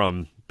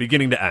from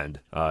beginning to end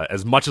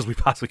as much as we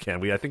possibly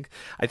can. I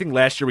think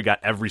last year we got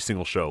every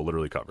single show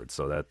literally covered,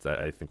 so that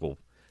I think we'll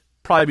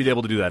probably be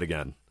able to do that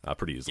again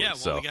pretty easily. Yeah,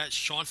 well, we got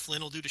Sean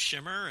Flynn will do the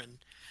Shimmer, and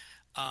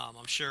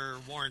I'm sure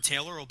Warren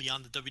Taylor will be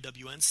on the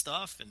WWN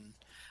stuff. And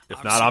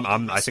if not,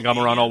 I think I'm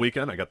around all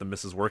weekend. I got the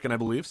missus working, I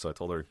believe, so I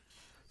told her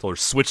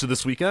switch to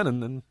this weekend,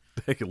 and then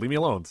they could leave me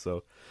alone.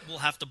 So we'll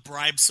have to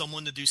bribe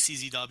someone to do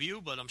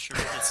CZW, but I'm sure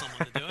we'll get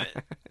someone to do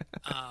it.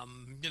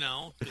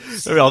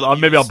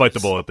 Maybe I'll bite the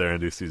bullet there and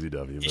do CZW.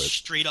 But it's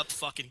straight up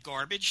fucking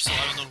garbage, so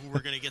I don't know who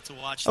we're gonna get to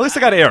watch. At least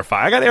I got Air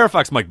Fox. I got Air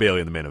Fox Mike Bailey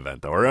in the main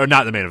event, though, or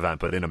not in the main event,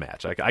 but in a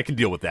match. I can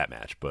deal with that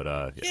match. But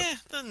yeah,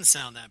 doesn't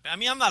sound that bad. I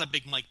mean, I'm not a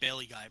big Mike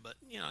Bailey guy, but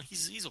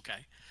he's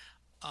okay.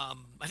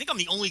 I think I'm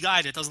the only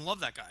guy that doesn't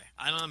love that guy.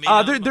 I don't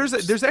know.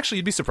 There's actually,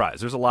 you'd be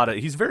surprised. There's a lot of,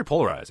 he's very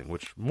polarizing,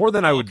 which more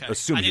than I would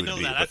assume he would be. I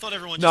didn't know that. I thought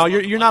everyone. No,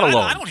 you're not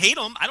alone. I don't hate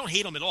him. I don't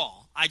hate him at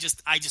all. I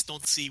just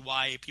don't see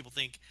why people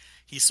think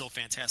he's so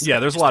fantastic. Yeah,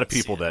 there's a lot of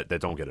people that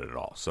don't get it at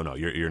all. So no,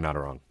 you're not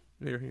wrong.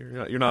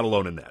 You're not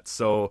alone in that.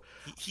 So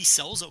he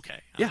sells okay.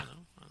 I yeah. don't know.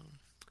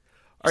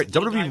 All right,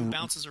 WWE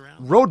bounces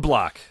around.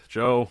 Roadblock,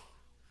 Joe.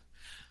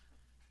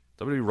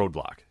 WWE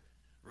Roadblock.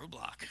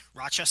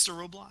 Rochester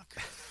Roadblock.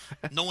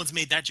 No one's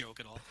made that joke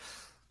at all.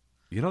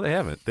 You know they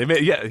haven't. They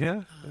made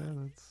yeah.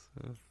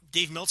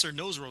 Dave Meltzer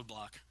knows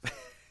Roadblock.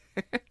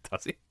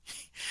 Does he?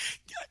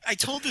 I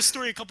told this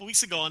story a couple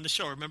weeks ago on the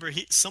show. Remember,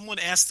 someone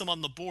asked him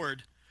on the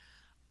board,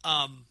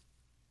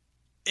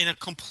 in a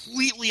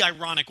completely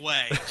ironic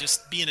way,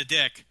 just being a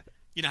dick.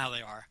 You know how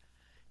they are.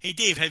 Hey,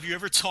 Dave, have you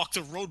ever talked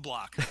to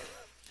Roadblock?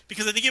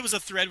 Because I think it was a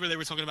thread where they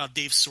were talking about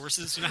Dave's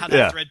sources. You know how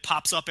that thread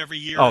pops up every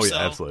year or so? Oh,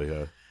 yeah, absolutely,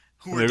 yeah.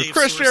 Who are Dave's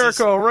Chris sources?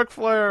 Jericho, Ric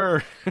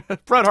Flair,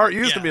 Bret Hart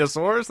used to be a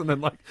source, and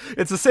then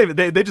it's the same.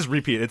 They just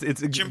repeat it.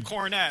 It's Jim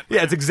Cornette. Right?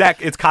 Yeah, it's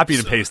exact. It's copied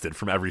and pasted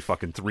from every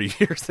fucking 3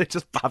 years. They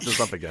just pop this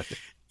up again.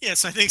 Yeah,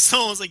 so I think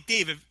someone was like,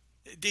 Dave,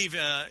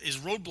 is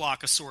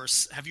Roadblock a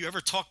source? Have you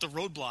ever talked to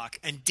Roadblock?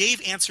 And Dave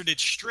answered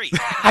it straight.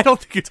 I don't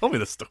think you told me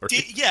the story.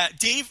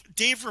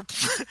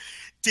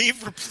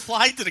 Dave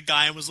replied to the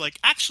guy and was like,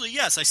 actually,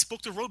 yes, I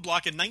spoke to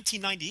Roadblock in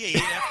 1998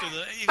 after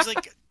he was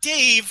like,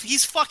 Dave,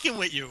 he's fucking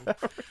with you.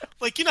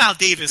 Like, you know how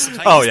Dave is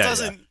sometimes.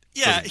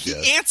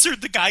 He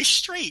answered the guy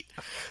straight.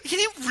 He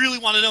didn't really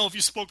want to know if you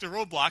spoke to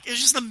Roadblock. It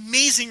was just an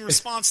amazing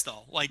response,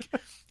 though. Like,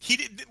 he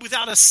did,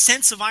 without a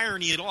sense of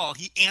irony at all,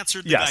 he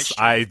answered the guy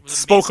straight. I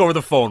spoke over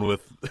the phone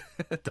with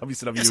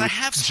WCW yes, I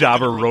have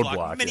jobber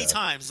Roadblock many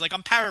times. Like,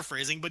 I'm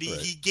paraphrasing, but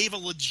he gave a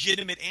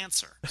legitimate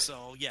answer.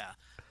 So, yeah,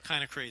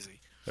 kind of crazy.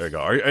 There you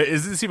go.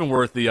 Is this even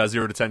worth the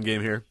 0 to 10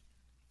 game here?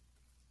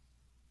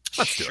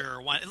 Let's do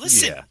it. Why?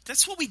 Listen,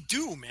 that's what we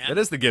do, man. That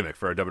is the gimmick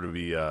for our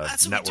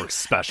WWE network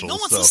special. No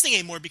one's listening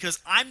anymore because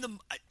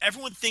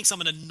everyone thinks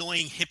I'm an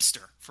annoying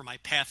hipster for my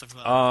path of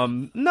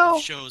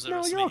shows.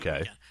 No, you're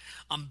okay.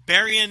 I'm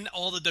burying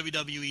all the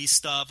WWE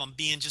stuff. I'm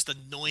being just an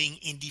annoying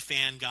indie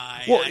fan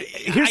guy. Well,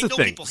 here's the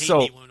thing. People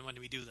hate me when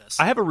we do this.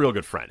 I have a real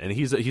good friend, and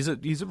he's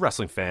a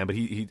wrestling fan, but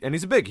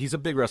he's a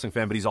big wrestling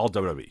fan, but he's all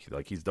WWE,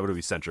 like he's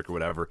WWE centric or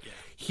whatever. Yeah.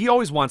 He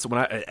always wants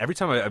every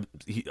time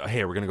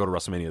hey, we're gonna go to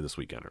WrestleMania this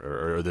weekend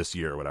or this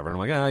year or whatever.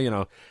 And I'm like,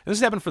 and this has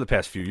happened for the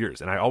past few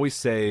years, and I always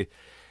say,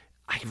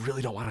 I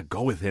really don't want to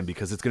go with him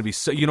because it's gonna be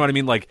so. You know what I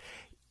mean? Like,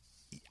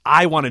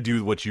 I want to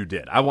do what you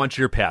did. I want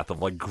your path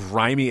of like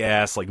grimy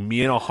ass, like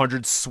me and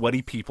 100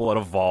 sweaty people at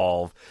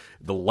Evolve.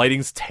 The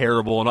lighting's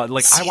terrible, and I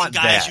want guys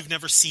that. You've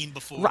never seen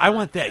before. I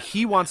want that.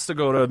 He wants to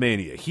go to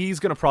Mania. He's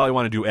gonna probably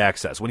want to do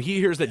Access. When he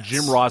hears that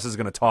Jim Ross is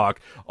gonna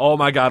talk, oh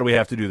my God, we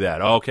have to do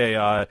that.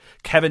 Okay,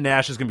 Kevin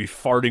Nash is gonna be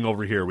farting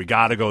over here. We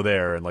got to go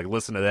there and like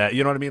listen to that.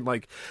 You know what I mean?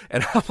 Like,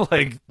 and I'm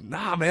like,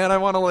 nah, man. I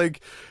want to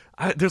like.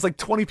 There's like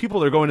 20 people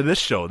that are going to this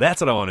show.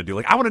 That's what I want to do.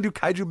 Like, I want to do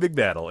Kaiju Big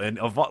Battle, and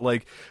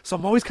so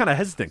I'm always kind of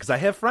hesitant because I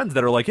have friends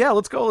that are like, yeah,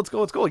 let's go.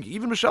 Like,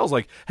 even Michelle's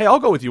like, hey, I'll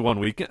go with you one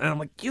week, and I'm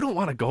like, you don't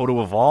want to go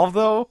to Evolve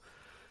though.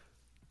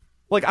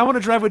 Like, I want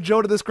to drive with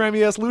Joe to this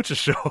grimy ass lucha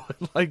show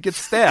and like get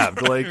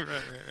stabbed, like, right.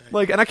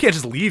 Like, and I can't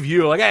just leave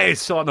you like, hey,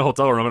 still in the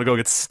hotel room. I'm gonna go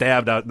get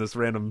stabbed out in this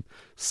random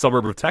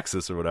suburb of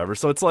Texas or whatever.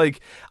 So it's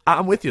like,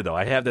 I'm with you though.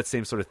 I have that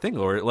same sort of thing,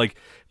 or like.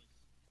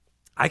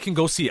 I can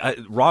go see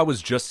Raw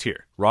was just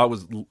here. Raw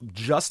was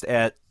just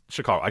at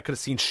Chicago. I could have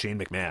seen Shane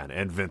McMahon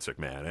and Vince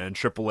McMahon and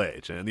Triple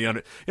H and you know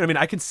what I mean?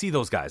 I can see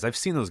those guys. I've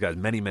seen those guys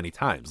many, many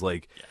times.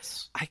 Like,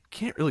 I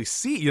can't really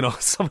see,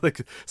 some of the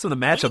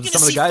matchups.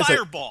 Some of the guys.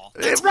 Fireball.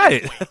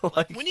 Right.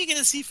 Like, when are you going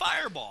to see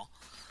Fireball?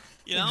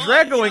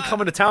 Drago ain't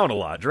coming to town a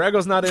lot.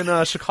 Drago's not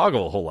in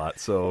Chicago a whole lot.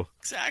 So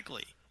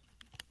exactly.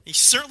 He's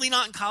certainly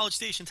not in College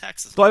Station,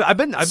 Texas. So I've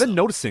been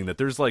noticing that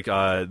there's like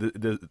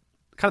the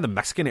kind of the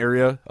Mexican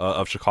area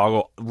of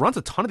Chicago, runs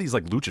a ton of these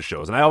like lucha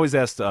shows. And I always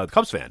asked the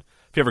Cubs fan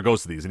if he ever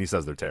goes to these, and he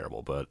says they're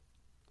terrible. But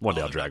one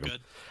day I'll drag him.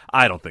 Good.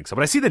 I don't think so.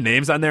 But I see the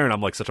names on there, and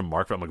I'm like such a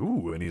mark for it. I'm like,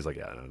 ooh, and he's like,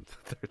 yeah, no,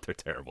 they're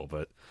terrible.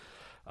 But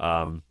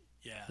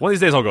one of these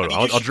days I'll go to.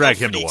 I'll drag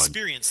him to one.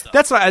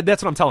 That's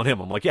what I'm telling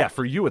him. I'm like, yeah,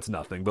 for you it's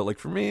nothing, but like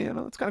for me,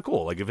 it's kind of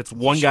cool. Like if it's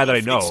one guy that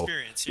I know,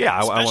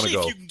 I want to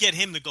go. If you can get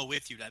him to go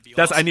with you, that'd be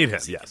awesome. I need him,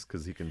 yes,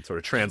 because he can sort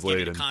of translate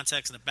give you the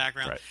context and the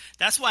background. Right.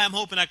 That's why I'm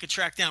hoping I could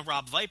track down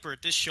Rob Viper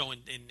at this show in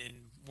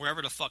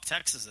wherever the fuck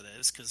Texas it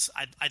is, because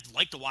I'd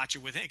like to watch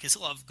it with him because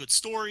he'll have good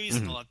stories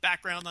and he'll have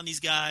background on these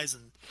guys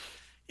and.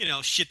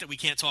 Shit that we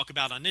can't talk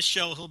about on this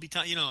show. He'll be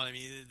telling, what I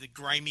mean, the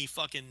grimy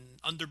fucking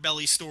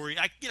underbelly story.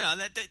 That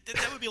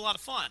would be a lot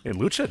of fun. In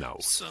lucha, no.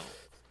 So,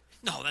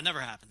 no, that never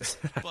happens.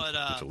 But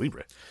lucha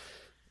libre.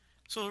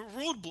 So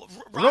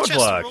Rochester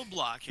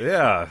Roadblock.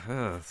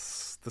 Yeah,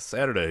 this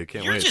Saturday.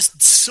 Can't wait. You're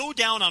just so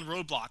down on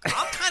Roadblock.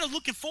 I'm kind of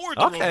looking forward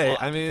to Roadblock. Okay,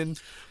 I mean,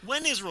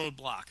 when is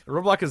Roadblock?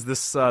 Roadblock is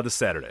this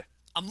Saturday.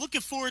 I'm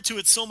looking forward to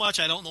it so much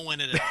I don't know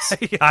when it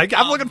is.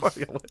 I'm looking forward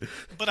to it.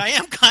 But I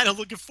am kind of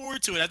looking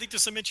forward to it. I think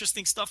there's some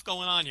interesting stuff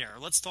going on here.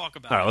 Let's talk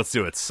about it. All right, let's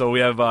do it. So we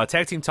have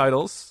tag team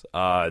titles,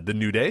 The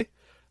New Day.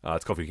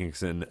 It's Kofi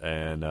Kingston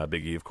and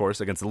Big E, of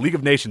course, against the League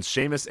of Nations,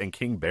 Sheamus and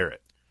King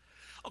Barrett.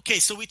 Okay,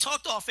 so we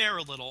talked off air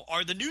a little.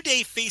 Are the New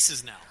Day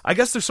faces now? I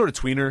guess they're sort of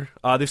tweener.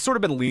 They've sort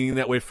of been leaning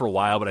that way for a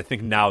while, but I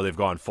think now they've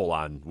gone full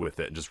on with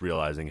it and just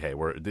realizing, hey,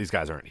 these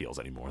guys aren't heels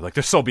anymore. Like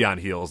they're so beyond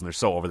heels and they're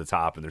so over the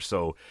top and they're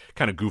so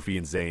kind of goofy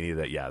and zany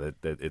that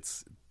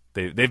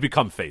they've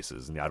become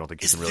faces. And I don't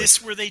think is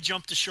this where they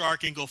jump the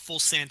shark and go full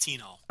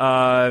Santino?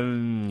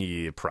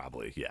 Yeah,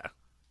 probably, yeah.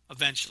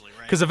 Eventually,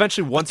 right? Because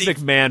eventually, once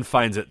McMahon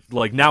finds it,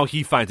 like now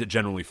he finds it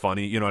genuinely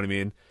funny. You know what I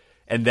mean?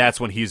 And that's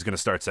when he's going to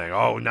start saying,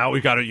 "Oh, now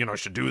we got to,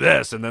 should do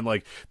this." And then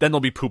then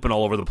they'll be pooping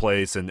all over the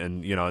place, and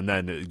then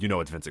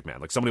it's Vince McMahon.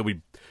 Like somebody will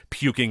be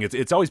puking.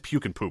 It's always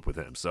puke and poop with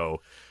him.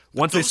 So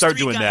once they start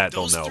doing that,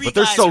 they'll know. But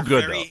they're so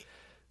good though.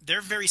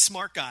 They're very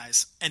smart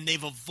guys, and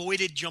they've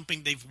avoided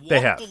jumping. They've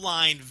walked the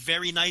line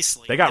very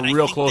nicely. They got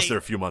real close there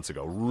a few months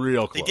ago.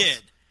 Real close. They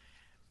did.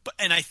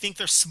 And I think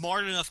they're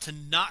smart enough to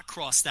not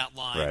cross that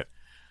line. Right.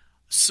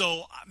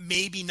 So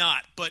maybe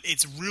not, but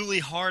it's really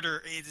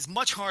harder. It is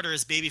much harder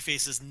as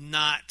babyfaces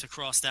not to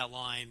cross that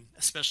line,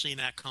 especially in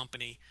that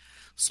company.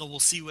 So we'll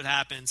see what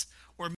happens.